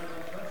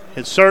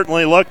 It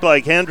certainly looked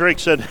like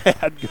Hendrickson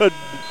had good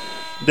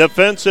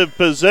defensive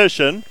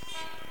position.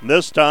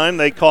 This time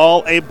they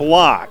call a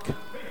block.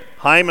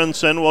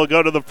 Hymanson will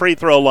go to the free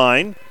throw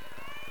line.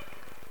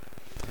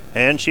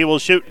 And she will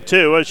shoot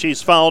 2 as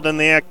she's fouled in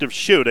the act of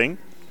shooting.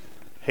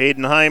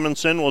 Hayden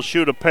Hymanson will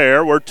shoot a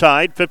pair. We're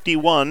tied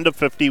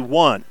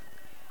 51-51.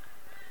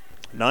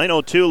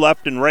 9:02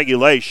 left in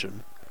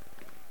regulation.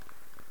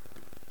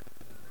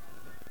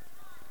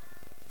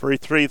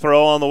 Free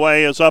throw on the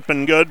way is up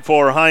and good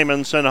for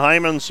Hymanson.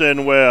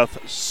 Hymanson with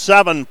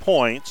 7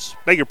 points.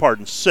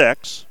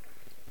 6.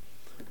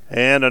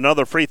 And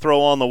another free throw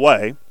on the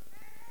way.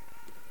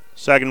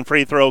 Second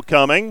free throw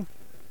coming.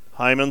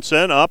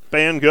 Hymanson up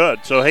and good.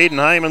 So Hayden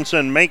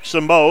Hymanson makes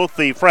them both,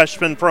 the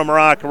freshman from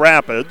Rock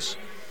Rapids.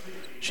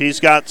 She's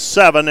got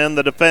 7, and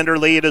the defender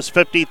lead is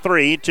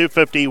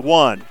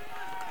 53-51.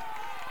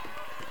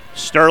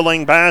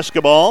 Sterling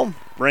basketball.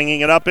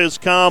 Bringing it up is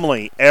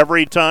Comley.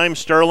 Every time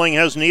Sterling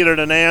has needed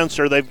an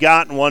answer, they've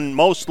gotten one,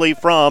 mostly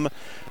from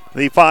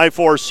the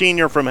 5'4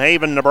 senior from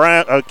Haven,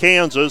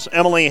 Kansas,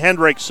 Emily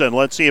Hendrickson.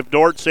 Let's see if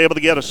Dordt's able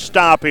to get a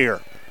stop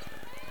here.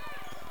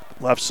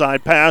 Left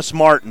side pass,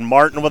 Martin.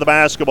 Martin with the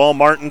basketball.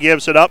 Martin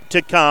gives it up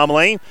to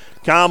Comley.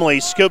 Comley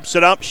scoops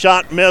it up.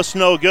 Shot miss,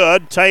 no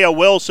good. Taya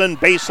Wilson,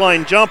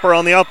 baseline jumper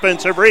on the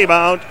offensive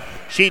rebound.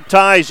 She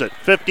ties it,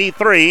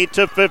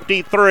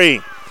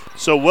 53-53.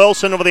 So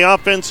Wilson with the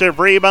offensive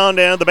rebound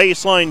and the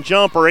baseline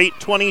jumper.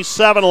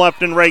 8:27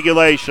 left in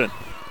regulation.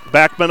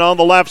 Beckman on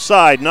the left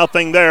side.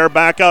 Nothing there.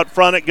 Back out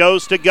front it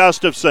goes to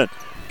Gustafson.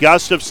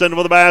 Gustafson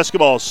with the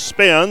basketball.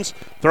 Spins.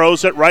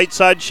 Throws it right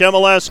side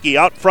Chmielewski.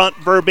 Out front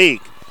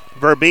Verbeek.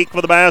 Verbeek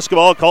with the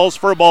basketball, calls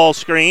for a ball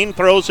screen,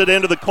 throws it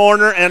into the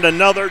corner, and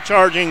another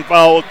charging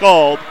foul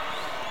called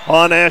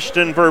on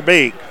Ashton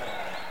Verbeek.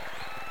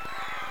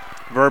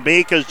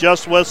 Verbeek has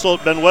just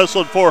been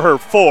whistled for her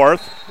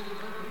fourth.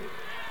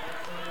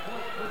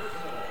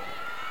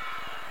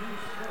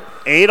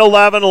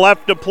 8:11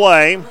 left to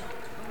play.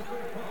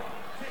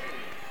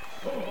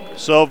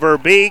 So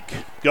Verbeek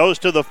goes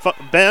to the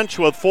bench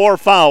with 4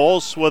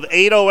 fouls with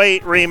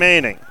 8:08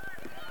 remaining.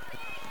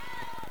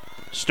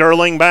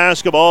 Sterling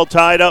basketball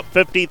tied up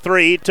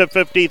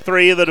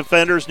 53-53. The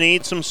defenders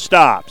need some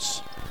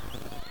stops.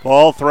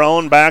 Ball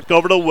thrown back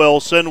over to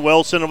Wilson.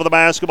 Wilson over the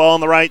basketball on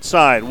the right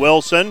side.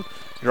 Wilson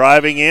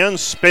driving in,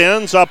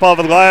 spins up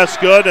over the glass,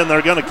 good, and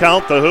they're going to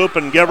count the hoop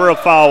and give her a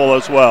foul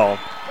as well.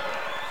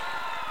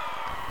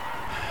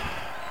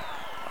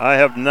 I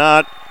have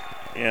not,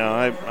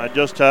 I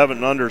just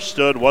haven't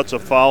understood what's a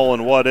foul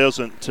and what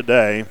isn't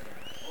today.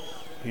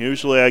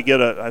 Usually I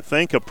get I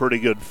think a pretty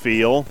good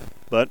feel,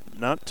 but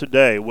not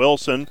today.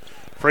 Wilson,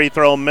 free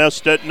throw,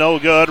 missed it, no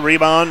good.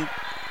 Rebound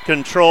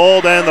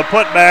controlled, and the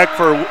putback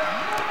for,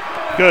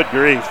 good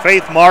grief,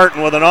 Faith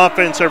Martin with an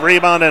offensive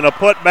rebound and a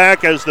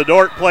putback as the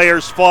Dordt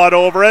players fought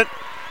over it.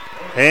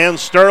 And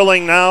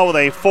Sterling now with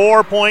a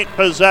 4-point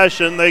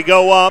possession. They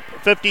go up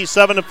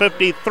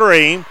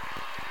 57-53.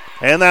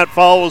 And that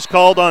foul was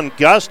called on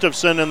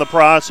Gustafson in the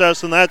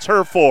process, and that's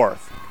her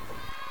fourth.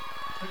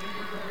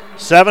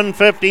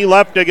 7:50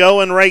 left to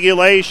go in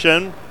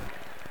regulation.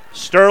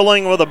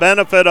 Sterling with the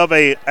benefit of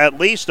at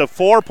least a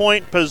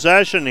 4-point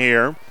possession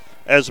here,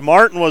 as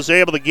Martin was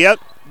able to get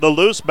the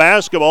loose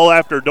basketball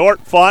after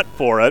Dordt fought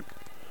for it.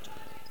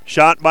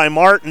 Shot by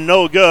Martin,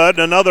 no good.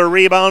 Another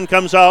rebound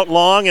comes out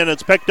long, and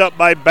it's picked up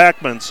by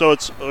Beckman. So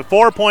it's a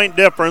 4-point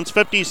difference,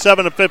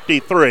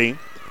 57-53.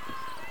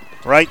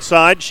 Right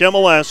side,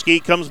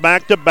 Shimoleski comes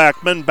back to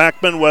Beckman.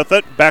 Beckman with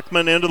it.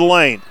 Beckman into the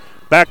lane.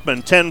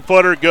 Beckman,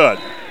 10-footer, good.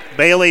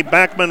 Bailey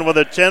Beckman with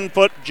a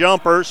 10-foot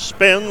jumper,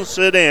 spins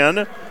it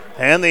in,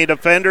 and the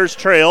defenders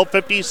trail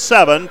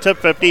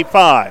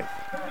 57-55.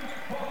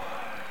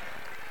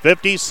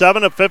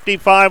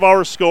 57-55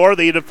 our score.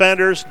 The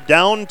defenders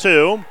down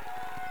 2.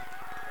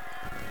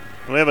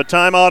 We have a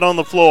timeout on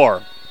the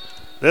floor.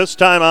 This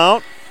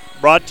timeout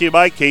brought to you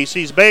by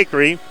Casey's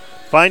Bakery.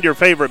 Find your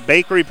favorite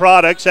bakery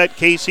products at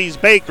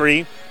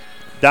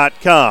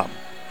caseysbakery.com.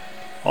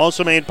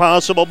 Also made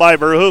possible by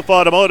Verhoof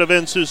Automotive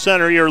in Sioux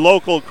Center, your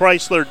local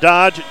Chrysler,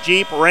 Dodge,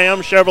 Jeep,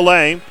 Ram,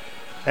 Chevrolet,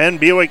 and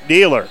Buick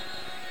dealer.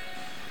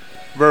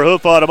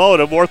 Verhoof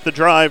Automotive, worth the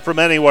drive from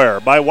anywhere.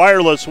 By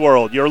Wireless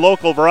World, your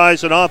local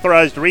Verizon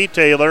authorized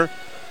retailer.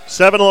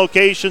 7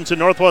 locations in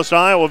Northwest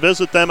Iowa.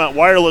 Visit them at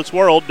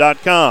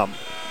wirelessworld.com.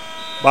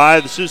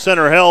 By the Sioux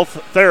Center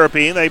Health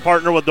Therapy, they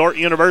partner with Dordt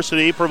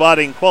University,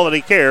 providing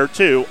quality care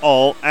to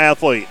all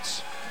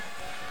athletes.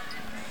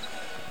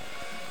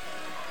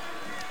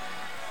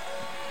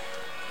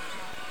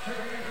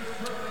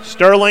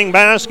 Sterling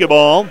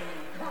basketball.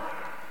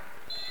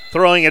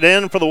 Throwing it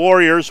in for the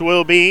Warriors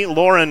will be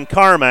Lauren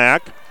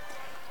Carmack.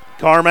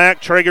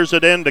 Carmack triggers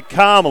it into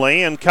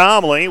Comley, and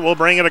Comley will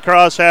bring it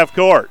across half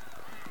court.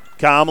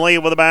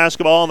 Comley with the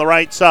basketball on the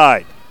right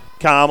side.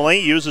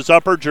 Comley uses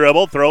upper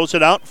dribble, throws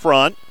it out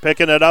front.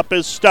 Picking it up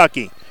is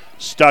Stuckey.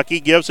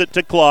 Stuckey gives it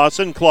to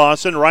Clausen.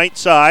 Clausen right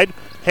side.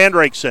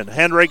 Hendrickson.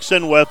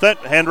 Hendrickson with it.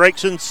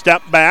 Hendrickson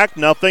step back.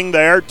 Nothing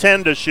there.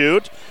 10 to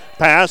shoot.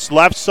 Pass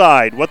left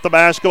side with the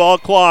basketball.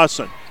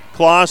 Clausen.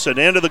 Clausen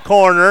into the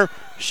corner.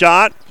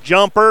 Shot.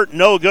 Jumper.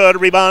 No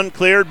good. Rebound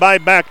cleared by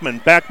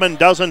Beckman. Beckman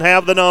doesn't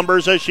have the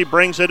numbers as she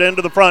brings it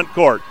into the front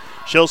court.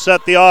 She'll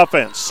set the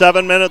offense.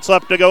 7 minutes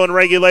left to go in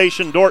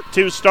regulation. Dordt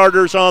 2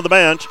 starters on the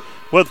bench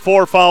with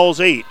 4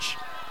 fouls each.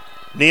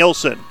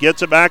 Nielsen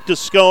gets it back to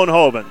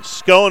Schoenhoven.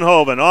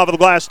 Schoenhoven off of the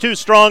glass, too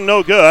strong,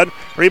 no good.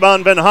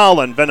 Rebound Van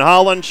Hollen. Van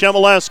Hollen,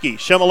 Shimoleski.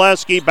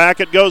 Shimoleski,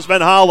 back it goes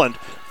Van Hollen.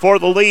 For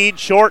the lead,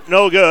 short,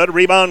 no good.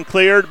 Rebound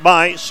cleared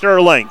by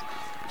Sterling.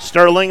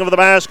 Sterling with the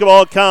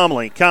basketball,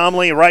 Comley.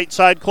 Comley, right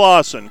side,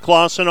 Clausen.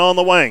 Clausen on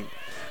the wing.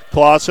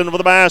 Clausen with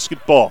the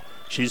basketball.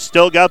 She's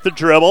still got the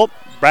dribble.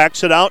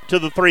 Backs it out to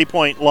the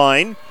three-point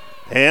line,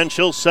 and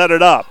she'll set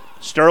it up.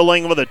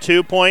 Sterling with a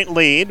 2-point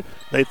lead.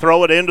 They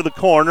throw it into the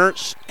corner.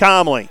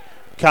 Comley.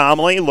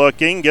 Comley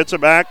looking, gets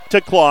it back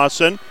to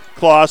Clausen.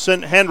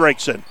 Clausen,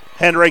 Hendrickson.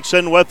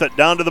 Hendrickson with it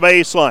down to the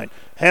baseline.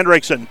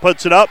 Hendrickson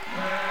puts it up.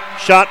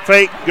 Shot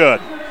fake, good.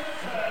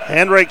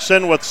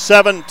 Hendrickson with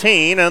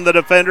 17, and the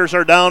defenders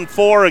are down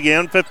 4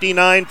 again,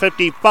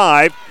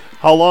 59-55.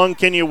 How long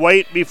can you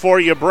wait before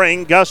you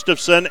bring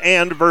Gustafson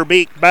and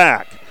Verbeek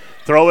back?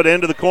 Throw it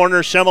into the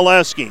corner,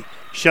 Shimoleski.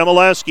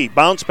 Shimoleski,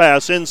 bounce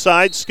pass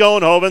inside,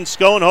 Schoenhoven.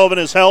 Schoenhoven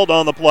is held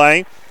on the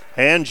play,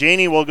 and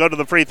Janey will go to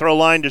the free throw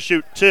line to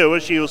shoot 2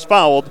 as she was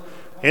fouled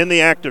in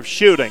the act of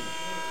shooting.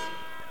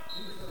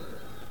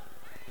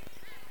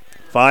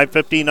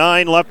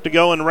 5:59 left to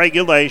go in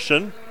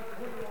regulation.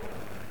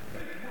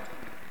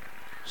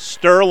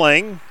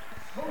 Sterling,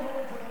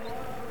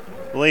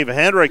 I believe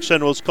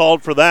Hendrickson was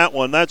called for that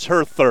one. That's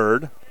her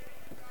third.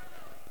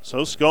 So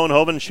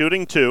Schoenhoven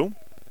shooting 2.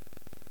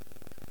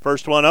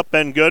 First one up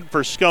and good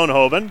for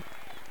Schoenhoven.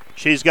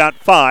 She's got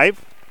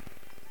 5.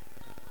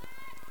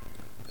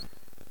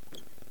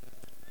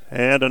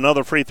 And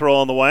another free throw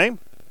on the way.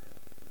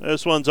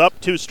 This one's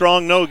up, too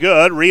strong, no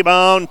good.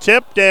 Rebound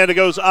tipped, and it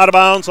goes out of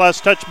bounds.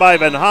 Last touch by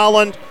Van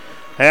Holland.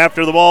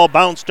 After the ball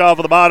bounced off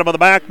of the bottom of the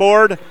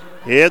backboard,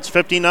 it's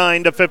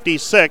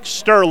 59-56.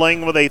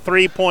 Sterling with a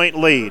 3-point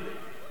lead.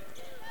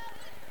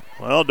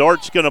 Well,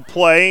 Dort's going to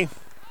play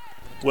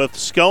with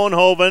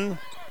Schoenhoven,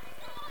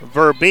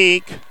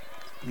 Verbeek,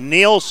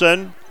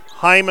 Nielsen,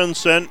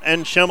 Hymanson,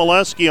 and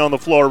Chmielewski on the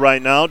floor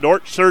right now.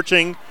 Dort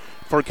searching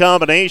for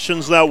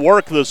combinations that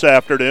work this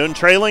afternoon,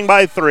 trailing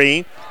by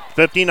 3,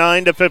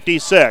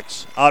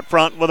 59-56. Out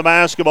front with the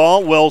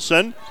basketball,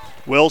 Wilson.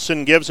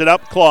 Wilson gives it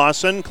up,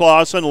 Clausen.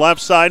 Clausen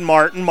left side,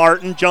 Martin.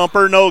 Martin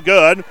jumper, no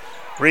good.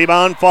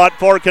 Rebound fought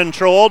for,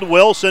 controlled.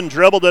 Wilson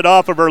dribbled it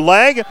off of her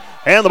leg,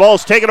 and the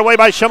ball's taken away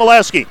by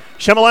Chmielewski.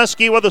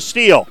 Chmielewski with a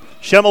steal.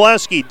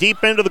 Chmielewski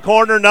deep into the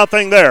corner,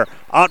 nothing there.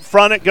 Out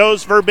front it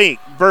goes Verbeek.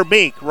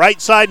 Verbeek,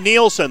 right side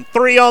Nielsen.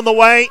 3 on the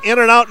way, in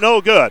and out,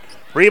 no good.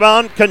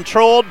 Rebound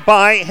controlled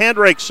by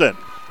Hendrickson.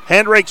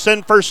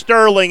 Hendrickson for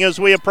Sterling as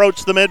we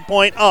approach the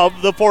midpoint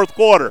of the fourth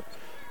quarter.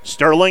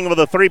 Sterling with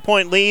a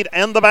 3-point lead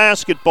and the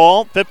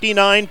basketball,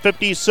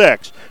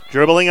 59-56.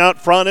 Dribbling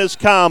out front is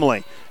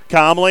Comley.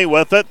 Comley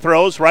with it,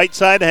 throws right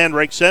side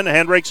Hendrickson.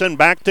 Hendrickson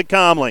back to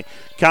Comley.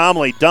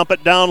 Comley dump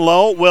it down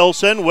low.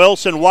 Wilson.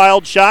 Wilson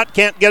wild shot,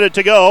 can't get it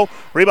to go.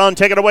 Rebound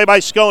taken away by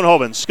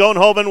Schoenhoven.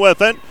 Schoenhoven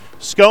with it.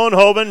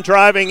 Schoenhoven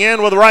driving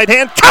in with the right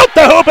hand. Count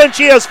the hoop, and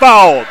she is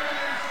fouled.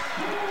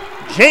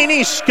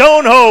 Janie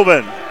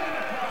Schoenhoven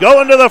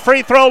going to the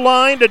free throw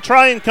line to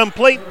try and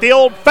complete the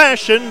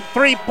old-fashioned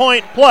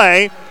 3-point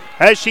play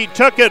as she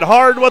took it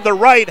hard with the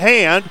right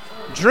hand,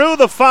 drew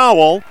the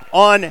foul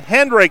on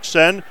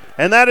Hendrickson,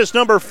 and that is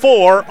number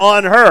 4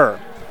 on her.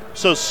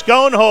 So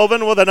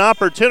Schoenhoven with an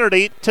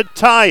opportunity to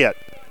tie it.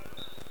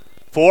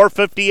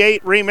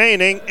 4:58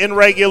 remaining in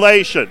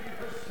regulation.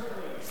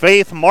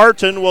 Faith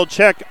Martin will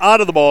check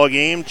out of the ball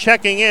game.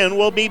 Checking in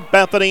will be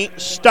Bethany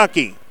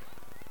Stuckey.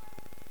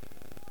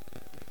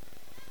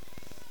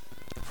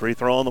 Free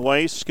throw on the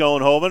way.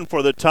 Schoenhoven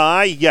for the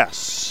tie.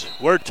 Yes,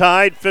 we're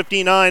tied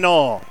 59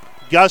 all.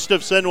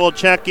 Gustafson will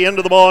check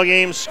into the ball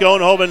game.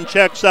 Schoenhoven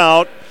checks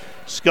out.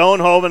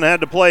 Schoenhoven had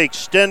to play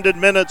extended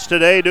minutes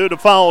today due to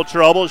foul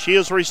trouble. She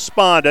has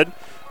responded.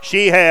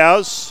 She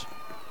has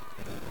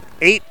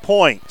 8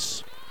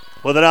 points.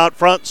 With it out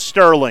front,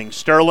 Sterling.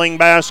 Sterling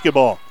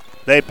basketball.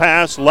 They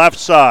pass left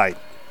side.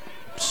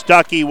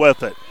 Stuckey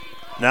with it.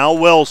 Now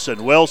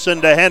Wilson.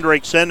 Wilson to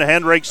Hendrickson.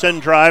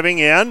 Hendrickson driving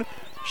in.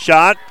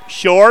 Shot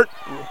short.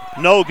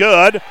 No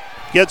good.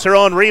 Gets her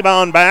own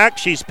rebound back.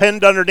 She's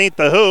pinned underneath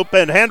the hoop,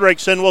 and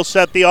Hendrickson will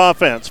set the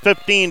offense.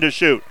 15 to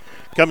shoot.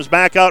 Comes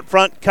back out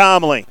front,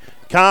 Comley.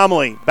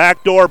 Comley,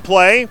 backdoor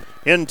play,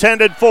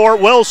 intended for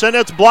Wilson.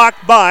 It's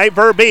blocked by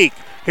Verbeek.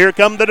 Here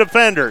come the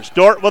defenders.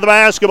 Dort with the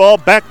basketball,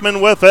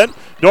 Beckman with it.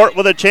 Dort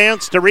with a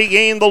chance to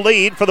regain the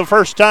lead for the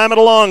first time in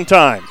a long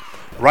time.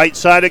 Right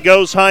side it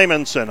goes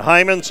Hymanson.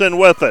 Hymanson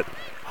with it.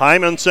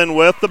 Hymanson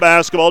with the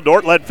basketball.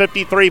 Dort led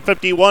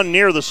 53-51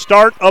 near the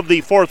start of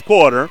the fourth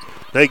quarter.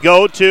 They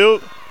go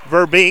to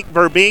Verbeek.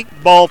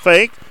 Verbeek, ball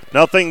fake.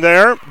 Nothing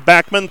there.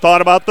 Beckman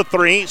thought about the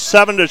 3.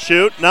 7 to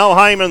shoot. Now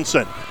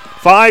Hymanson.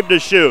 5 to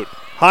shoot.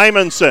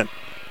 Hymanson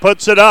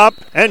puts it up,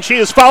 and she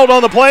is fouled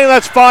on the play, and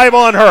that's 5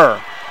 on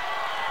her.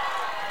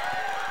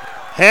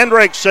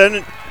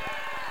 Hendrickson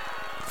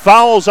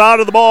fouls out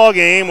of the ball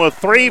game with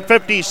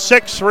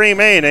 3:56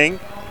 remaining.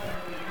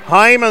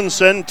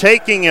 Hymanson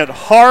taking it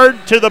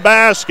hard to the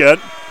basket,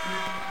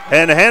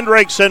 and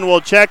Hendrickson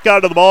will check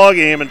out of the ball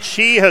game, and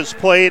she has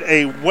played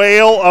a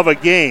whale of a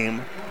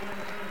game.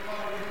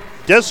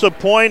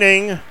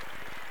 Disappointing,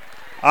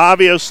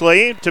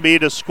 obviously, to be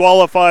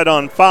disqualified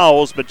on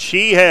fouls, but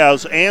she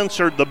has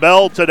answered the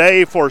bell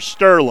today for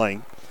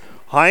Sterling.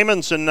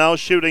 Hymanson now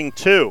shooting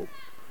 2.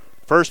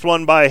 First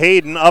one by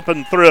Hayden, up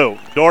and through.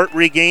 Dort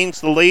regains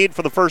the lead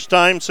for the first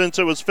time since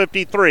it was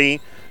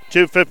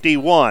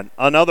 53-51.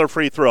 Another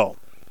free throw.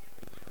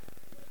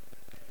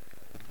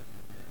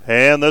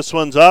 And this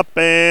one's up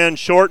and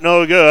short,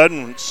 no good.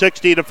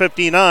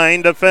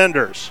 60-59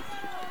 defenders.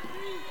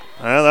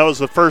 That was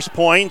the first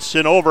points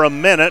in over a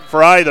minute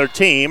for either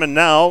team, and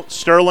now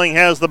Sterling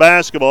has the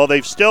basketball.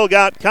 They've still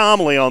got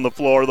Comley on the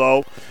floor,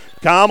 though.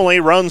 Comley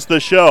runs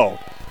the show.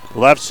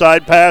 Left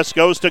side pass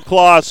goes to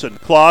Clausen.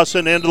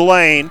 Clausen into the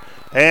lane,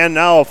 and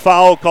now a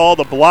foul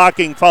called, a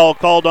blocking foul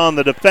called on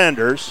the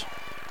defenders.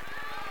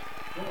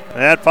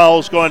 That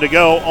foul's going to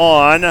go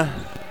on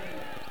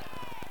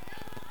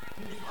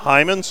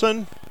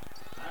Hymanson.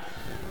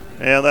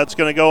 And that's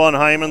going to go on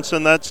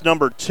Hymanson. That's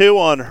number 2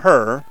 on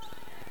her.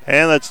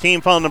 And that's team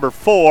foul number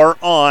 4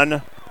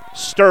 on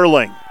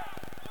Sterling.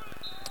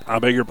 I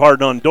beg your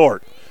pardon, on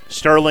Dort.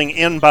 Sterling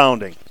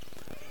inbounding.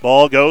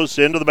 Ball goes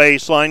into the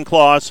baseline.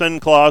 Clausen.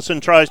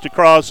 Clausen tries to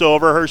cross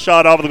over. Her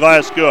shot off the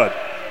glass, good.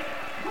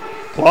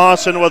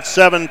 Clausen with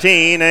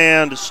 17,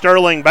 and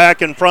Sterling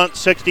back in front,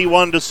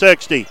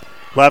 61-60.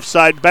 Left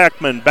side,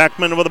 Beckman.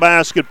 Beckman with the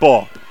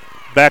basketball.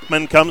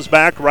 Beckman comes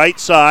back right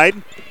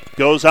side.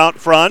 Goes out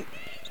front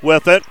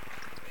with it.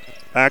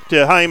 Back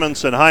to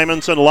Hymanson.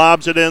 Hymanson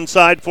lobs it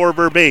inside for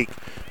Verbeek.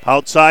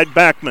 Outside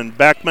Beckman.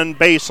 Beckman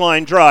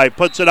baseline drive.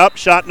 Puts it up.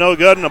 Shot no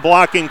good and a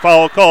blocking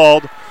foul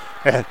called.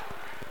 And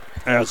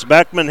as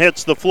Beckman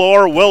hits the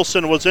floor,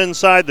 Wilson was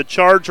inside the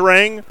charge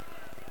ring.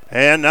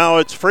 And now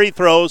it's free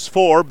throws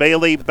for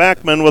Bailey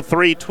Beckman with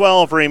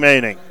 3:12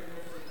 remaining.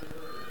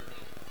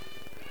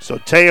 So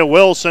Taya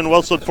Wilson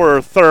whistled for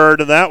her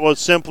third, and that was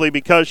simply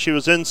because she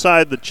was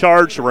inside the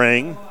charge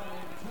ring.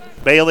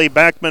 Bailey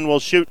Beckman will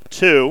shoot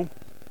 2.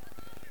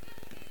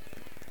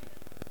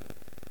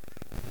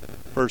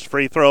 First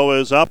free throw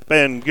is up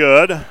and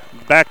good.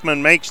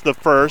 Beckman makes the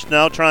first,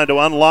 now trying to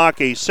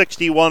unlock a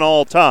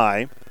 61-all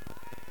tie.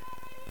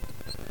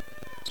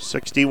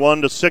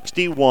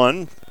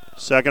 61-61.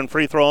 Second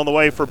free throw on the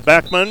way for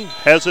Beckman.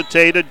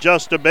 Hesitated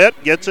just a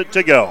bit, gets it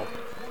to go.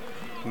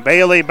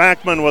 Bailey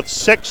Beckman with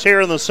 6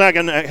 here in the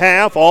second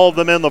half, all of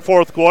them in the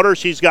fourth quarter.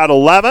 She's got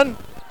 11.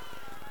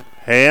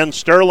 And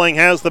Sterling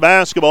has the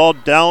basketball,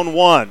 down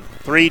 1.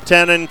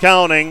 3:10 and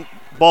counting,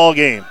 ball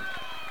game.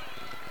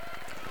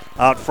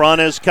 Out front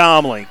is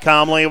Comley.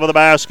 Comley with the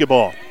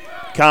basketball.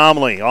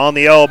 Comley on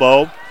the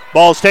elbow.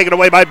 Ball's taken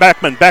away by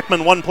Beckman.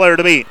 Beckman one player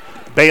to beat.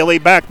 Bailey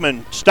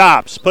Beckman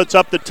stops, puts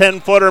up the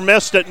 10-footer,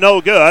 missed it,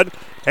 no good.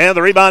 And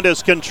the rebound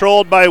is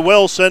controlled by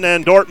Wilson,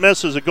 and Dordt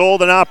misses a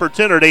golden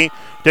opportunity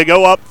to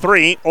go up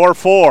 3 or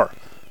 4.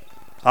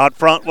 Out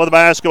front with the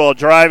basketball,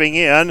 driving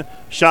in.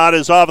 Shot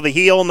is off the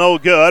heel, no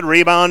good.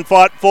 Rebound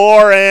fought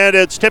for, and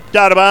it's tipped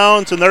out of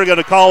bounds, and they're going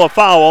to call a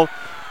foul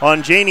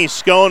on Janie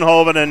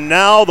Schoenhoven, and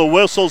now the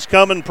whistle's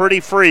coming pretty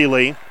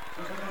freely.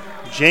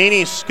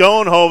 Janie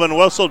Schoenhoven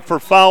whistled for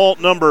foul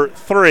number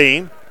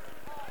 3.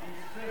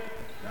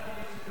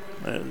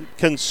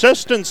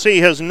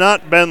 Consistency has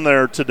not been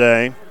there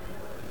today.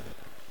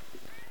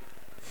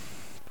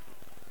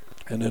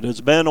 And it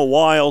has been a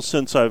while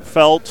since I've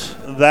felt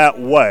that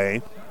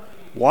way.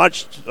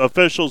 Watched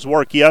officials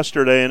work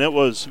yesterday, and it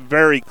was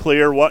very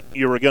clear what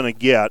you were going to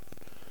get.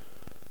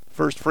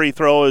 First free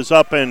throw is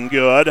up and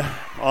good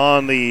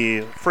on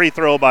the free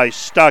throw by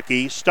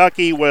Stuckey.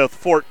 Stuckey with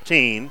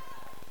 14.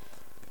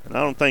 And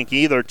I don't think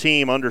either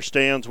team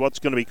understands what's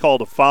going to be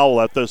called a foul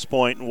at this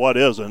point and what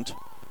isn't.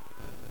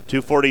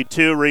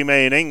 2:42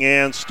 remaining,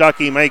 and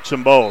Stuckey makes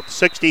them both.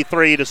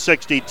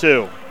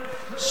 63-62.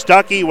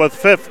 Stuckey with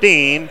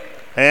 15,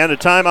 and a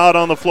timeout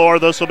on the floor.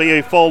 This will be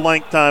a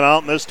full-length timeout,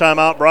 and this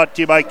timeout brought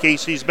to you by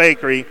Casey's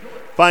Bakery.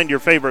 Find your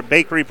favorite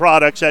bakery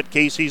products at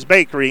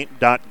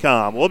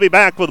caseysbakery.com. We'll be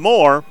back with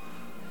more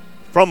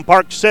from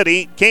Park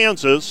City,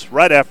 Kansas,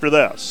 right after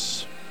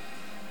this.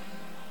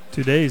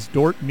 Today's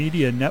Dordt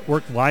Media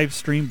Network live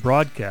stream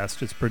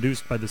broadcast is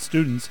produced by the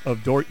students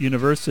of Dordt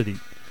University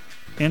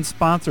and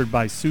sponsored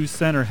by Sioux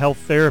Center Health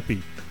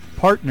Therapy,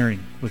 partnering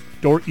with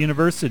Dordt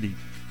University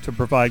to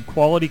provide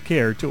quality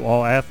care to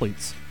all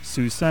athletes.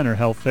 Sioux Center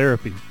Health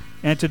Therapy.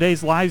 And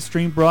today's live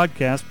stream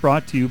broadcast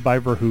brought to you by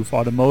Verhoof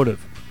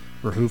Automotive.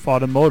 Verhoof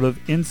Automotive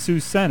in Sioux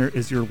Center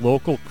is your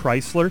local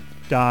Chrysler,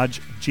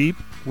 Dodge, Jeep,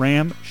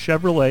 Ram,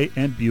 Chevrolet,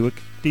 and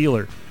Buick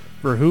dealer.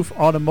 Verhoof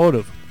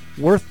Automotive,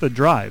 worth the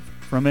drive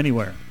from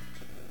anywhere.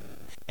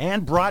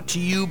 And brought to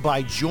you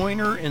by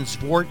Joyner and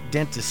Zwart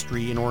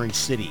Dentistry in Orange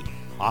City,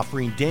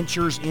 offering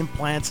dentures,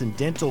 implants, and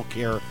dental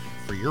care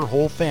for your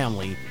whole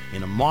family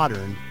in a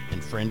modern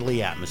and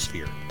friendly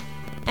atmosphere.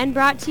 And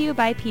brought to you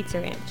by Pizza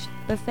Ranch,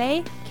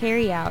 buffet,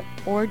 carry out,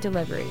 or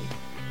delivery.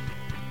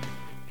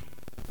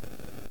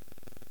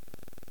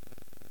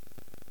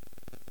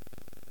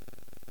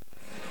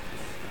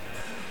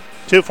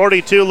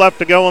 .242 left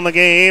to go in the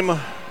game.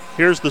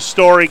 Here's the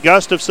story.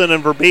 Gustafson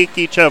and Verbeek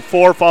each have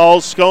 4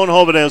 fouls.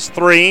 Schoenhoven has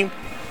 3.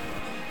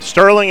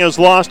 Sterling has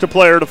lost a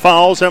player to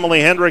fouls.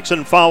 Emily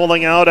Hendrickson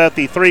fouling out at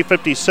the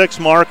 3:56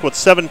 mark with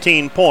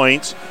 17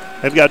 points.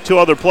 They've got 2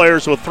 other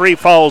players with 3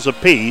 fouls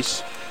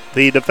apiece.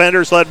 The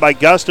defenders led by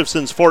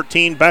Gustafson's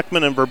 14.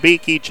 Beckman and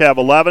Verbeek each have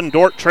 11.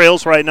 Dordt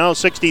trails right now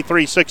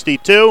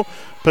 63-62.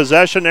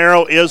 Possession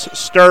arrow is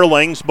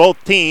Sterling's.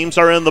 Both teams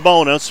are in the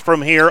bonus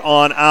from here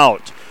on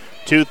out.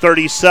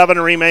 2:37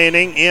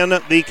 remaining in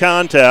the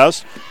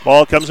contest.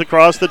 Ball comes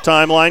across the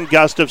timeline.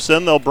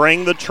 Gustafson, they'll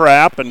bring the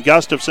trap, and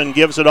Gustafson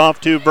gives it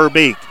off to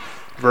Verbeek.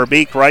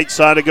 Verbeek, right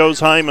side it goes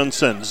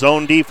Hymanson.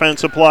 Zone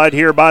defense applied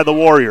here by the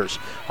Warriors.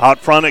 Out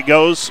front it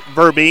goes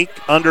Verbeek.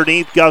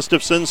 Underneath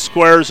Gustafson,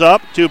 squares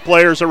up. 2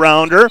 players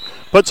around her.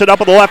 Puts it up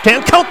with the left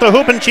hand. Count the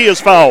hoop, and she is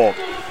fouled.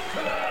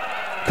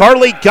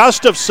 Carly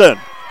Gustafson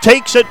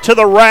takes it to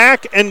the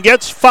rack and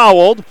gets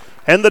fouled.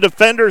 And the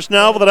defenders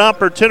now with an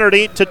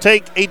opportunity to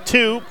take a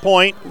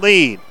 2-point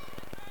lead.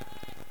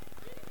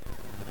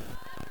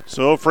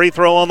 So free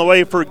throw on the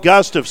way for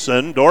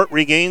Gustafson. Dordt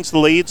regains the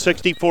lead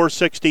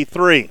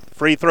 64-63.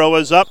 Free throw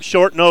is up,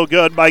 short, no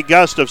good by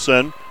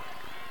Gustafson.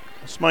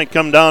 This might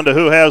come down to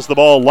who has the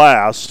ball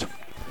last.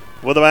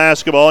 With the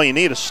basketball, you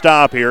need a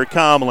stop here.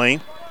 Comley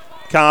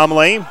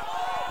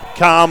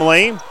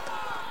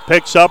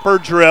picks up her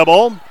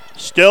dribble.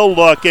 Still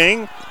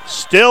looking,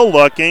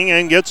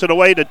 and gets it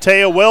away to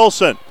Taya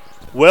Wilson.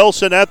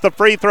 Wilson at the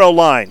free throw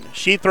line.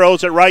 She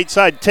throws it right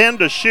side, 10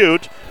 to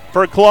shoot.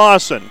 for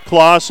Clausen.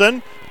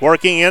 Clausen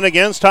working in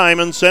against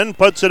Hymanson,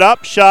 puts it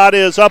up, shot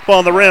is up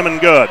on the rim and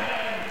good.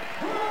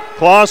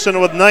 Clausen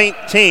with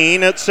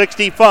 19 at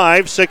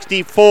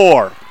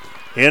 65-64.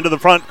 Into the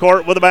front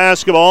court with the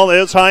basketball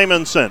is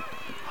Hymanson.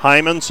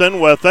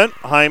 Hymanson with it.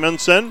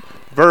 Hymanson,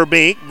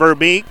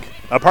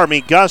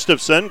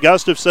 Gustafson.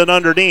 Gustafson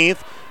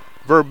underneath.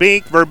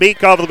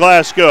 Verbeek off the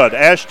glass, good.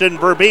 Ashton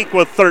Verbeek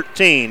with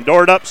 13.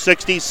 Dort up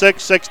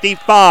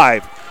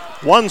 66-65.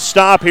 One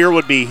stop here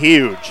would be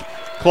huge.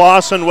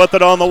 Clausen with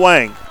it on the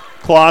wing.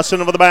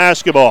 Clausen with the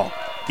basketball.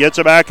 Gets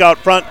it back out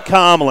front,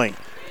 Comley.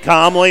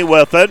 Comley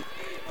with it.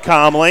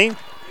 Comley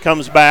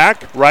comes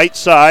back, right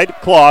side,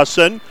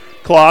 Clausen.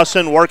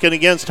 Clausen working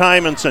against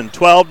Hymanson.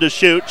 12 to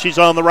shoot. She's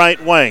on the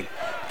right wing.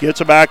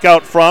 Gets it back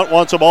out front,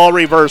 wants a ball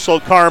reversal,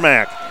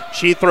 Carmack.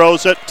 She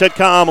throws it to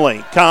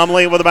Comley.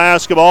 Comley with the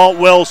basketball.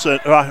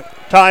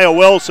 Taya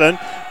Wilson.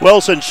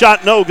 Wilson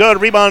shot no good.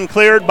 Rebound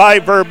cleared by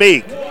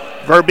Verbeek.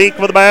 Verbeek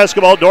with the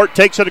basketball. Dort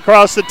takes it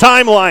across the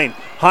timeline.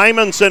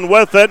 Hymanson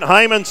with it.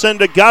 Hymanson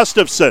to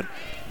Gustafson.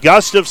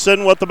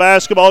 Gustafson with the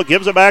basketball.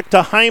 Gives it back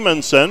to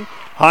Hymanson.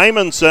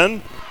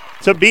 Hymanson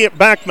to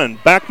Beckman.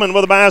 Beckman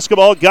with the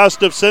basketball.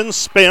 Gustafson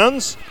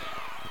spins.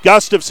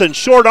 Gustafson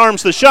short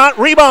arms the shot.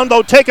 Rebound,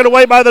 though, taken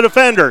away by the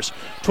defenders.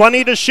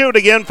 20 to shoot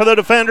again for the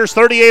defenders.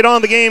 38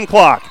 on the game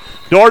clock.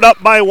 Dort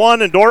up by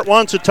 1, and Dort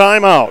wants a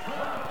timeout.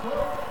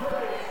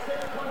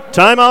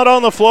 Timeout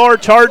on the floor,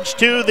 charged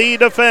to the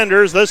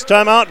defenders. This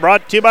timeout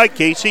brought to you by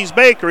Casey's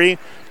Bakery.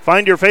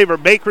 Find your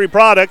favorite bakery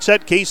products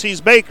at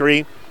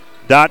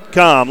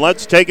caseysbakery.com.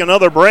 Let's take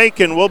another break,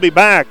 and we'll be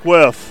back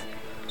with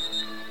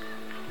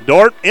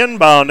Dort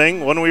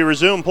inbounding when we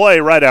resume play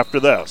right after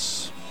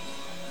this.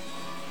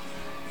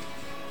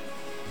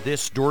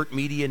 This Dort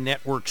Media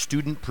Network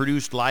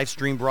student-produced live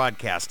stream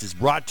broadcast is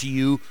brought to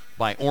you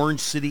by Orange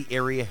City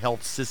Area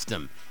Health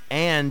System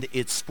and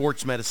its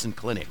sports medicine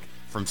clinic.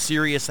 From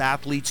serious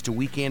athletes to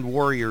weekend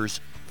warriors,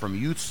 from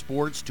youth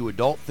sports to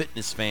adult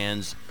fitness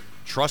fans,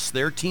 trust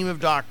their team of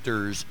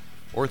doctors,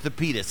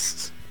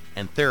 orthopedists,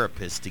 and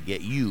therapists to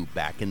get you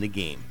back in the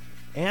game.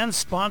 And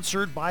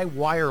sponsored by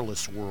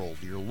Wireless World,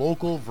 your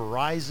local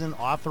Verizon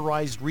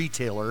authorized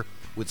retailer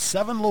with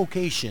 7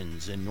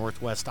 locations in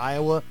Northwest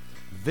Iowa.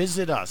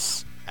 Visit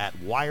us at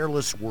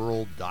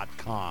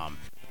wirelessworld.com.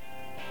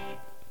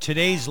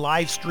 Today's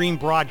live stream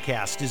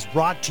broadcast is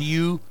brought to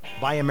you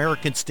by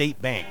American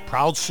State Bank,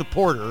 proud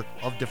supporter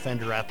of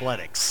Defender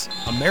Athletics.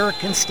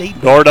 American State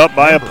Bank. Dort up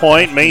by a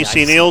point.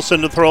 Macy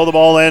Nielsen to throw the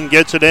ball in,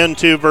 gets it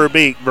into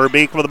Verbeek.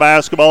 Verbeek with the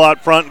basketball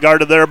out front,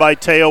 guarded there by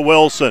Taya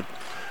Wilson.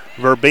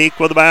 Verbeek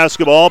with the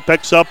basketball,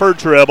 picks up her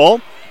dribble.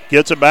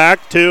 Gets it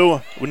back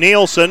to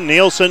Nielsen.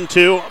 Nielsen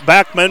to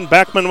Beckman.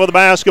 Beckman with the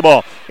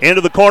basketball.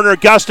 Into the corner,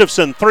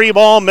 Gustafson.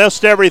 3-ball,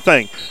 missed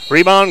everything.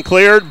 Rebound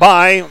cleared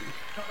by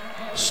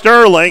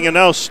Sterling. And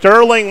now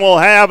Sterling will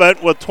have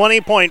it with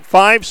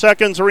 20.5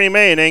 seconds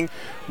remaining.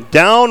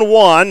 Down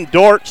 1.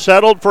 Dort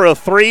settled for a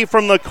 3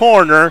 from the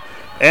corner.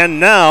 And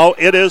now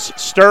it is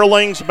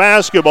Sterling's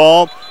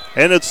basketball.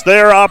 And it's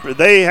their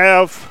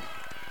They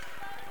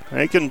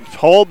can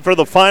hold for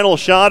the final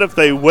shot if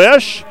they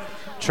wish.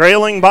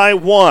 Trailing by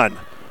 1.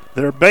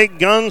 Their big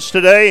guns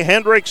today,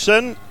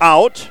 Hendrickson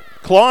out,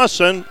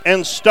 Clausen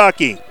and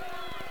Stuckey.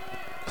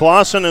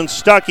 Clausen and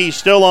Stuckey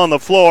still on the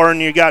floor, and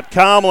you got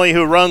Comley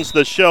who runs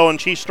the show, and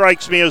she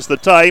strikes me as the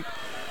type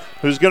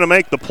who's going to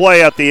make the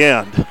play at the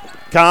end.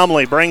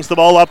 Comley brings the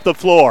ball up the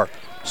floor.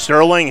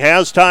 Sterling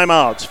has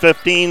timeouts,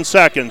 15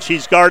 seconds.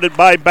 She's guarded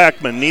by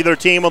Beckman. Neither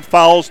team with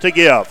fouls to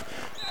give.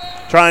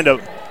 Trying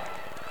to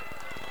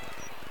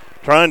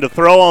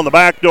throw on the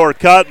backdoor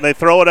cut, and they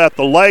throw it at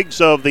the legs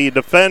of the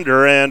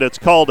defender, and it's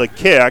called a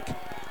kick.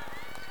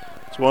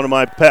 It's one of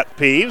my pet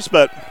peeves,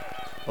 but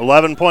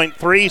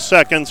 11.3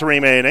 seconds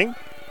remaining.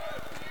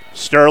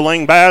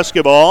 Sterling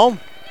basketball.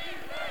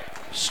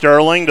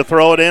 Sterling to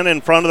throw it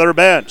in front of their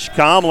bench.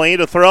 Comley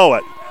to throw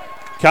it.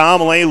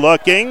 Comley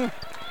looking.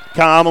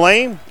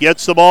 Comley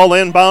gets the ball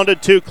inbounded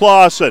to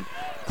Clausen.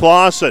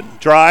 Clausen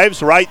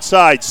drives right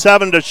side,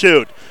 7 to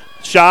shoot.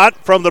 Shot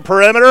from the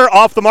perimeter,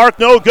 off the mark,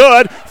 no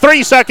good.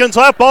 3 seconds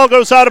left, ball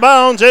goes out of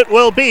bounds. It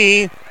will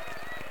be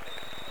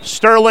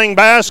Sterling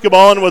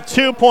basketball, and with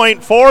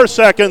 2.4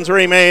 seconds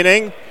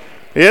remaining,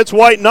 it's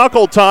white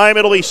knuckle time.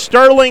 It'll be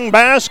Sterling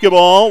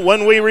basketball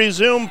when we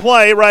resume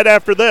play right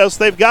after this.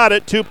 They've got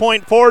it,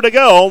 2.4 to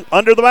go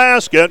under the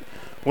basket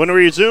when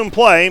we resume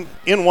play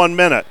in 1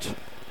 minute.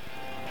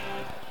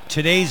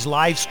 Today's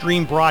live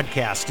stream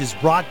broadcast is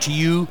brought to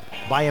you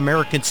by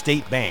American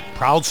State Bank,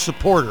 proud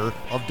supporter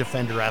of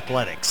Defender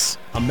Athletics.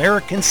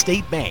 American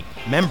State Bank,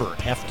 member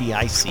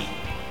FDIC.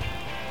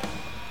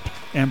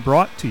 And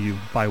brought to you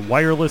by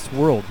Wireless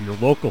World, your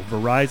local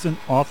Verizon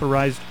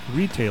authorized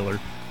retailer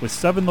with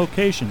 7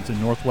 locations in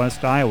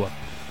Northwest Iowa.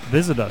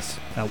 Visit us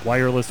at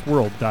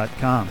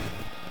wirelessworld.com.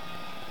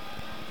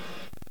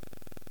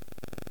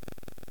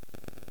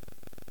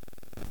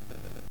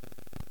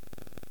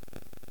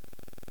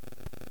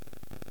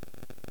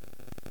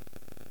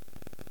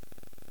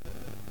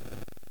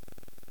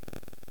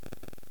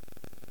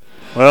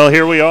 Well,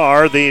 here we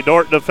are, the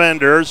Dordt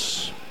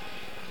defenders.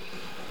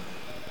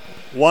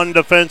 One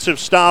defensive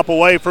stop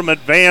away from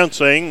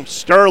advancing.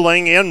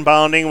 Sterling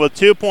inbounding with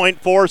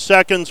 2.4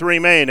 seconds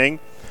remaining.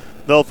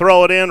 They'll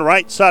throw it in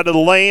right side of the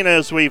lane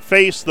as we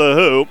face the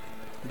hoop.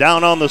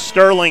 Down on the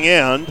Sterling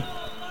end.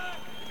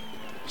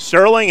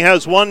 Sterling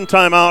has one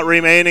timeout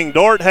remaining.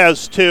 Dordt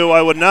has two.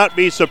 I would not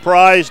be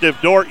surprised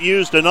if Dordt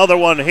used another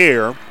one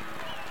here.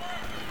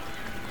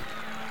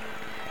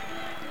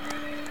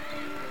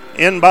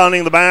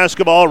 Inbounding the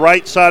basketball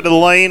right side of the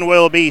lane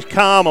will be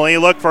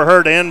Comley. Look for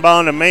her to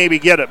inbound and maybe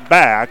get it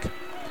back.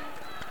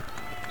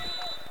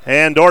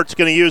 And Dordt's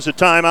going to use a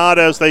timeout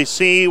as they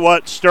see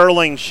what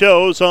Sterling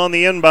shows on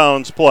the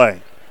inbounds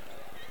play.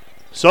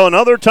 So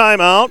another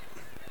timeout.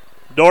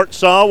 Dordt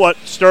saw what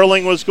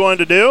Sterling was going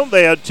to do.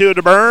 They had two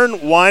to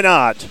burn. Why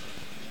not?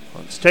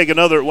 Let's take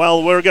another.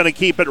 Well, we're going to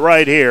keep it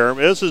right here.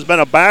 This has been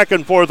a back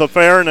and forth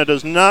affair, and it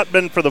has not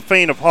been for the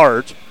faint of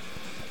heart.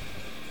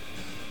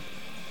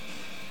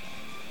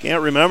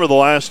 Can't remember the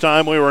last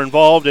time we were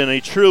involved in a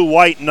true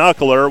white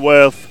knuckler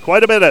with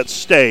quite a bit at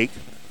stake.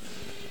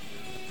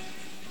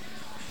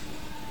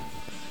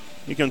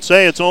 You can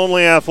say it's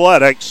only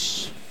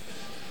athletics,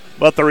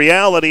 but the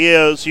reality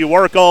is you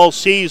work all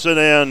season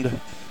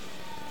and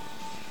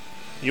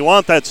you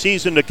want that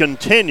season to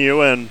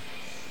continue, and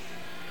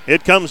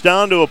it comes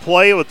down to a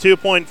play with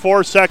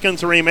 2.4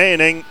 seconds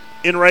remaining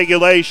in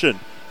regulation.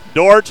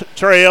 Dordt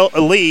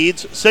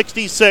leads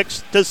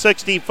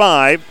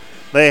 66-65.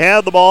 They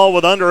had the ball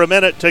with under a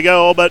minute to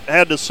go, but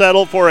had to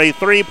settle for a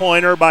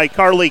three-pointer by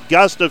Carly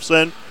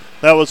Gustafson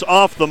that was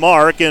off the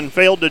mark and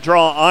failed to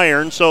draw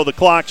iron, so the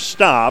clock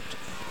stopped.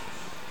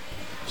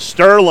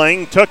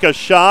 Sterling took a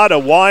shot, a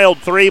wild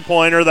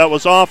three-pointer that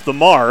was off the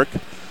mark,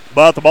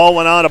 but the ball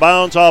went out of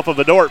bounds off of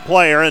a Dordt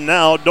player, and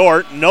now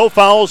Dordt, no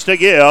fouls to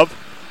give.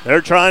 They're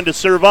trying to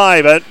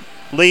survive it,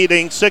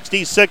 leading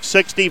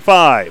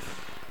 66-65.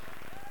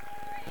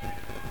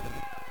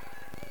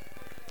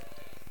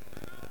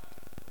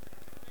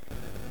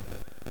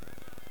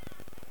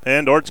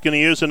 And Dordt's going to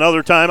use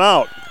another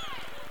timeout.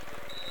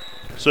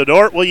 So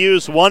Dordt will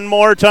use one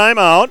more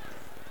timeout.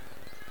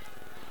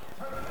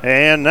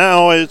 And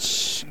now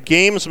it's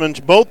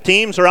gamesmen. Both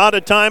teams are out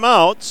of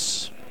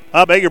timeouts.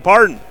 I beg your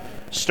pardon.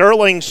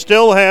 Sterling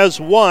still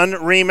has one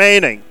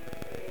remaining.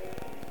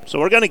 So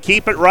we're going to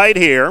keep it right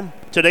here.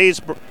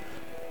 Today's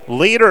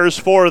leaders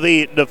for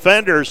the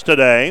defenders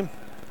today.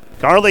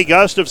 Carly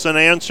Gustafson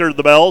answered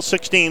the bell,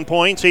 16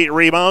 points, 8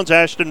 rebounds.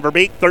 Ashton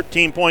Verbeek,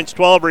 13 points,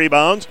 12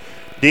 rebounds.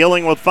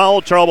 Dealing with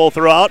foul trouble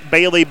throughout.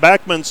 Bailey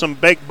Beckman, some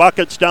big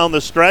buckets down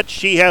the stretch.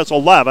 She has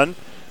 11.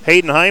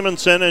 Hayden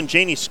Hymanson and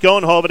Janie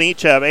Schoenhoven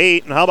each have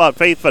 8. And how about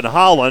Faith Van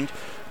Holland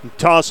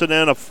tossing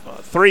in a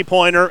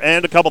three-pointer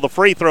and a couple of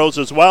free throws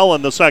as well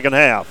in the second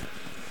half.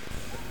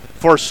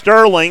 For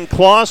Sterling,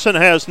 Clausen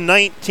has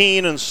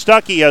 19 and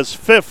Stuckey has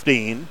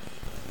 15.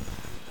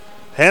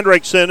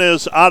 Hendrickson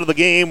is out of the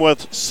game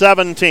with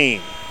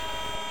 17.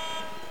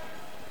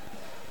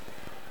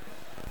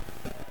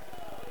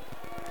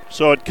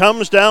 So it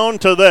comes down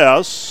to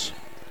this.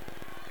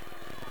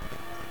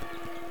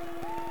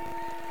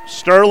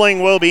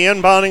 Sterling will be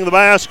inbounding the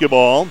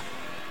basketball.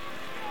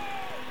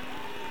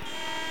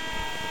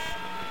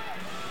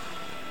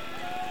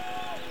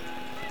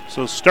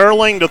 So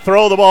Sterling to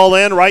throw the ball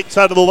in right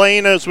side of the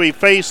lane as we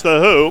face the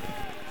hoop.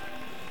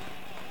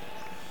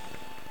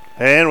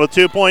 And with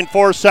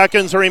 2.4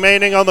 seconds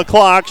remaining on the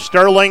clock,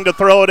 Sterling to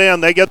throw it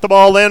in. They get the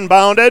ball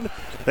inbounded.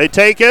 They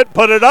take it,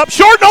 put it up.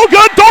 Short, no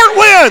good. Dordt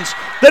wins.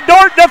 The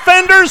Dordt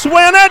defenders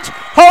win it.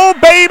 Oh,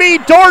 baby.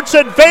 Dordt's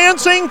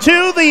advancing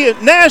to the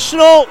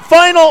national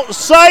final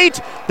site.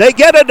 They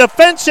get a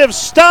defensive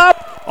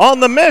stop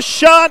on the missed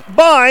shot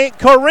by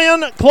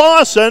Corinne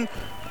Clausen.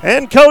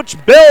 And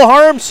Coach Bill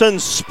Harmson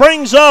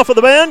springs off of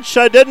the bench.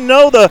 I didn't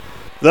know the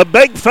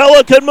big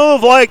fella could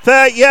move like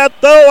that yet,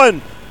 though.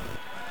 And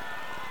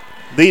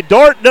the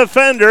Dordt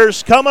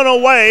defenders coming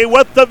away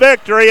with the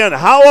victory. And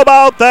how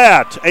about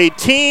that? A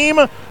team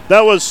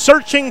that was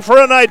searching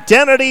for an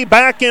identity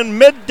back in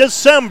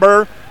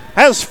mid-December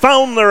has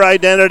found their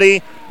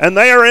identity, and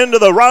they are into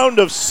the round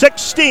of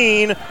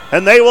 16,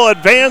 and they will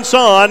advance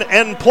on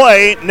and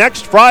play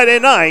next Friday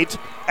night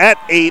at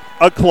 8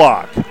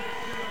 o'clock.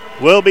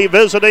 We'll be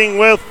visiting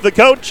with the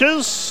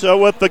coaches,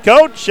 with the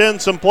coach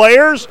and some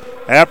players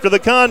after the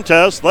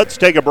contest. Let's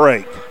take a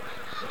break.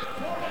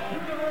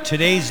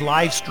 Today's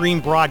live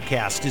stream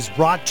broadcast is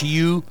brought to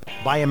you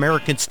by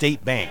American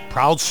State Bank,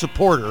 proud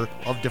supporter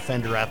of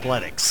Defender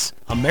Athletics.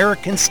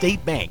 American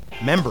State Bank,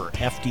 member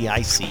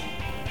FDIC.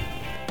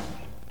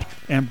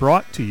 And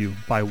brought to you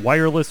by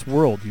Wireless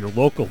World, your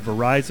local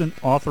Verizon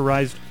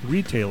authorized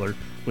retailer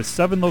with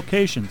 7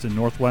 locations in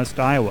Northwest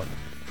Iowa.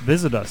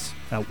 Visit us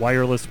at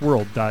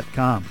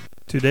wirelessworld.com.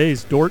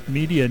 Today's Dordt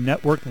Media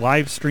Network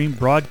live stream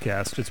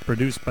broadcast is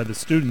produced by the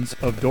students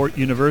of Dordt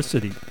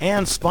University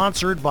and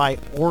sponsored by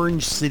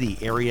Orange City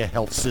Area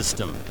Health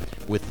System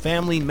with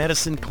family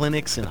medicine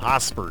clinics in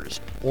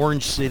Hospers,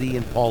 Orange City,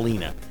 and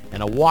Paulina,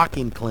 and a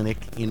walk-in clinic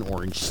in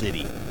Orange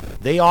City.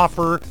 They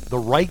offer the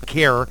right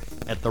care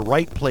at the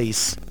right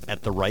place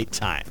at the right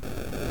time.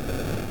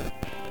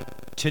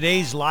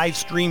 Today's live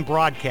stream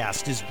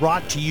broadcast is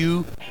brought to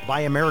you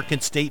by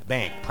American State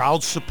Bank,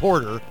 proud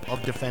supporter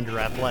of Defender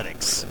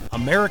Athletics.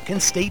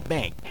 American State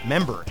Bank,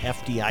 member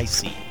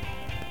FDIC.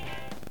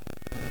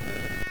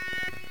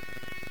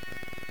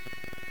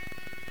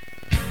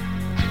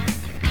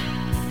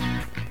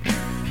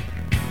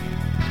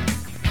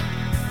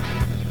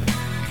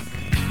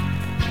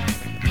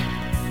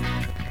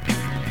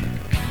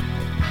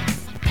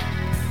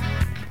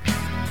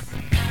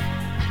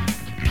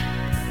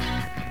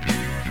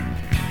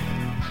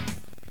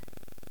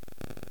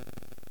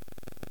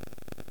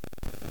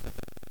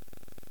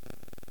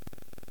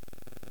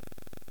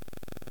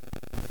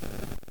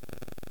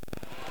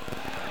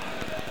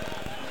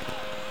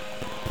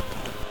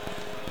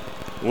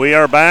 We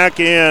are back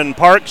in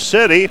Park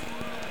City.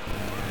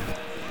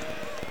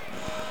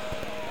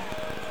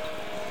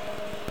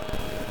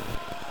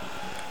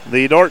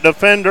 The Dordt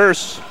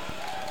Defenders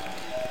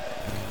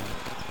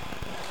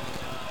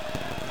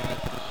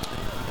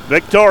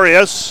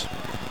victorious.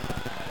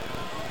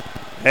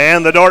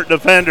 And the Dordt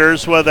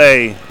Defenders with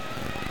a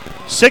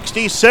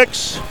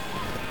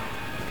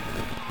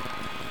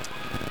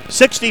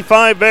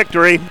 66-65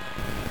 victory.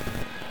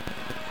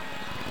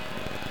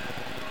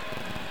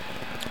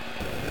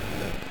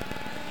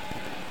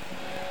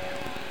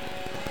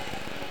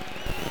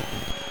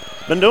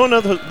 Been doing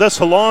this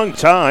a long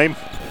time.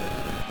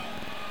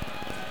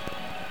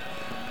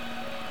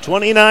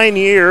 29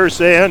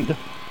 years, and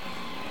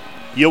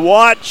you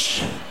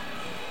watch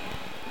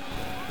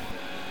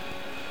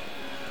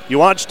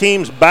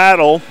teams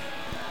battle,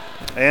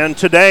 and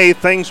today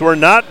things were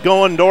not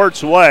going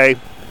Dordt's way,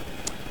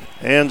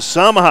 and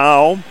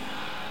somehow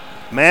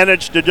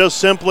managed to just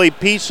simply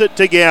piece it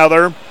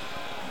together,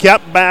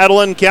 kept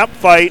battling, kept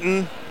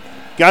fighting,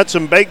 got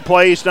some big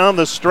plays down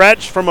the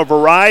stretch from a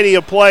variety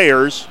of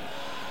players.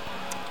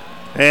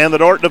 And the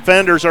Dordt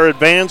Defenders are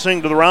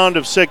advancing to the round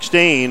of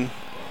 16.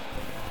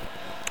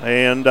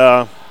 And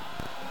how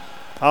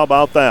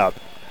about that?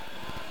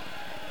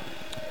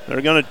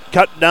 They're going to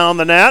cut down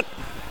the net.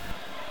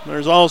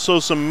 There's also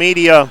some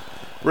media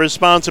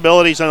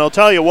responsibilities. And I'll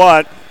tell you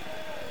what,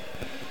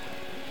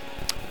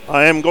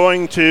 I am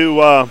going to,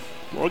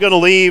 we're going to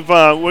leave,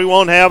 we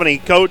won't have any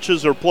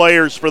coaches or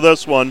players for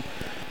this one.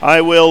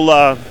 I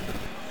will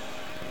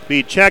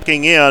be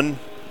checking in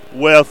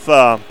with,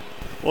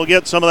 we'll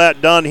get some of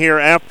that done here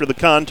after the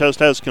contest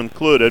has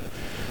concluded.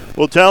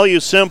 We'll tell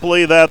you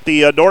simply that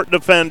the Dordt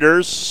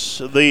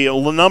Defenders, the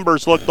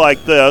numbers look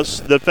like this.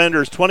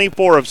 Defenders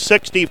 24 of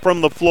 60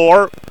 from the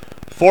floor,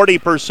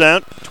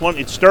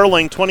 40%.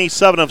 Sterling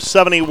 27 of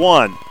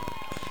 71.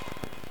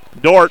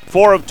 Dordt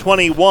 4 of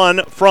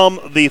 21 from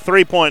the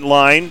three-point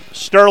line.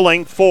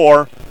 Sterling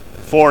 4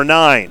 for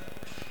 9.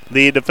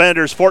 The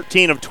Defenders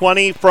 14 of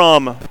 20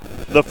 from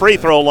the free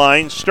throw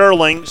line.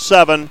 Sterling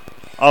 7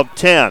 of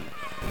 10.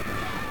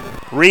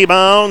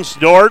 Rebounds,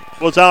 Dordt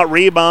was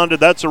out-rebounded.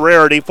 That's a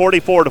rarity,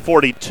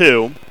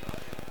 44-42.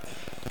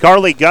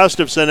 Carly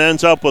Gustafson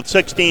ends up with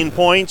 16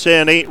 points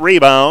and 8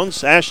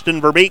 rebounds.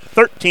 Ashton Verbeek,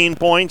 13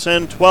 points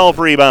and 12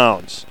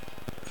 rebounds.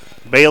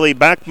 Bailey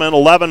Beckman,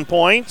 11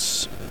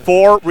 points,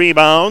 4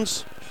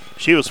 rebounds.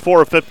 She was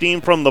 4 of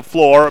 15 from the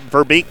floor.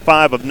 Verbeek,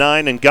 5 of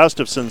 9, and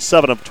Gustafson,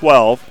 7 of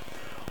 12.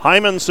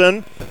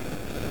 Hymanson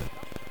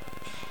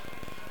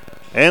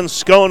and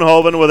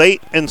Schoenhoven with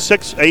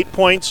 8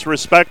 points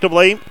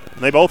respectively.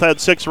 They both had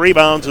 6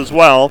 rebounds as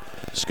well.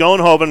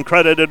 Schoenhoven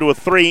credited with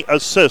 3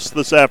 assists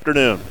this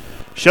afternoon.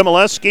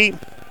 Shimoleski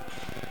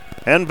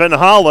and Van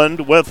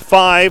Holland with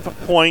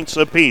 5 points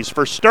apiece.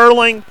 For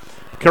Sterling,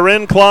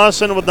 Corinne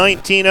Clausen with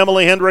 19,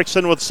 Emily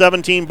Hendrickson with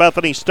 17,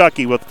 Bethany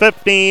Stuckey with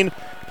 15,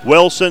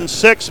 Wilson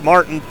 6,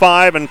 Martin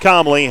 5, and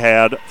Comley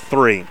had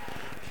 3.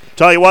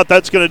 Tell you what,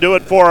 that's going to do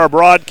it for our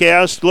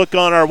broadcast. Look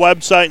on our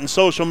website and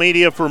social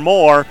media for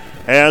more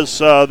as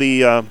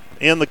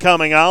in the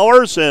coming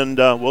hours, and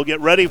we'll get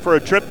ready for a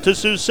trip to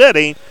Sioux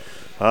City.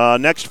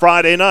 Next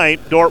Friday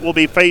night, Dordt will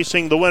be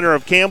facing the winner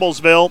of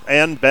Campbellsville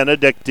and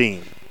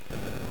Benedictine.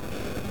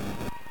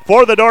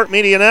 For the Dordt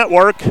Media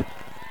Network,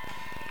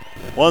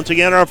 once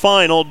again our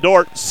final,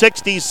 Dordt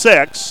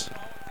 66,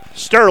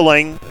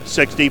 Sterling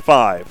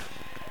 65.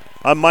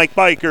 I'm Mike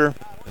Biker.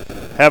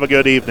 Have a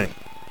good evening.